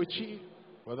equity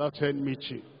without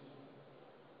enmity.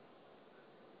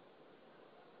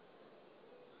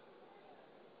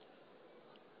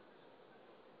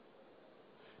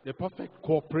 The perfect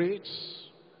cooperates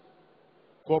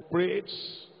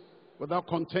without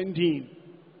contending,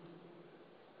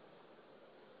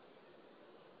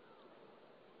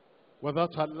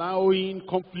 without allowing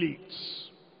conflicts.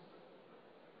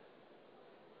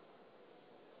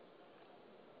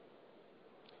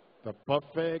 The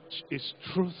perfect is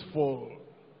truthful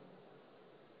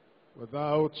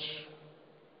without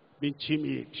being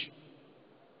timid.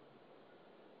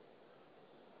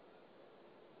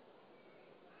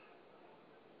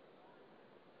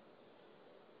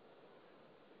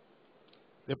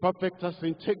 The perfect has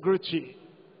integrity,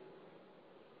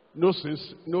 no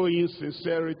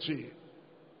insincerity.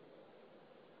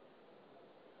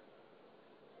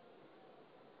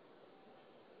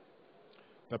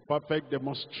 The perfect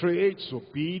demonstrates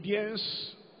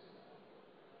obedience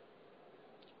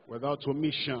without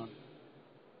omission.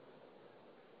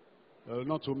 They will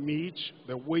not omit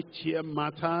the weightier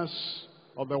matters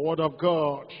of the word of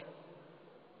God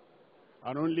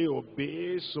and only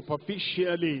obey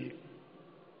superficially.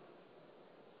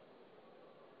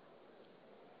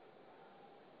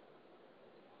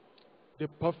 The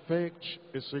perfect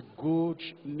is a good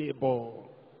neighbor,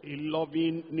 a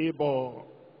loving neighbor.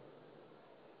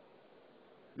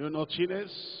 No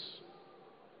naughtiness.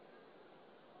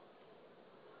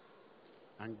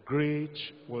 And great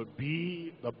will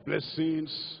be the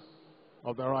blessings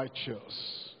of the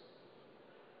righteous.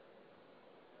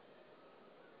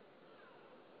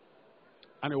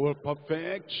 And it will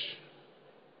perfect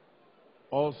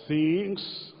all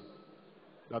things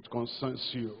that concerns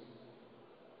you.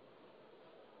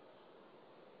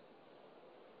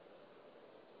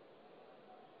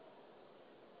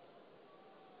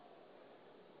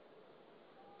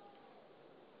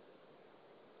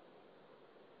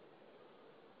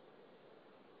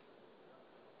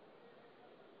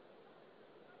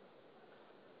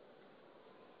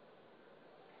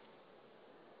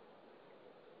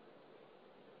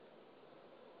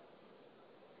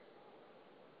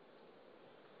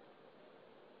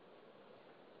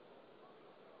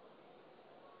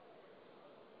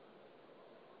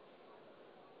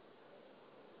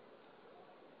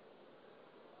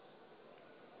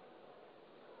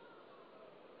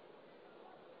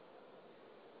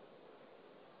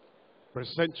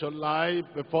 Present your life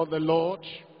before the Lord.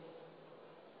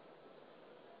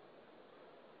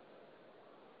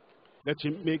 Let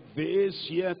him make this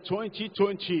year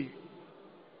 2020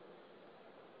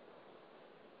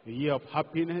 a year of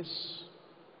happiness,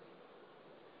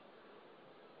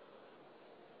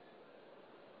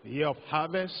 a year of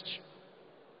harvest,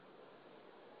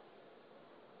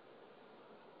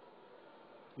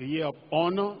 a year of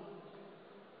honor,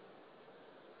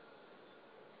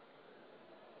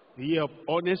 a year of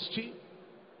honesty,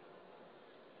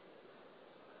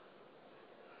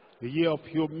 a year of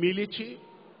humility,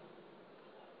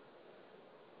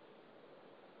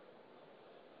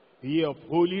 a year of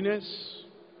holiness,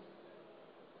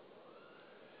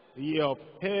 a year of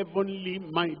heavenly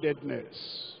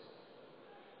mindedness,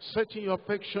 setting your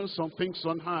affections on things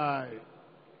on high.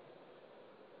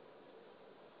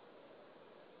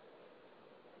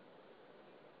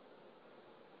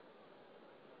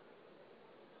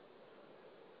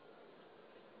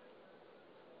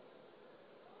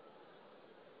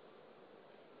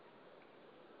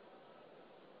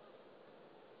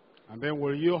 And then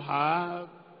will you have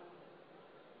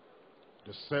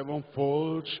the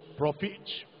sevenfold prophet,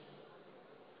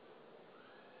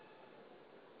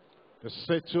 the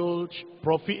settled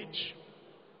prophet,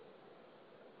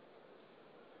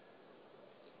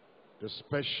 the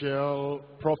special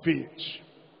prophet,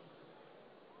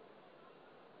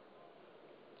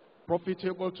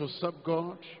 profitable to serve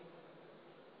God,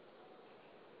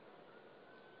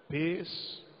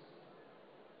 peace,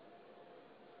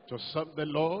 to serve the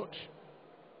Lord,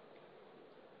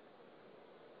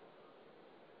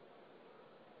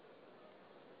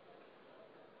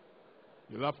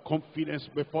 you'll have confidence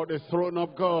before the throne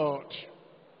of God.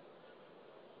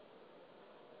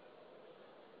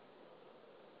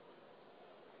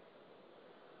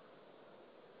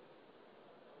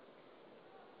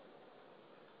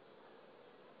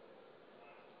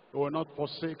 He will not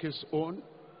forsake his own.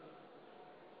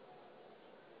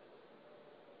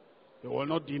 He will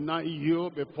not deny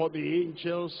you before the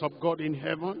angels of God in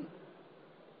heaven.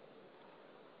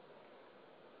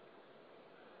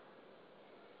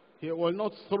 He will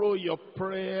not throw your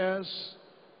prayers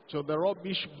to the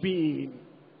rubbish bin.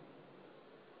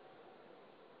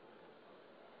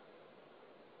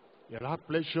 He'll have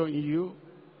pleasure in you.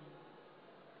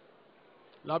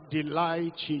 He'll have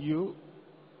delight in you.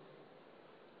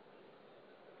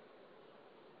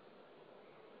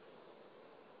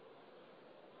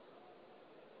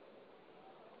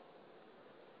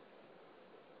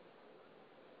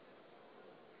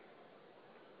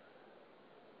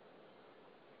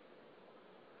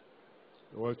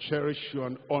 He will cherish you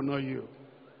and honor you.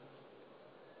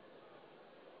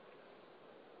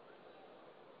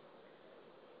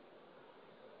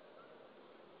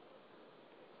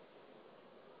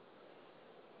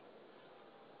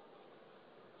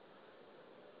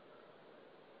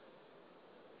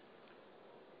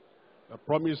 The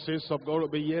promises of God will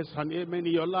be yes and amen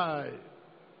in your life.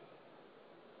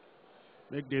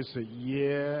 Make this a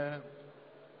year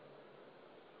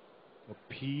of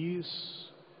peace.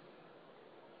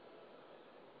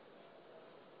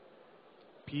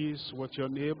 Peace with your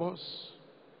neighbors.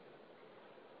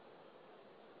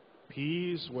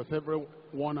 Peace with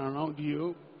everyone around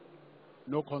you.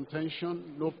 no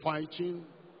contention, no fighting,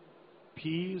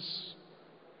 peace.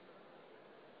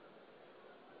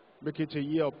 Make it a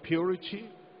year of purity.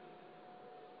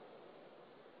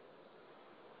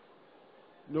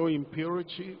 No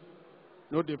impurity,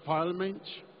 no defilement.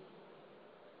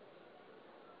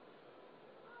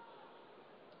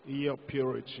 A year of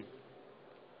purity.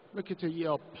 Make it a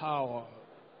year of power.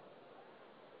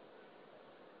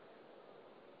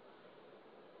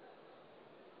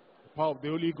 The power of the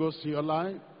Holy Ghost in your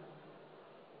life.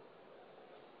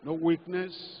 No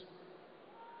weakness.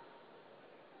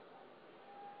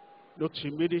 No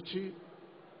timidity.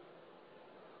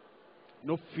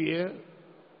 No fear.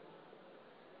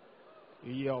 A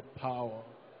year of power.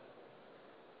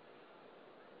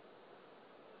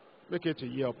 Make it a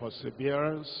year of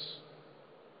perseverance.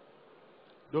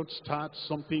 Don't start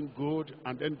something good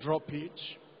and then drop it.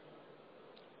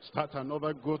 Start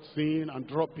another good thing and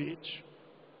drop it.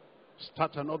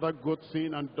 Start another good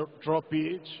thing and drop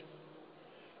it.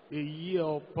 A year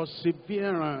of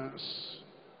perseverance.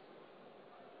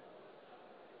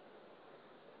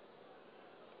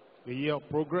 A year of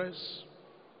progress.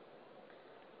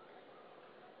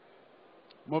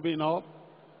 Moving up.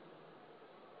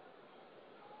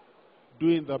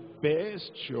 Doing the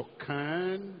best you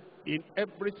can in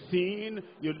everything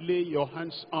you lay your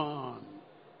hands on.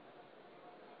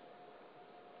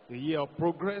 A year of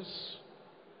progress.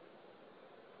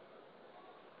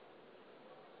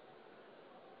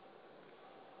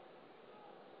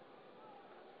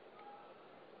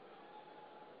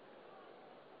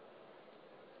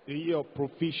 A year of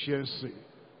proficiency.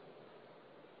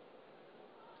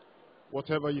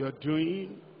 Whatever you're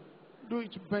doing, do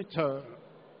it better.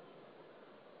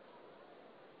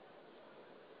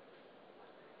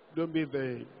 Don't be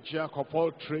the jack of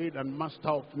all trade and master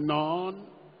of none.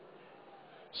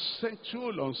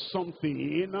 Settle on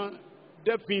something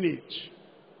definite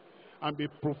and be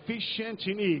proficient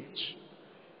in it.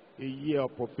 A year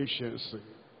of proficiency.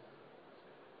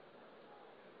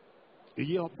 A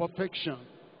year of perfection.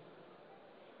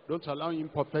 Don't allow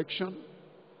imperfection.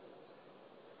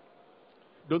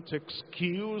 Don't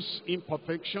excuse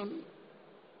imperfection.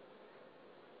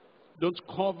 Don't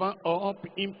cover up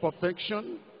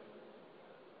imperfection.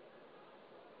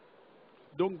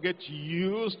 Don't get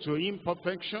used to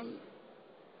imperfection.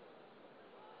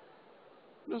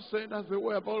 Don't say that's the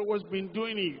way I've always been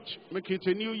doing it. Make it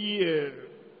a new year.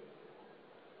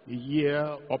 A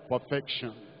year of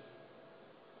perfection.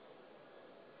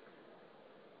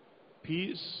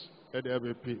 Peace, let there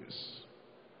be peace.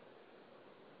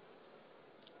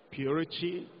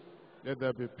 Purity, let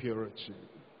there be purity.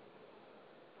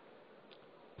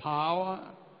 Power,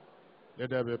 let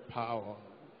there be power.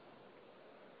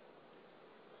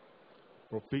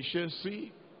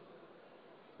 Proficiency,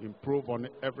 improve on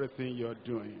everything you're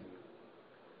doing.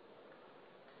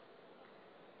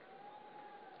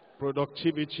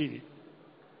 Productivity,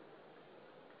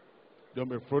 don't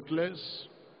be fruitless.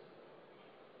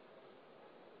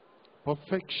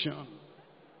 Perfection,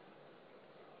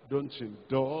 don't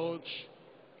indulge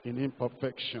in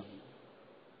imperfection.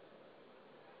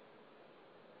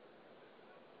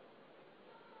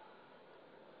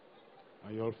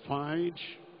 And you'll find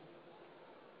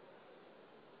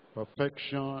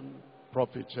perfection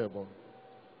profitable.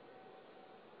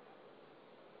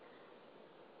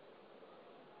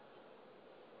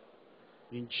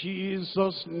 In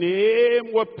Jesus'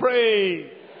 name we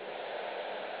pray.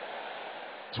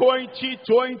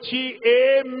 2020,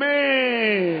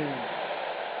 amen.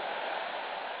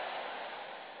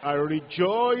 I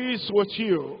rejoice with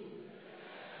you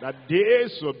that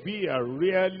this will be a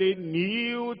really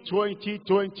new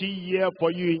 2020 year for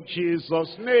you in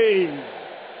Jesus' name.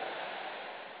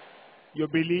 You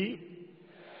believe?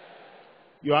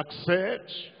 You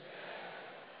accept?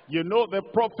 You know the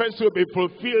prophecy will be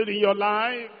fulfilled in your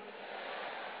life?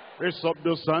 Raise up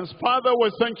those hands. Father,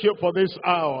 we thank you for this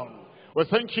hour. We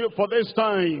thank you for this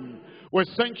time. We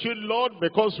thank you, Lord,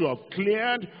 because you have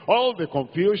cleared all the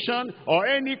confusion or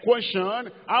any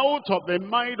question out of the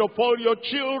mind of all your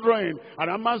children. And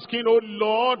I'm asking, oh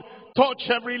Lord, touch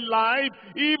every life,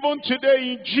 even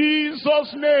today in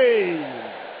Jesus' name.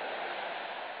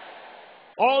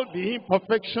 All the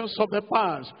imperfections of the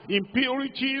past,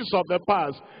 impurities of the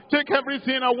past, take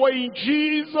everything away in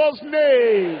Jesus'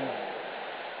 name.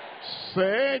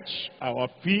 Set our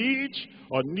feet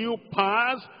on new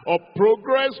paths of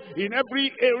progress in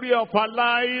every area of our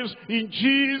lives in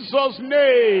Jesus'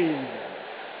 name.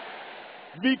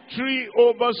 Victory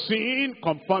over sin,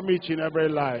 confirm it in every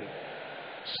life.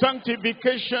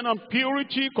 Sanctification and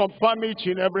purity, confirm it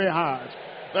in every heart.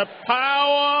 The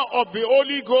power of the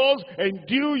Holy Ghost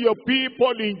endue your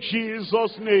people in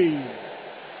Jesus' name.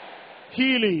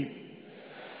 Healing,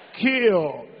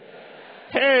 cure,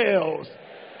 health,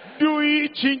 do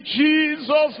it in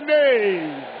Jesus'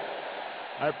 name.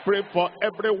 I pray for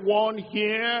everyone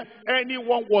here,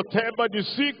 anyone, whatever the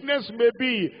sickness may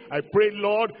be. I pray,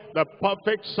 Lord, the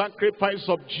perfect sacrifice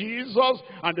of Jesus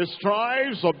and the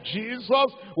stripes of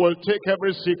Jesus will take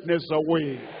every sickness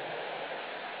away.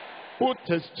 Put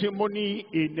testimony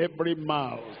in every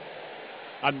mouth.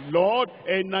 And Lord,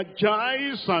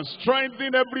 energize and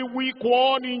strengthen every weak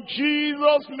one in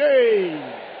Jesus'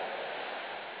 name.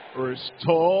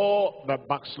 Restore the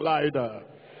backslider.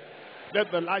 Let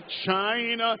the light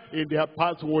shine in their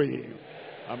pathway.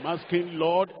 I'm asking,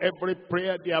 Lord, every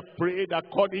prayer they have prayed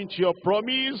according to your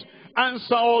promise,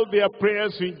 answer all their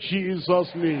prayers in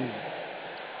Jesus' name.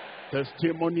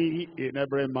 Testimony in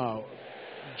every mouth.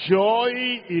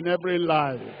 Joy in every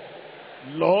life.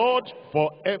 Lord, for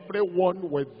everyone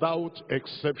without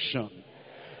exception,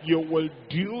 you will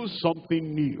do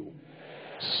something new,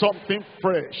 something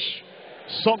fresh,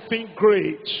 something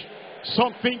great,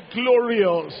 something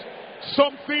glorious,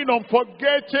 something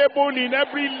unforgettable in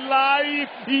every life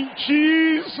in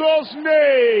Jesus'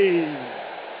 name.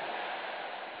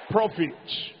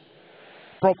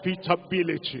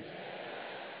 Profitability.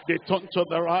 They turn to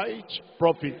the right,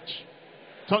 profit.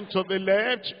 Turn to the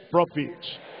left, profit.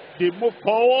 They move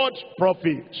forward,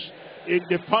 profit. In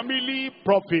the family,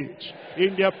 profit.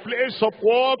 In their place of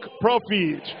work,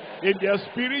 profit. In their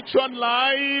spiritual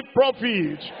life,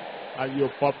 profit. And you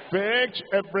perfect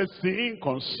everything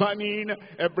concerning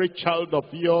every child of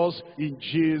yours in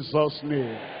Jesus'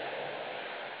 name.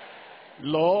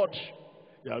 Lord,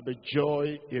 there will be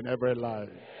joy in every life.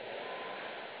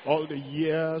 All the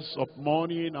years of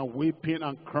mourning and weeping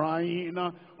and crying,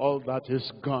 all that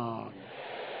is gone.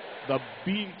 The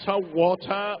bitter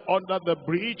water under the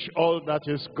bridge, all that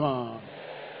is gone.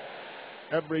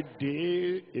 Every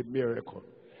day, a miracle.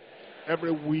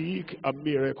 Every week, a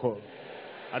miracle.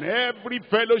 And every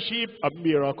fellowship, a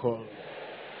miracle.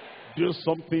 Do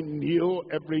something new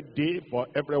every day for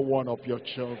every one of your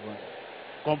children.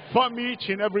 Confirm it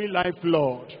in every life,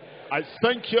 Lord. I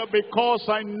thank you because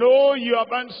I know you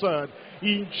have answered.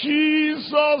 In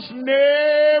Jesus'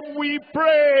 name we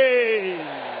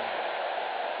pray.